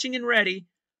watching and ready,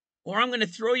 or I'm going to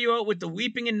throw you out with the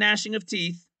weeping and gnashing of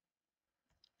teeth.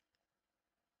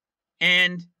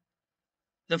 And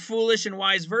the foolish and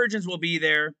wise virgins will be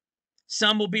there.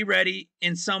 Some will be ready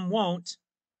and some won't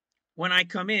when I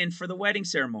come in for the wedding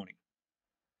ceremony.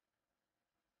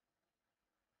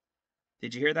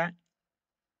 Did you hear that?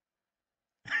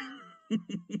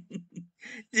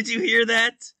 Did you hear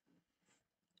that?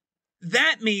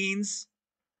 That means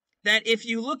that if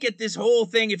you look at this whole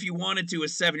thing, if you wanted to, a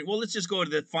 7, well, let's just go to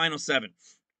the final 7.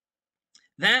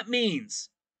 That means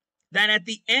that at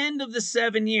the end of the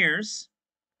 7 years,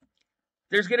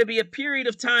 there's going to be a period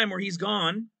of time where he's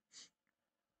gone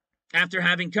after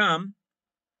having come.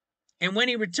 And when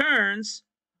he returns,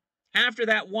 after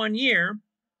that 1 year,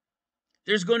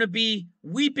 there's going to be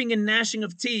weeping and gnashing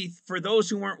of teeth for those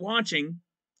who weren't watching,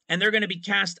 and they're going to be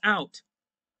cast out.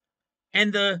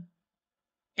 And the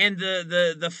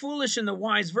foolish and the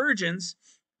wise virgins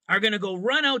are going to go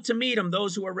run out to meet him,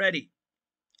 those who are ready.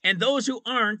 And those who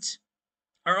aren't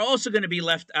are also going to be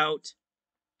left out,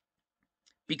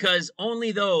 because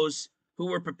only those who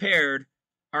were prepared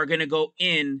are going to go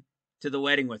in to the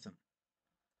wedding with him.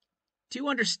 Do you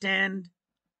understand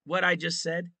what I just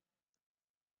said?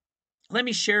 Let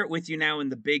me share it with you now in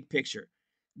the big picture.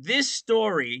 This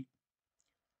story,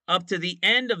 up to the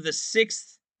end of the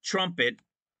 6th trumpet,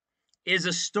 is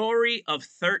a story of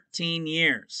 13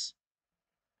 years.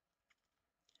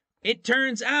 It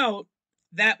turns out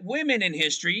that women in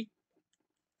history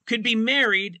could be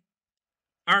married,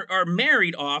 are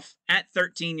married off at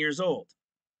 13 years old.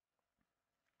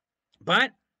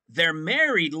 But they're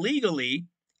married legally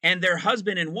and they're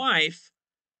husband and wife,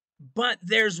 but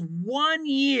there's 1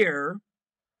 year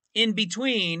in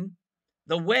between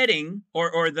the wedding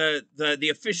or the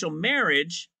official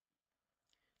marriage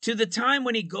to the time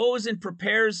when he goes and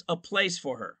prepares a place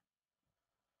for her.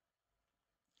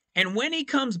 And when he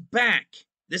comes back,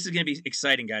 this is going to be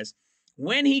exciting, guys.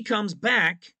 When he comes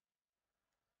back,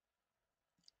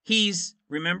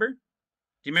 remember? Do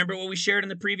you remember what we shared in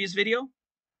the previous video?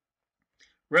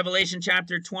 Revelation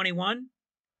chapter 21.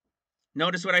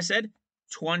 Notice what I said?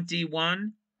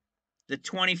 21, the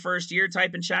 21st year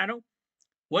type and shadow.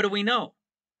 What do we know?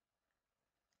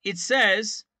 It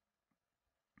says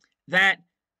that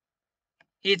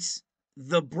it's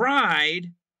the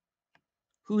bride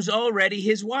who's already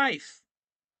his wife.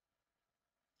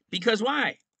 Because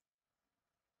why?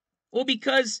 Well,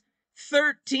 because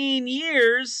 13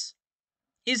 years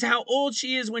is how old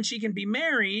she is when she can be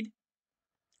married,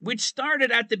 which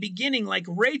started at the beginning like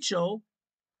Rachel.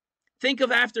 Think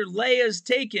of after Leah's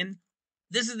taken,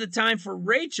 this is the time for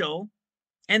Rachel,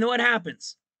 and what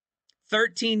happens?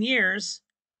 13 years,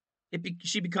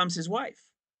 she becomes his wife.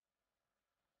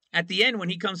 At the end, when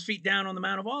he comes feet down on the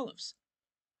Mount of Olives.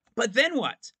 But then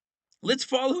what? Let's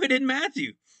follow it in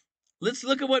Matthew. Let's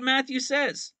look at what Matthew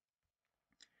says.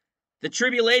 The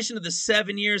tribulation of the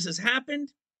 7 years has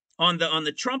happened on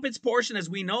the trumpets portion, as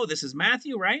we know. This is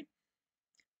Matthew, right?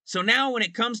 So now when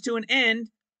it comes to an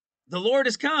end, the Lord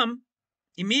has come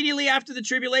immediately after the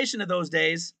tribulation of those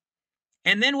days.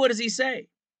 And then what does he say?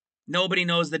 Nobody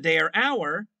knows the day or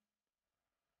hour,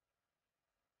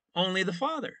 only the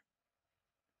Father.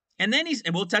 And then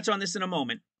and we'll touch on this in a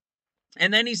moment.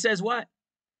 And then he says what?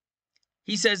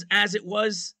 He says, as it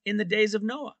was in the days of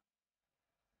Noah,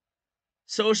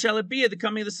 so shall it be at the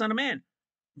coming of the Son of Man.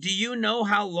 Do you know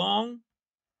how long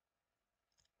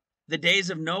the days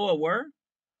of Noah were?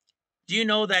 Do you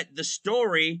know that the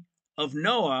story of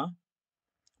Noah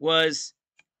was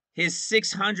his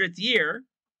 600th year,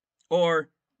 or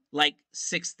like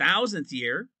 6,000th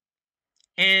year?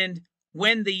 And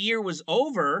when the year was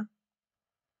over,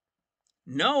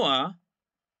 Noah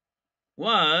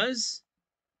was,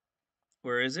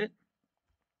 where is it?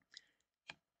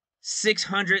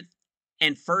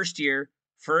 601st year,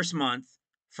 first month,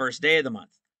 first day of the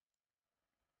month.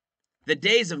 The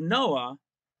days of Noah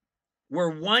were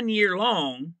 1 year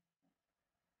long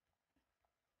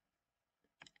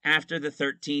after the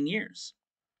 13 years.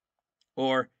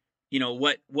 Or,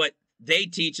 what they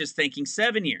teach is thinking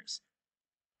 7 years.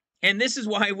 And this is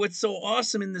why what's so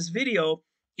awesome in this video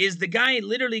is the guy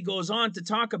literally goes on to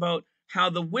talk about how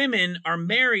the women are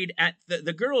married at,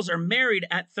 the girls are married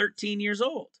at 13 years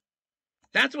old.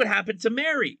 That's what happened to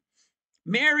Mary.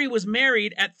 Mary was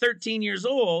married at 13 years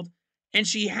old, and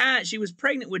she was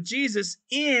pregnant with Jesus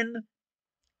in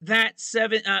that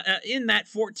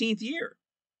 14th year.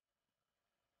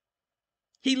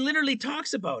 He literally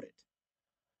talks about it.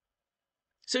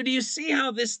 So do you see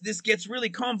how this gets really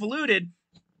convoluted,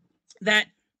 that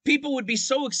people would be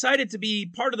so excited to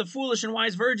be part of the foolish and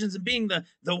wise virgins and being the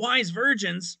wise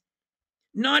virgins,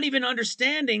 not even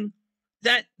understanding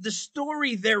that the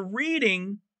story they're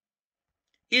reading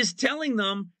is telling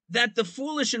them that the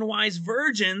foolish and wise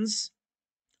virgins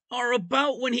are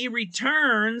about when he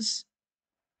returns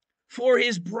for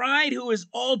his bride who is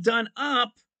all done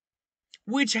up,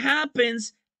 which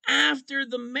happens after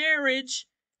the marriage.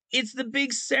 It's the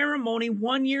big ceremony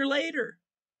 1 year later.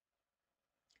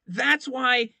 That's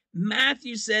why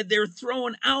Matthew said they're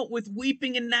thrown out with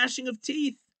weeping and gnashing of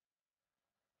teeth.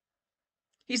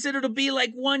 He said it'll be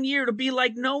like 1 year, it'll be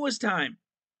like Noah's time.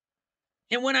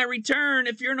 And when I return,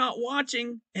 if you're not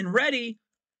watching and ready,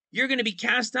 you're going to be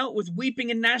cast out with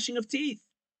weeping and gnashing of teeth.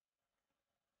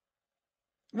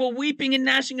 Well, weeping and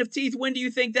gnashing of teeth, when do you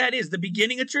think that is? The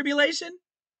beginning of tribulation?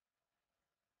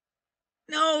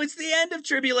 No, it's the end of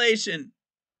tribulation.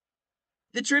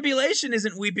 The tribulation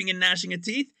isn't weeping and gnashing of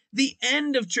teeth. The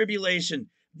end of tribulation,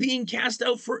 being cast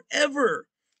out forever,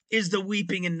 is the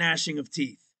weeping and gnashing of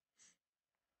teeth.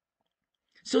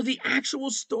 So the actual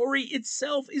story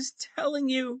itself is telling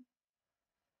you,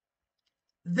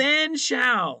 then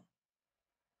shall,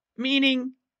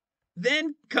 meaning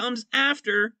then comes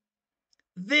after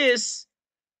this,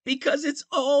 because it's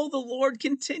all the Lord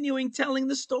continuing telling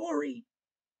the story.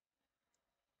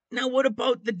 Now, what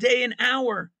about the day and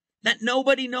hour that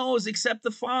nobody knows except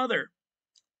the Father?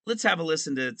 Let's have a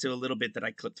listen to a little bit that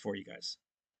I clipped for you guys.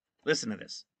 Listen to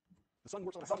this. The sun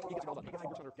works on a house, he gets it all done. The bride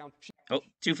works on her gown. Oh,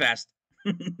 too fast.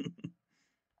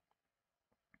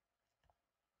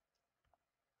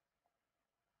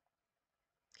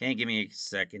 Okay, give me a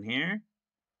second here.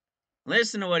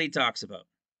 Listen to what he talks about.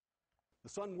 The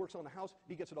son works on the house,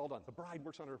 he gets it all done. The bride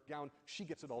works on her gown, she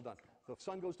gets it all done. The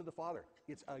son goes to the father.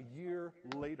 It's a year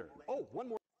later. Oh, one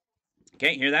more.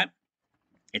 Okay, hear that?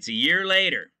 It's a year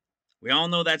later. We all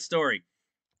know that story.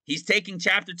 He's taking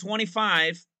chapter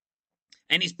 25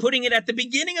 and he's putting it at the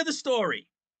beginning of the story.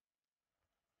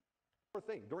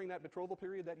 Thing. During that betrothal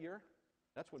period that year,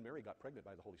 that's when Mary got pregnant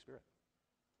by the Holy Spirit.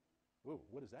 Whoa,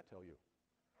 what does that tell you?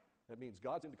 That means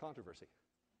God's into controversy.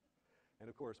 And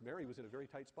of course, Mary was in a very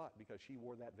tight spot because she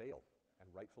wore that veil, and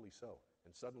rightfully so.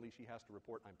 And suddenly she has to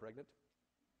report, I'm pregnant.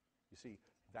 You see,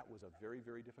 that was a very,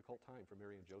 very difficult time for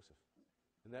Mary and Joseph.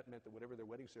 And that meant that whatever their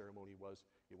wedding ceremony was,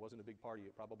 it wasn't a big party.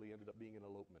 It probably ended up being an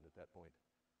elopement at that point.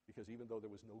 Because even though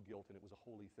there was no guilt and it was a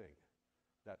holy thing,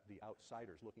 that the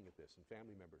outsiders looking at this and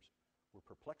family members were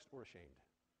perplexed or ashamed.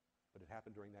 But it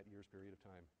happened during that year's period of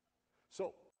time.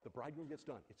 So the bridegroom gets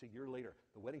done. It's a year later.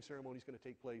 The wedding ceremony is going to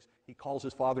take place. He calls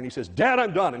his father and he says, Dad,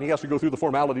 I'm done. And he has to go through the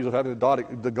formalities of having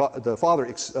the father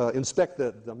inspect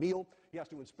the meal. He has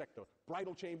to inspect the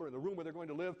bridal chamber and the room where they're going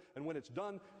to live. And when it's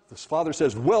done, the father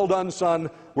says, well done, son.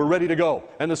 We're ready to go.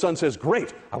 And the son says,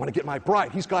 great. I want to get my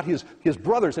bride. He's got his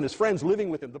brothers and his friends living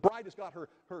with him. The bride has got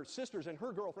her sisters and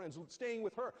her girlfriends staying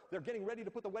with her. They're getting ready to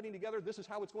put the wedding together. This is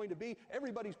how it's going to be.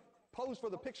 Everybody's posed for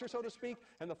the picture, so to speak.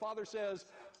 And the father says,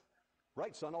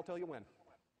 right, son, I'll tell you when.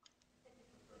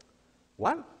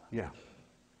 What? Yeah.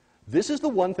 This is the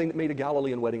one thing that made a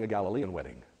Galilean wedding a Galilean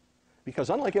wedding. Because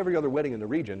unlike every other wedding in the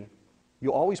region,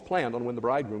 you always planned on when the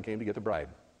bridegroom came to get the bride.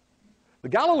 The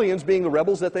Galileans, being the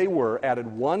rebels that they were, added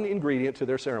one ingredient to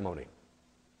their ceremony.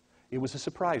 It was a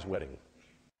surprise wedding.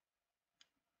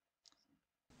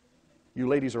 You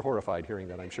ladies are horrified hearing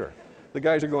that, I'm sure. The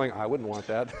guys are going, I wouldn't want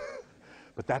that.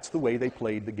 But that's the way they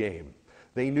played the game.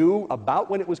 They knew about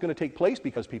when it was going to take place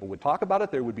because people would talk about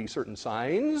it. There would be certain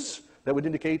signs that would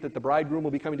indicate that the bridegroom will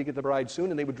be coming to get the bride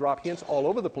soon, and they would drop hints all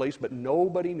over the place, but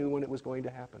nobody knew when it was going to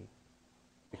happen.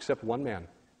 Except one man,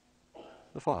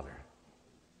 the Father.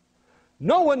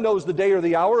 No one knows the day or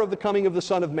the hour of the coming of the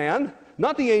Son of Man,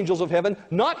 not the angels of heaven,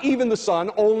 not even the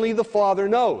Son, only the Father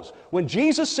knows. When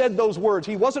Jesus said those words,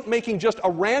 he wasn't making just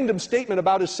a random statement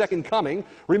about his second coming.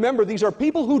 Remember, these are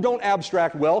people who don't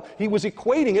abstract well. He was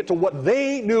equating it to what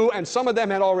they knew, and some of them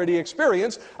had already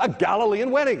experienced, a Galilean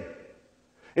wedding.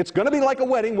 It's going to be like a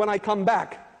wedding when I come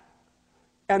back.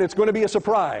 And it's going to be a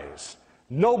surprise.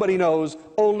 Nobody knows,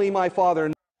 only my Father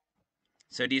knows.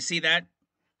 So do you see that?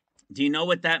 Do you know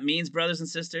what that means, brothers and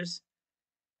sisters?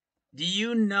 Do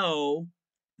you know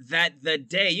that the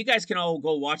day, you guys can all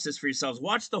go watch this for yourselves,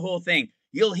 watch the whole thing.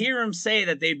 You'll hear him say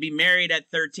that they'd be married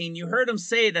at 13. You heard him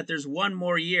say that there's one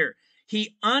more year.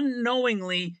 He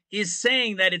unknowingly is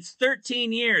saying that it's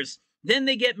 13 years. Then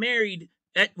they get married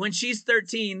when she's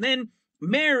 13. Then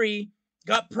Mary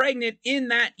got pregnant in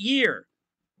that year.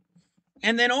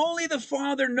 And then only the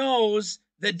Father knows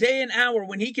the day and hour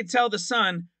when he could tell the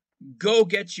Son, go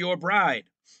get your bride.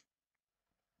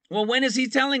 Well, when is he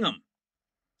telling them?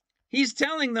 He's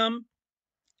telling them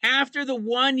after the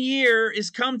 1 year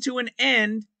is come to an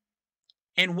end.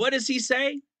 And what does he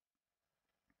say?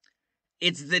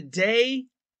 It's the day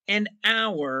and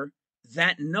hour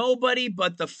that nobody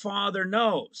but the Father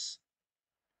knows.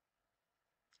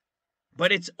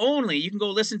 But it's only, you can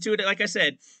go listen to it, like I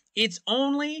said, it's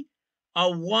only a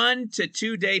 1 to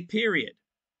 2 day period.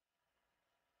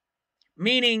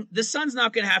 Meaning the Son's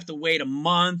not going to have to wait a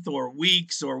month or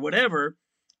weeks or whatever.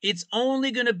 It's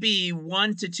only going to be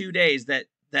 1 to 2 days that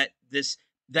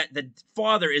the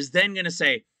Father is then going to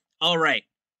say, all right,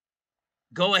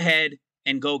 go ahead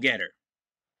and go get her.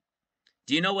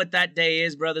 Do you know what that day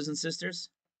is, brothers and sisters?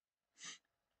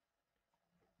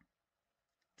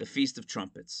 The Feast of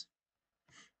Trumpets.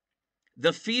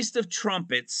 The Feast of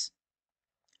Trumpets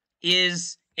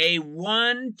is a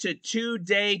 1 to 2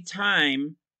 day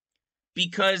time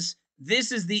because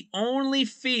this is the only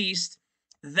feast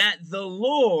that the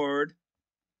Lord,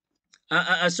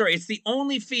 it's the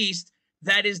only feast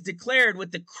that is declared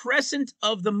with the crescent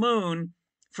of the moon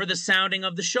for the sounding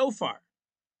of the shofar.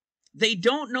 They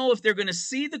don't know if they're going to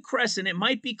see the crescent. It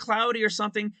might be cloudy or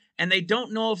something, and they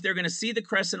don't know if they're going to see the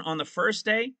crescent on the first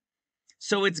day.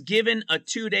 So it's given a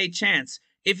 2 day chance.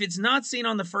 If it's not seen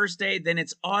on the first day, then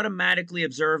it's automatically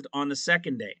observed on the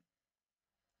second day.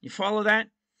 You follow that?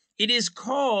 It is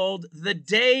called the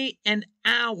day and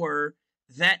hour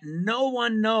that no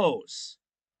one knows,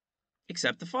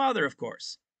 except the Father, of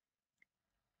course.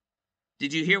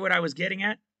 Did you hear what I was getting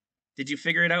at? Did you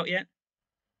figure it out yet?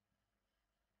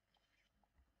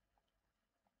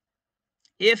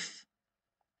 If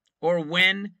or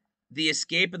when the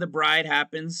escape of the bride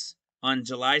happens on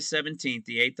July 17th,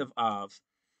 the 8th of Av,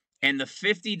 and the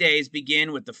 50 days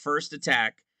begin with the first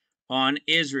attack on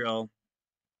Israel,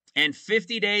 and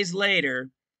 50 days later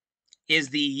is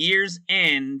the year's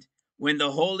end when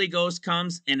the Holy Ghost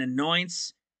comes and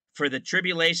anoints for the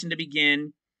tribulation to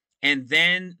begin, and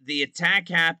then the attack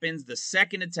happens, the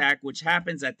second attack, which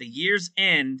happens at the year's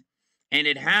end, and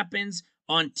it happens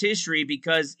on Tishri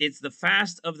because it's the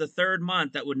fast of the 3rd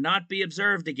month that would not be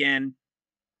observed again.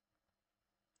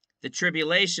 The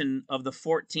tribulation of the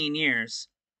 14 years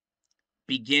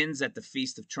begins at the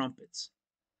Feast of Trumpets.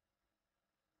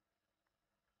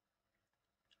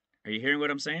 Are you hearing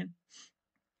what I'm saying?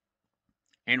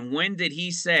 And when did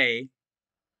he say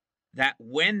that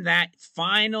when that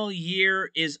final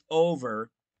year is over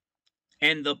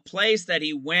and the place that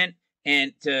he went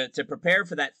and to prepare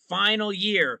for that final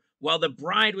year while the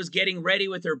bride was getting ready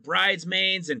with her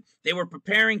bridesmaids and they were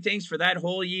preparing things for that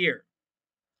whole year,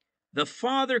 the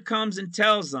Father comes and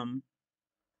tells them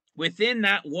within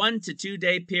that 1 to 2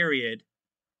 day period,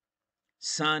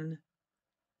 Son,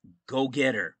 go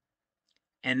get her.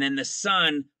 And then the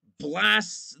Son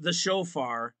blasts the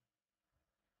shofar,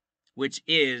 which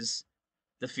is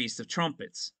the Feast of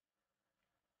Trumpets.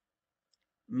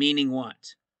 Meaning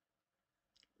what?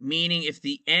 Meaning if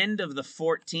the end of the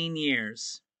 14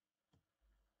 years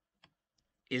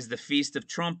is the Feast of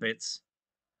Trumpets,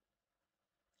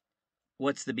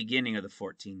 what's the beginning of the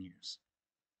 14 years?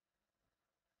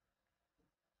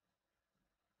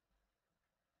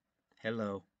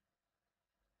 Hello.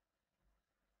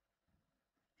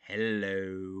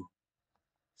 Hello.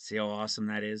 See how awesome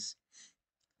that is?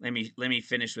 Let me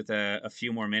finish with a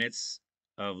few more minutes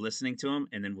of listening to him,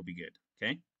 and then we'll be good.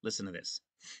 Okay? Listen to this.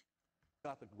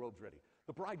 Got the robes ready.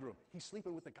 The bridegroom, he's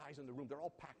sleeping with the guys in the room. They're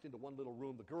all packed into one little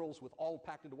room. The girls with all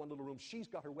packed into one little room. She's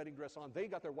got her wedding dress on. They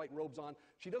got their white robes on.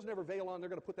 She doesn't have her veil on. They're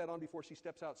going to put that on before she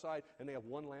steps outside, and they have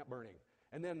one lamp burning.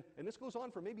 And this goes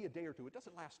on for maybe a day or two. It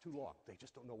doesn't last too long. They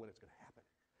just don't know when it's going to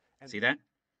happen. See that?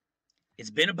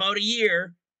 It's been about a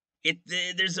year.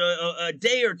 There's a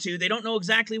day or two. They don't know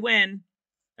exactly when.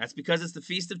 That's because it's the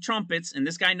Feast of Trumpets, and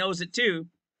this guy knows it too.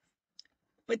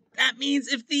 But that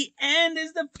means if the end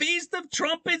is the Feast of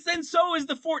Trumpets, then so is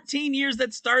the 14 years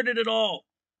that started it all.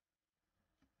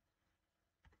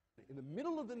 In the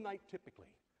middle of the night, typically,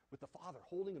 with the Father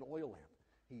holding an oil lamp,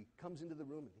 he comes into the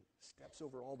room and he steps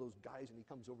over all those guys and he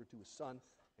comes over to his son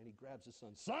and he grabs his son.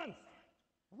 Son,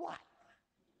 What?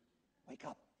 Wake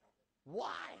up.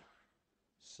 Why?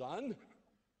 Son?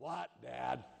 What,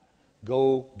 Dad?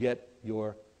 Go get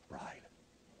your bride.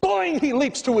 Boing! He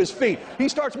leaps to his feet. He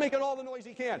starts making all the noise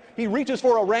he can. He reaches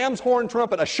for a ram's horn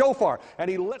trumpet, a shofar, and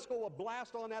he lets go a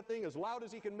blast on that thing as loud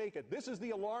as he can make it. This is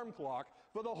the alarm clock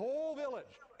for the whole village.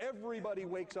 Everybody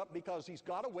wakes up because he's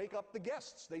got to wake up the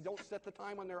guests. They don't set the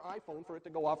time on their iPhone for it to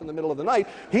go off in the middle of the night.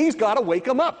 He's got to wake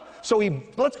them up. So he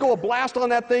lets go a blast on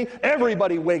that thing.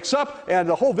 Everybody wakes up, and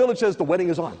the whole village says, the wedding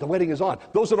is on. The wedding is on.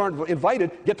 Those that aren't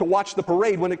invited get to watch the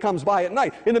parade when it comes by at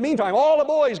night. In the meantime, all the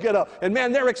boys get up, and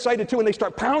man, they're excited too, and they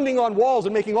start pounding on walls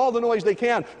and making all the noise they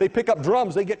can. They pick up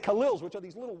drums. They get kalils, which are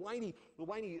these little whiny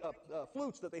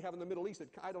flutes that they have in the Middle East. That,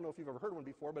 I don't know if you've ever heard one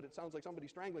before, but it sounds like somebody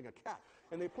strangling a cat.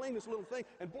 And they're playing this little thing,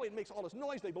 and boy, it makes all this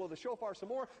noise. They blow the shofar some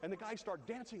more, and the guys start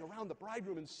dancing around the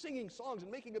bridegroom and singing songs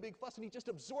and making a big fuss, and he just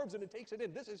absorbs it and takes it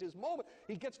in. This is his moment.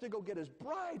 He gets to go get his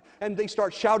bride, and they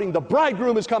start shouting, the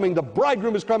bridegroom is coming, the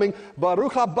bridegroom is coming.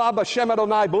 Baruch haba b'shem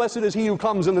Adonai, blessed is he who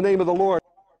comes in the name of the Lord.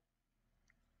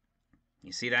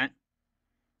 You see that?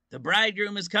 The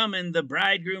bridegroom is coming, the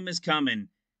bridegroom is coming,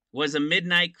 was a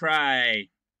midnight cry.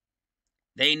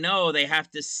 They know they have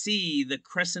to see the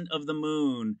crescent of the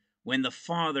moon when the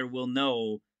Father will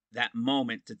know that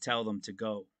moment to tell them to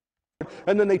go.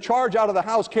 And then they charge out of the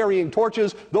house carrying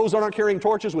torches. Those that aren't carrying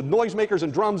torches with noisemakers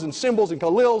and drums and cymbals and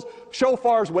kalils,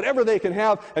 shofars, whatever they can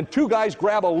have. And two guys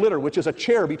grab a litter, which is a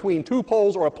chair between two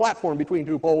poles or a platform between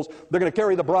two poles. They're going to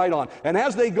carry the bride on. And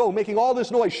as they go, making all this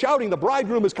noise, shouting, the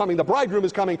bridegroom is coming,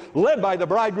 led by the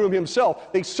bridegroom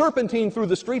himself, they serpentine through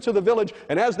the streets of the village.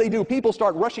 And as they do, people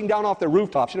start rushing down off their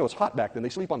rooftops. You know, it's hot back then. They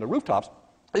sleep on the rooftops.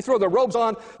 They throw their robes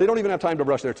on. They don't even have time to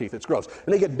brush their teeth. It's gross.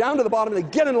 And they get down to the bottom, and they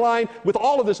get in line with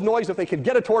all of this noise. If they can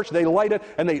get a torch, they light it,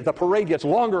 and the parade gets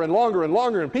longer and longer and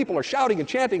longer, and people are shouting and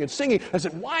chanting and singing as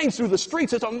it winds through the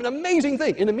streets. It's an amazing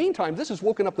thing. In the meantime, this has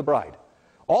woken up the bride.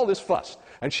 All this fuss.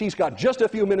 And she's got just a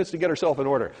few minutes to get herself in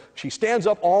order. She stands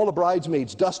up, all the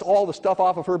bridesmaids dust all the stuff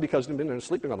off of her because they've been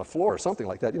sleeping on the floor or something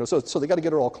like that. You know, so they got to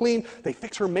get her all clean. They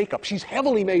fix her makeup. She's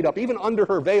heavily made up, even under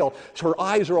her veil. Her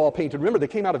eyes are all painted. Remember, they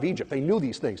came out of Egypt. They knew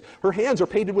these things. Her hands are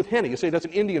painted with henna. You say that's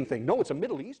an Indian thing. No, it's a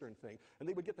Middle Eastern thing. And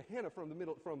they would get the henna from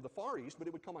the Far East, but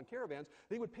it would come on caravans.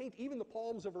 They would paint even the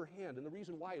palms of her hand. And the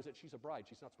reason why is that she's a bride.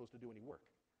 She's not supposed to do any work.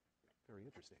 Very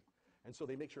interesting. And so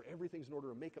they make sure everything's in order,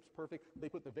 her makeup's perfect. They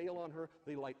put the veil on her.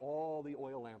 They light all the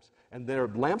oil lamps. And their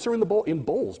lamps are in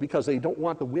bowls because they don't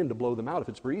want the wind to blow them out if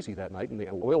it's breezy that night. And the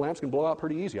oil lamps can blow out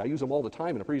pretty easy. I use them all the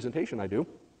time in a presentation I do.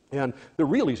 And they're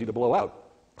real easy to blow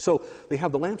out. So they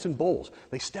have the lamps in bowls.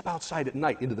 They step outside at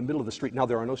night into the middle of the street. Now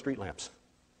there are no street lamps.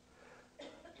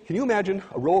 Can you imagine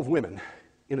a row of women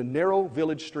in a narrow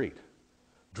village street,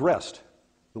 dressed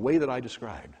the way that I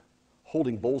described,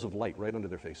 holding bowls of light right under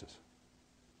their faces?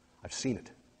 I've seen it,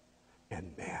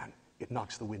 and man, it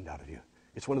knocks the wind out of you.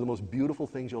 It's one of the most beautiful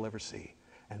things you'll ever see.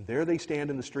 And there they stand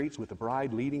in the streets with the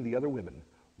bride leading the other women,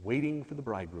 waiting for the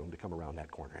bridegroom to come around that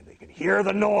corner. And they can hear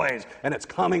the noise, and it's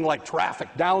coming like traffic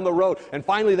down the road. And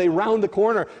finally they round the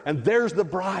corner, and there's the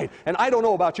bride. And I don't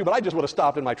know about you, but I just would have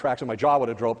stopped in my tracks and my jaw would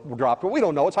have dropped. But we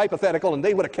don't know. It's hypothetical, and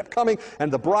they would have kept coming.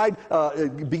 And the bride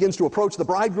begins to approach the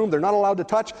bridegroom. They're not allowed to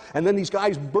touch. And then these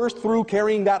guys burst through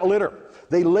carrying that litter.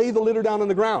 They lay the litter down on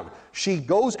the ground. She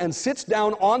goes and sits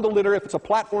down on the litter. If it's a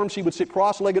platform, she would sit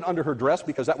cross-legged under her dress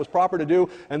because that was proper to do.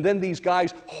 And then these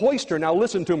guys hoist her. Now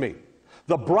listen to me.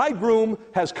 The bridegroom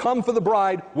has come for the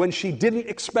bride when she didn't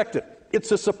expect it.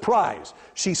 It's a surprise.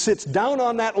 She sits down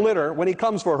on that litter when he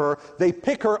comes for her. They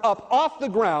pick her up off the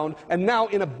ground, and now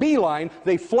in a beeline,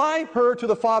 they fly her to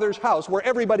the father's house where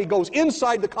everybody goes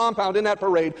inside the compound in that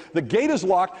parade. The gate is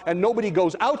locked, and nobody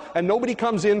goes out, and nobody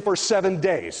comes in for 7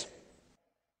 days.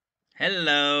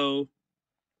 Hello.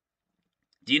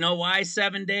 Do you know why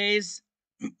 7 days?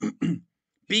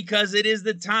 Because it is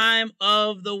the time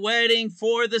of the wedding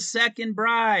for the second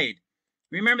bride.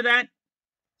 Remember that?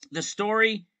 The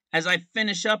story as I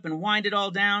finish up and wind it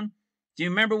all down. Do you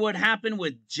remember what happened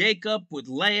with Jacob, with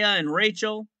Leah and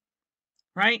Rachel?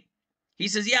 Right? He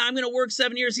says, yeah, I'm going to work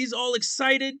 7 years. He's all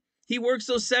excited. He works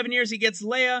those 7 years. He gets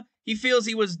Leah. He feels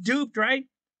he was duped, right?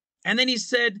 And then he's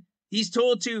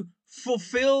told to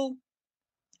fulfill,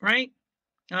 right?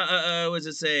 What does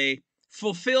it say?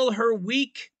 Fulfill her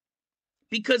week.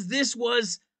 Because this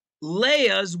was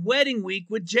Leah's wedding week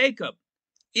with Jacob.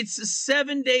 It's a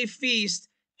 7-day feast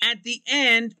at the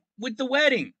end with the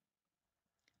wedding.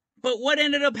 But what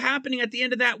ended up happening at the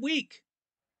end of that week?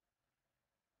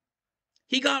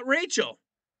 He got Rachel.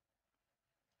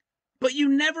 But you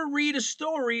never read a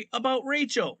story about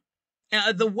Rachel,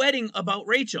 the wedding about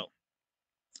Rachel.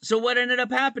 So what ended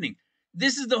up happening?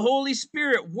 This is the Holy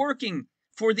Spirit working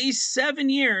for these 7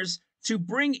 years to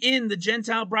bring in the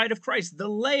Gentile bride of Christ, the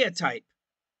Leah type.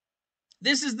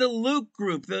 This is the Luke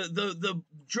group, the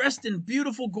dressed in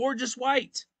beautiful, gorgeous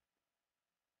white.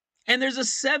 And there's a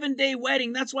 7-day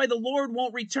wedding. That's why the Lord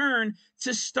won't return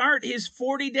to start his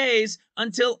 40 days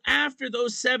until after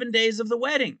those 7 days of the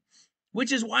wedding,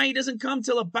 which is why he doesn't come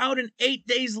till about 8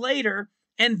 days later.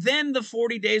 And then the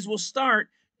 40 days will start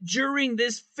during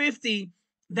this 50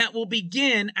 that will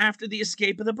begin after the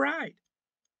escape of the bride,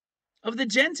 of the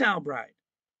Gentile bride.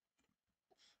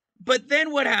 But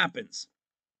then what happens?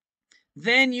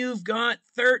 Then you've got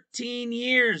 13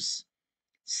 years,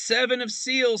 7 of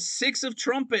seals, 6 of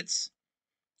trumpets.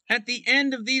 At the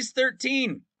end of these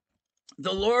 13,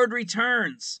 the Lord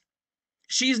returns.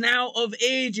 She's now of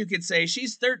age, you could say.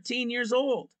 She's 13 years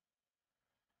old.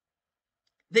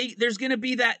 There's going to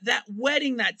be that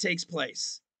wedding that takes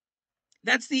place.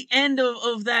 That's the end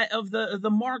of the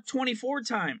Mark 24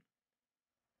 time.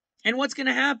 And what's going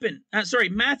to happen?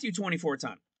 Matthew 24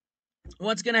 time.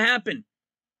 What's going to happen?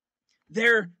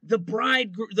 The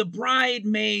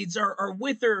bridemaids are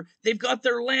with her. They've got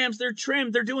their lambs. They're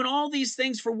trimmed. They're doing all these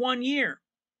things for 1 year.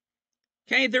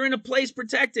 Okay, they're in a place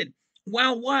protected.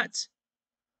 While what?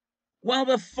 While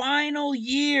the final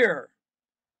year,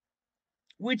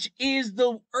 which is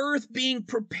the earth being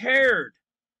prepared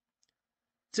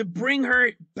to bring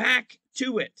her back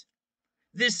to it.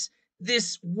 This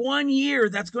 1 year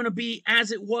that's going to be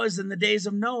as it was in the days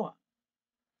of Noah.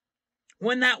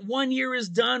 When that 1 year is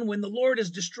done, when the Lord has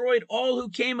destroyed all who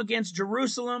came against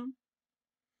Jerusalem,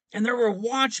 and there were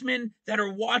watchmen that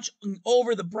are watching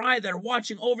over the bride, that are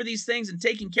watching over these things and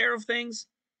taking care of things.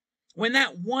 When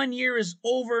that 1 year is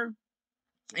over,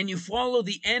 and you follow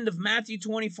the end of Matthew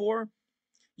 24,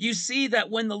 you see that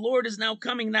when the Lord is now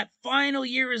coming, that final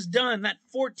year is done, that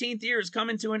 14th year is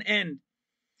coming to an end.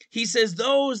 He says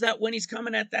those that when he's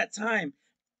coming at that time,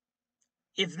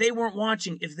 if they weren't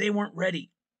watching, if they weren't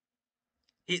ready,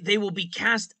 they will be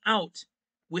cast out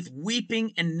with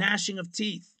weeping and gnashing of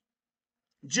teeth,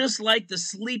 just like the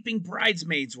sleeping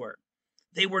bridesmaids were.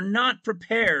 They were not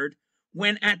prepared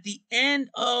when at the end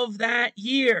of that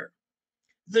year,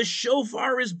 the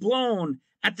shofar is blown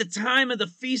at the time of the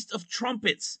Feast of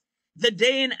Trumpets. The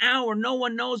day and hour no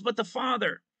one knows but the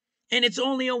Father. And it's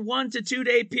only a 1 to 2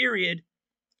 day period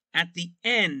at the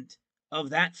end of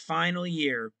that final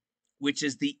year, which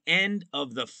is the end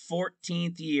of the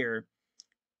 14th year,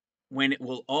 when it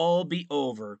will all be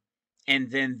over.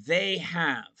 And then they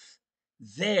have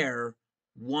their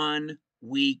 1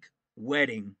 week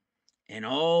wedding. And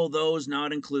all those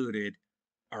not included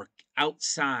are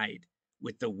outside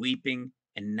with the weeping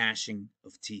and gnashing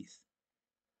of teeth.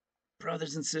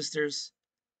 Brothers and sisters,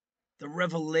 the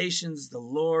revelations the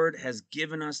Lord has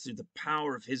given us through the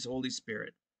power of his Holy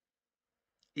Spirit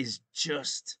is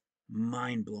just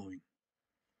mind-blowing.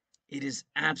 It is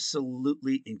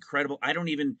absolutely incredible. I don't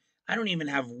even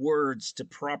have words to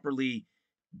properly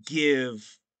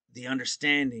give the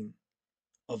understanding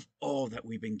of all that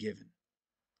we've been given.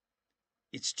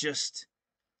 It's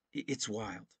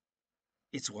wild.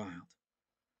 It's wild.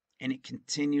 And it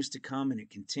continues to come, and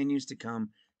it continues to come,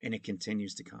 and it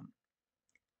continues to come.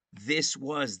 This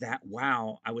was that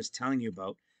wow I was telling you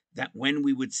about, that when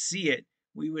we would see it,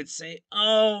 we would say,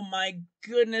 oh my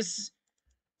goodness,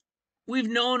 we've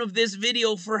known of this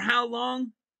video for how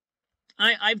long?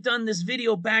 I've done this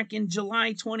video back in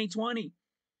July 2020,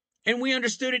 and we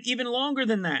understood it even longer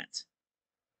than that.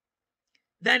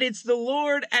 That it's the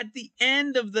Lord at the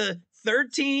end of the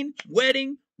 13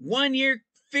 wedding, 1 year,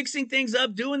 fixing things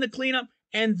up, doing the cleanup,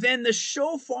 and then the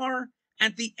shofar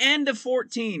at the end of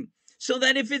 14. So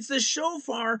that if it's the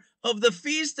shofar of the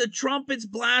Feast of Trumpets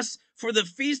blast for the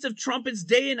Feast of Trumpets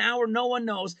day and hour no one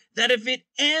knows, that if it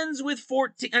ends with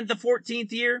 14 at the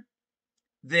 14th year,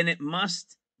 then it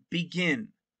must begin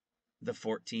the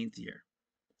 14th year.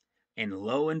 And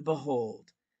lo and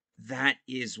behold, that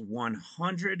is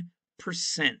 100%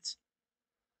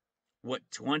 what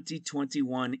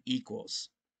 2021 equals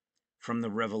from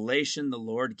the revelation the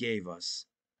Lord gave us,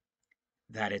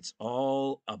 that it's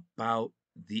all about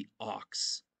the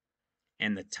ox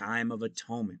and the time of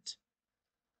atonement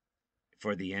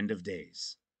for the end of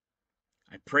days.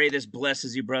 I pray this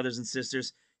blesses you, brothers and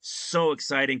sisters. So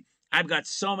exciting. I've got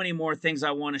so many more things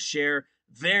I want to share.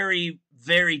 Very,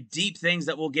 very deep things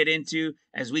that we'll get into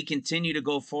as we continue to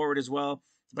go forward as well.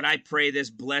 But I pray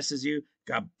this blesses you.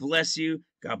 God bless you.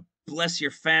 God bless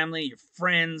your family, your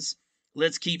friends.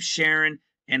 Let's keep sharing,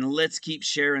 and let's keep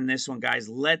sharing this one, guys.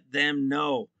 Let them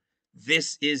know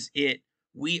this is it.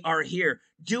 We are here.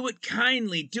 Do it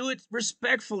kindly. Do it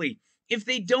respectfully. If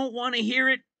they don't want to hear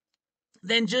it,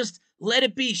 then just Let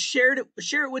it be. Share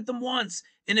it with them once.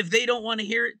 And if they don't want to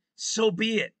hear it, so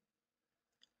be it.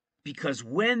 Because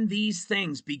when these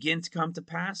things begin to come to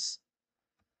pass,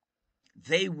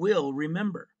 they will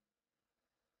remember.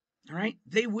 All right?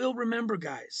 They will remember,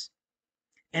 guys.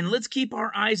 And let's keep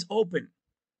our eyes open,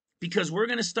 because we're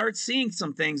going to start seeing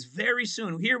some things very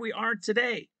soon. Here we are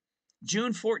today,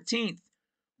 June 14th.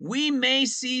 We may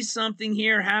see something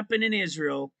here happen in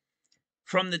Israel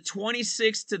from the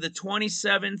 26th to the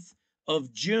 27th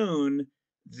of June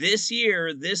this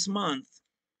year, this month.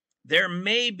 There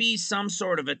may be some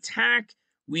sort of attack.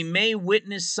 We may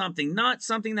witness something, not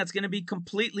something that's going to be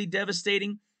completely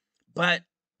devastating, but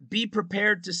be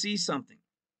prepared to see something.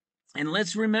 And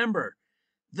let's remember,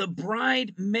 the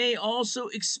bride may also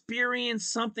experience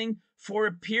something for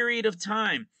a period of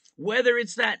time, whether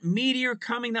it's that meteor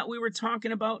coming that we were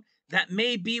talking about that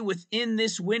may be within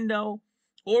this window,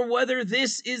 or whether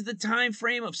this is the time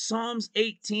frame of Psalms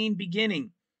 18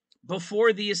 beginning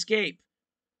before the escape.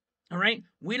 All right,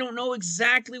 we don't know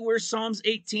exactly where Psalms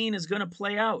 18 is going to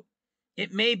play out.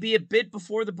 It may be a bit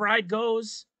before the bride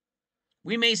goes.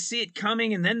 We may see it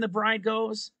coming and then the bride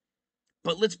goes.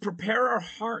 But let's prepare our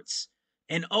hearts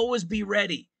and always be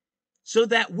ready, so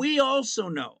that we also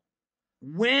know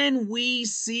when we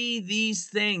see these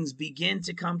things begin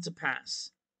to come to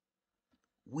pass,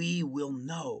 we will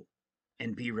know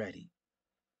and be ready.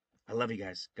 I love you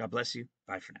guys. God bless you.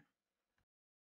 Bye for now.